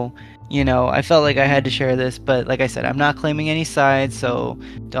 So, I felt like I had to share this, but like I said, I'm not claiming any sides, so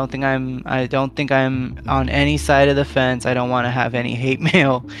I don't think I'm on any side of the fence. I don't want to have any hate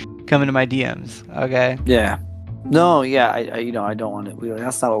mail come into my DMs. Okay? Yeah. No, yeah, I don't want to.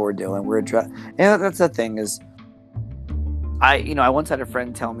 That's not what we're doing. And that's the thing is, I once had a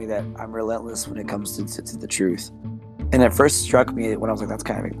friend tell me that I'm relentless when it comes to the truth, and it first struck me when I was like, that's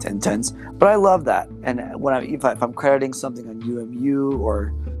kind of intense. But I love that, and if I'm crediting something on UMU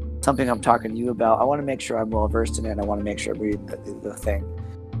or something I'm talking to you about, I want to make sure I'm well versed in it, and I want to make sure I read the thing.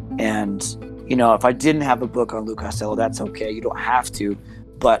 And if I didn't have a book on Lou Costello, that's okay. You don't have to,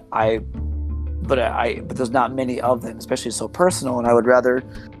 but there's not many of them, especially so personal. And I would rather,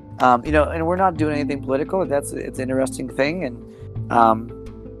 and we're not doing anything political. It's an interesting thing. And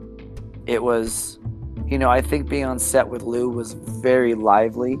it was, I think being on set with Lou was very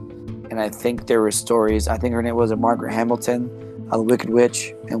lively. And I think there were stories. I think her name was Margaret Hamilton, the Wicked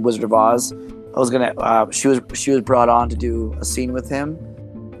Witch and Wizard of Oz. She was brought on to do a scene with him,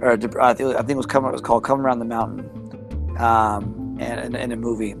 or I think it was called Come Around the Mountain. And in a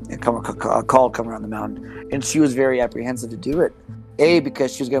movie called Come Around the Mountain, and she was very apprehensive to do it.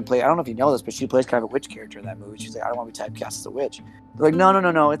 Because she was going to play, I don't know if you know this, but she plays kind of a witch character in that movie. She's like, I don't want to be typecast as a witch. They're like,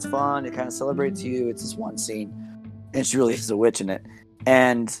 no, it's fun. It kind of celebrates you. It's this one scene, and she really is a witch in it.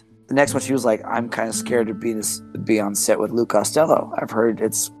 And the next one, she was like, I'm kind of scared to be on set with Lou Costello. I've heard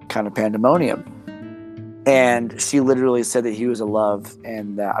it's kind of pandemonium. And she literally said that he was a love,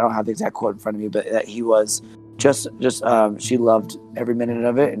 and I don't have the exact quote in front of me, but that he was just she loved every minute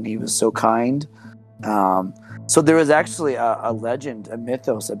of it, and he was so kind. So there was actually a legend, a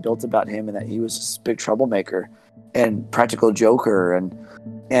mythos that built about him, and that he was this big troublemaker and practical joker, and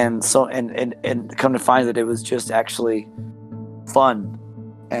come to find that it was just actually fun,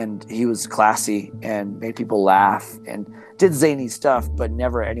 and he was classy and made people laugh and did zany stuff, but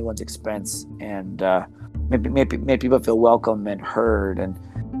never at anyone's expense, and made people feel welcome and heard. And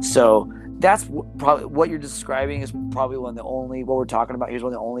so that's probably what you're describing is probably what we're talking about here is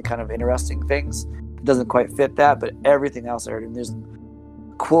one of the only kind of interesting things. It doesn't quite fit that, but everything else I heard, and there's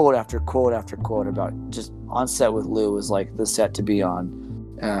quote after quote after quote about just on set with Lou is like the set to be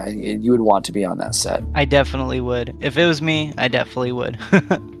on, and you would want to be on that set. I definitely would. If it was me, I definitely would.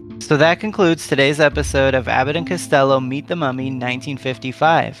 So that concludes today's episode of Abbott and Costello Meet the Mummy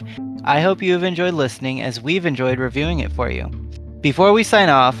 1955. I hope you have enjoyed listening as we've enjoyed reviewing it for you. Before we sign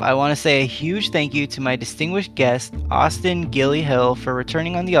off, I want to say a huge thank you to my distinguished guest, Austin "Gilly" Hill, for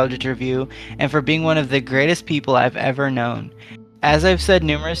returning on the Eldritch Review and for being one of the greatest people I've ever known. As I've said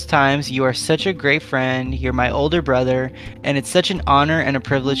numerous times, you are such a great friend, you're my older brother, and it's such an honor and a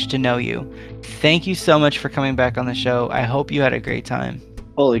privilege to know you. Thank you so much for coming back on the show. I hope you had a great time.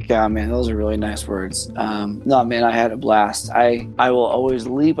 Holy cow, man, those are really nice words. No, man, I had a blast. I will always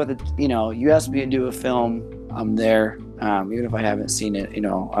leap with it. You asked me to do a film, I'm there. Even if I haven't seen it,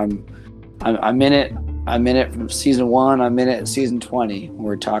 I'm in it. I'm in it from season 1. I'm in it season 20.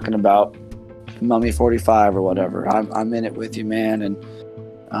 We're talking about Mummy 45 or whatever. I'm in it with you, man. And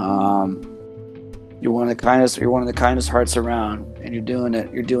you're one of the kindest. You're one of the kindest hearts around, and you're doing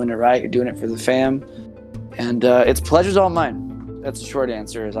it. You're doing it right. You're doing it for the fam, and it's pleasure's all mine. That's the short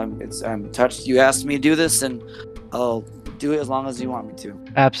answer. I'm touched. You asked me to do this, and I'll do it as long as you want me to.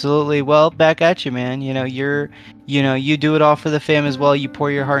 Absolutely. Well, back at you, man. You do it all for the fam as well. You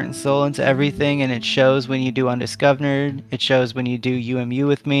pour your heart and soul into everything, and it shows when you do Undiscovered. It shows when you do UMU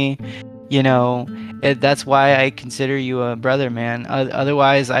with me. That's why I consider you a brother, man.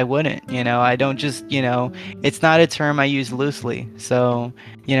 Otherwise, I wouldn't. I don't just, it's not a term I use loosely. So,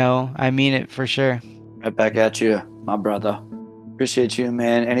 I mean it for sure. Right back at you, my brother. Appreciate you,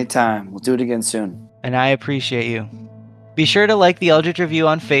 man. Anytime. We'll do it again soon. And I appreciate you. Be sure to like the Eldritch Review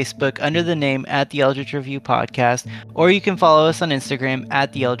on Facebook under the name @The Eldritch Review Podcast, or you can follow us on Instagram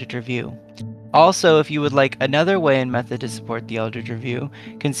 @The Eldritch Review. Also, if you would like another way and method to support the Eldritch Review,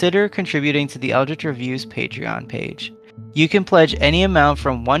 consider contributing to the Eldritch Review's Patreon page. You can pledge any amount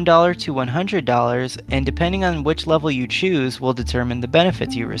from $1 to $100, and depending on which level you choose will determine the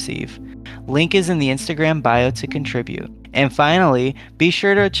benefits you receive. Link is in the Instagram bio to contribute. And finally, be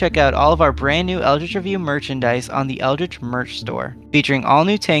sure to check out all of our brand new Eldritch Review merchandise on the Eldritch merch store, featuring all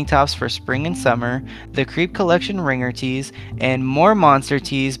new tank tops for spring and summer, the Creep Collection ringer tees, and more monster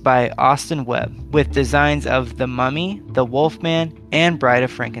tees by Austin Webb, with designs of the Mummy, the Wolfman, and Bride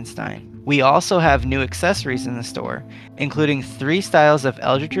of Frankenstein. We also have new accessories in the store, including 3 styles of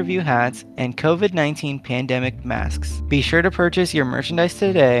Eldritch Review hats and COVID-19 pandemic masks. Be sure to purchase your merchandise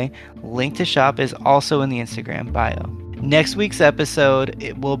today. Link to shop is also in the Instagram bio. Next week's episode,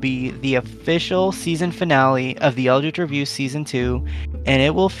 it will be the official season finale of the Eldritch Review Season 2, and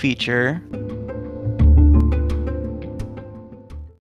it will feature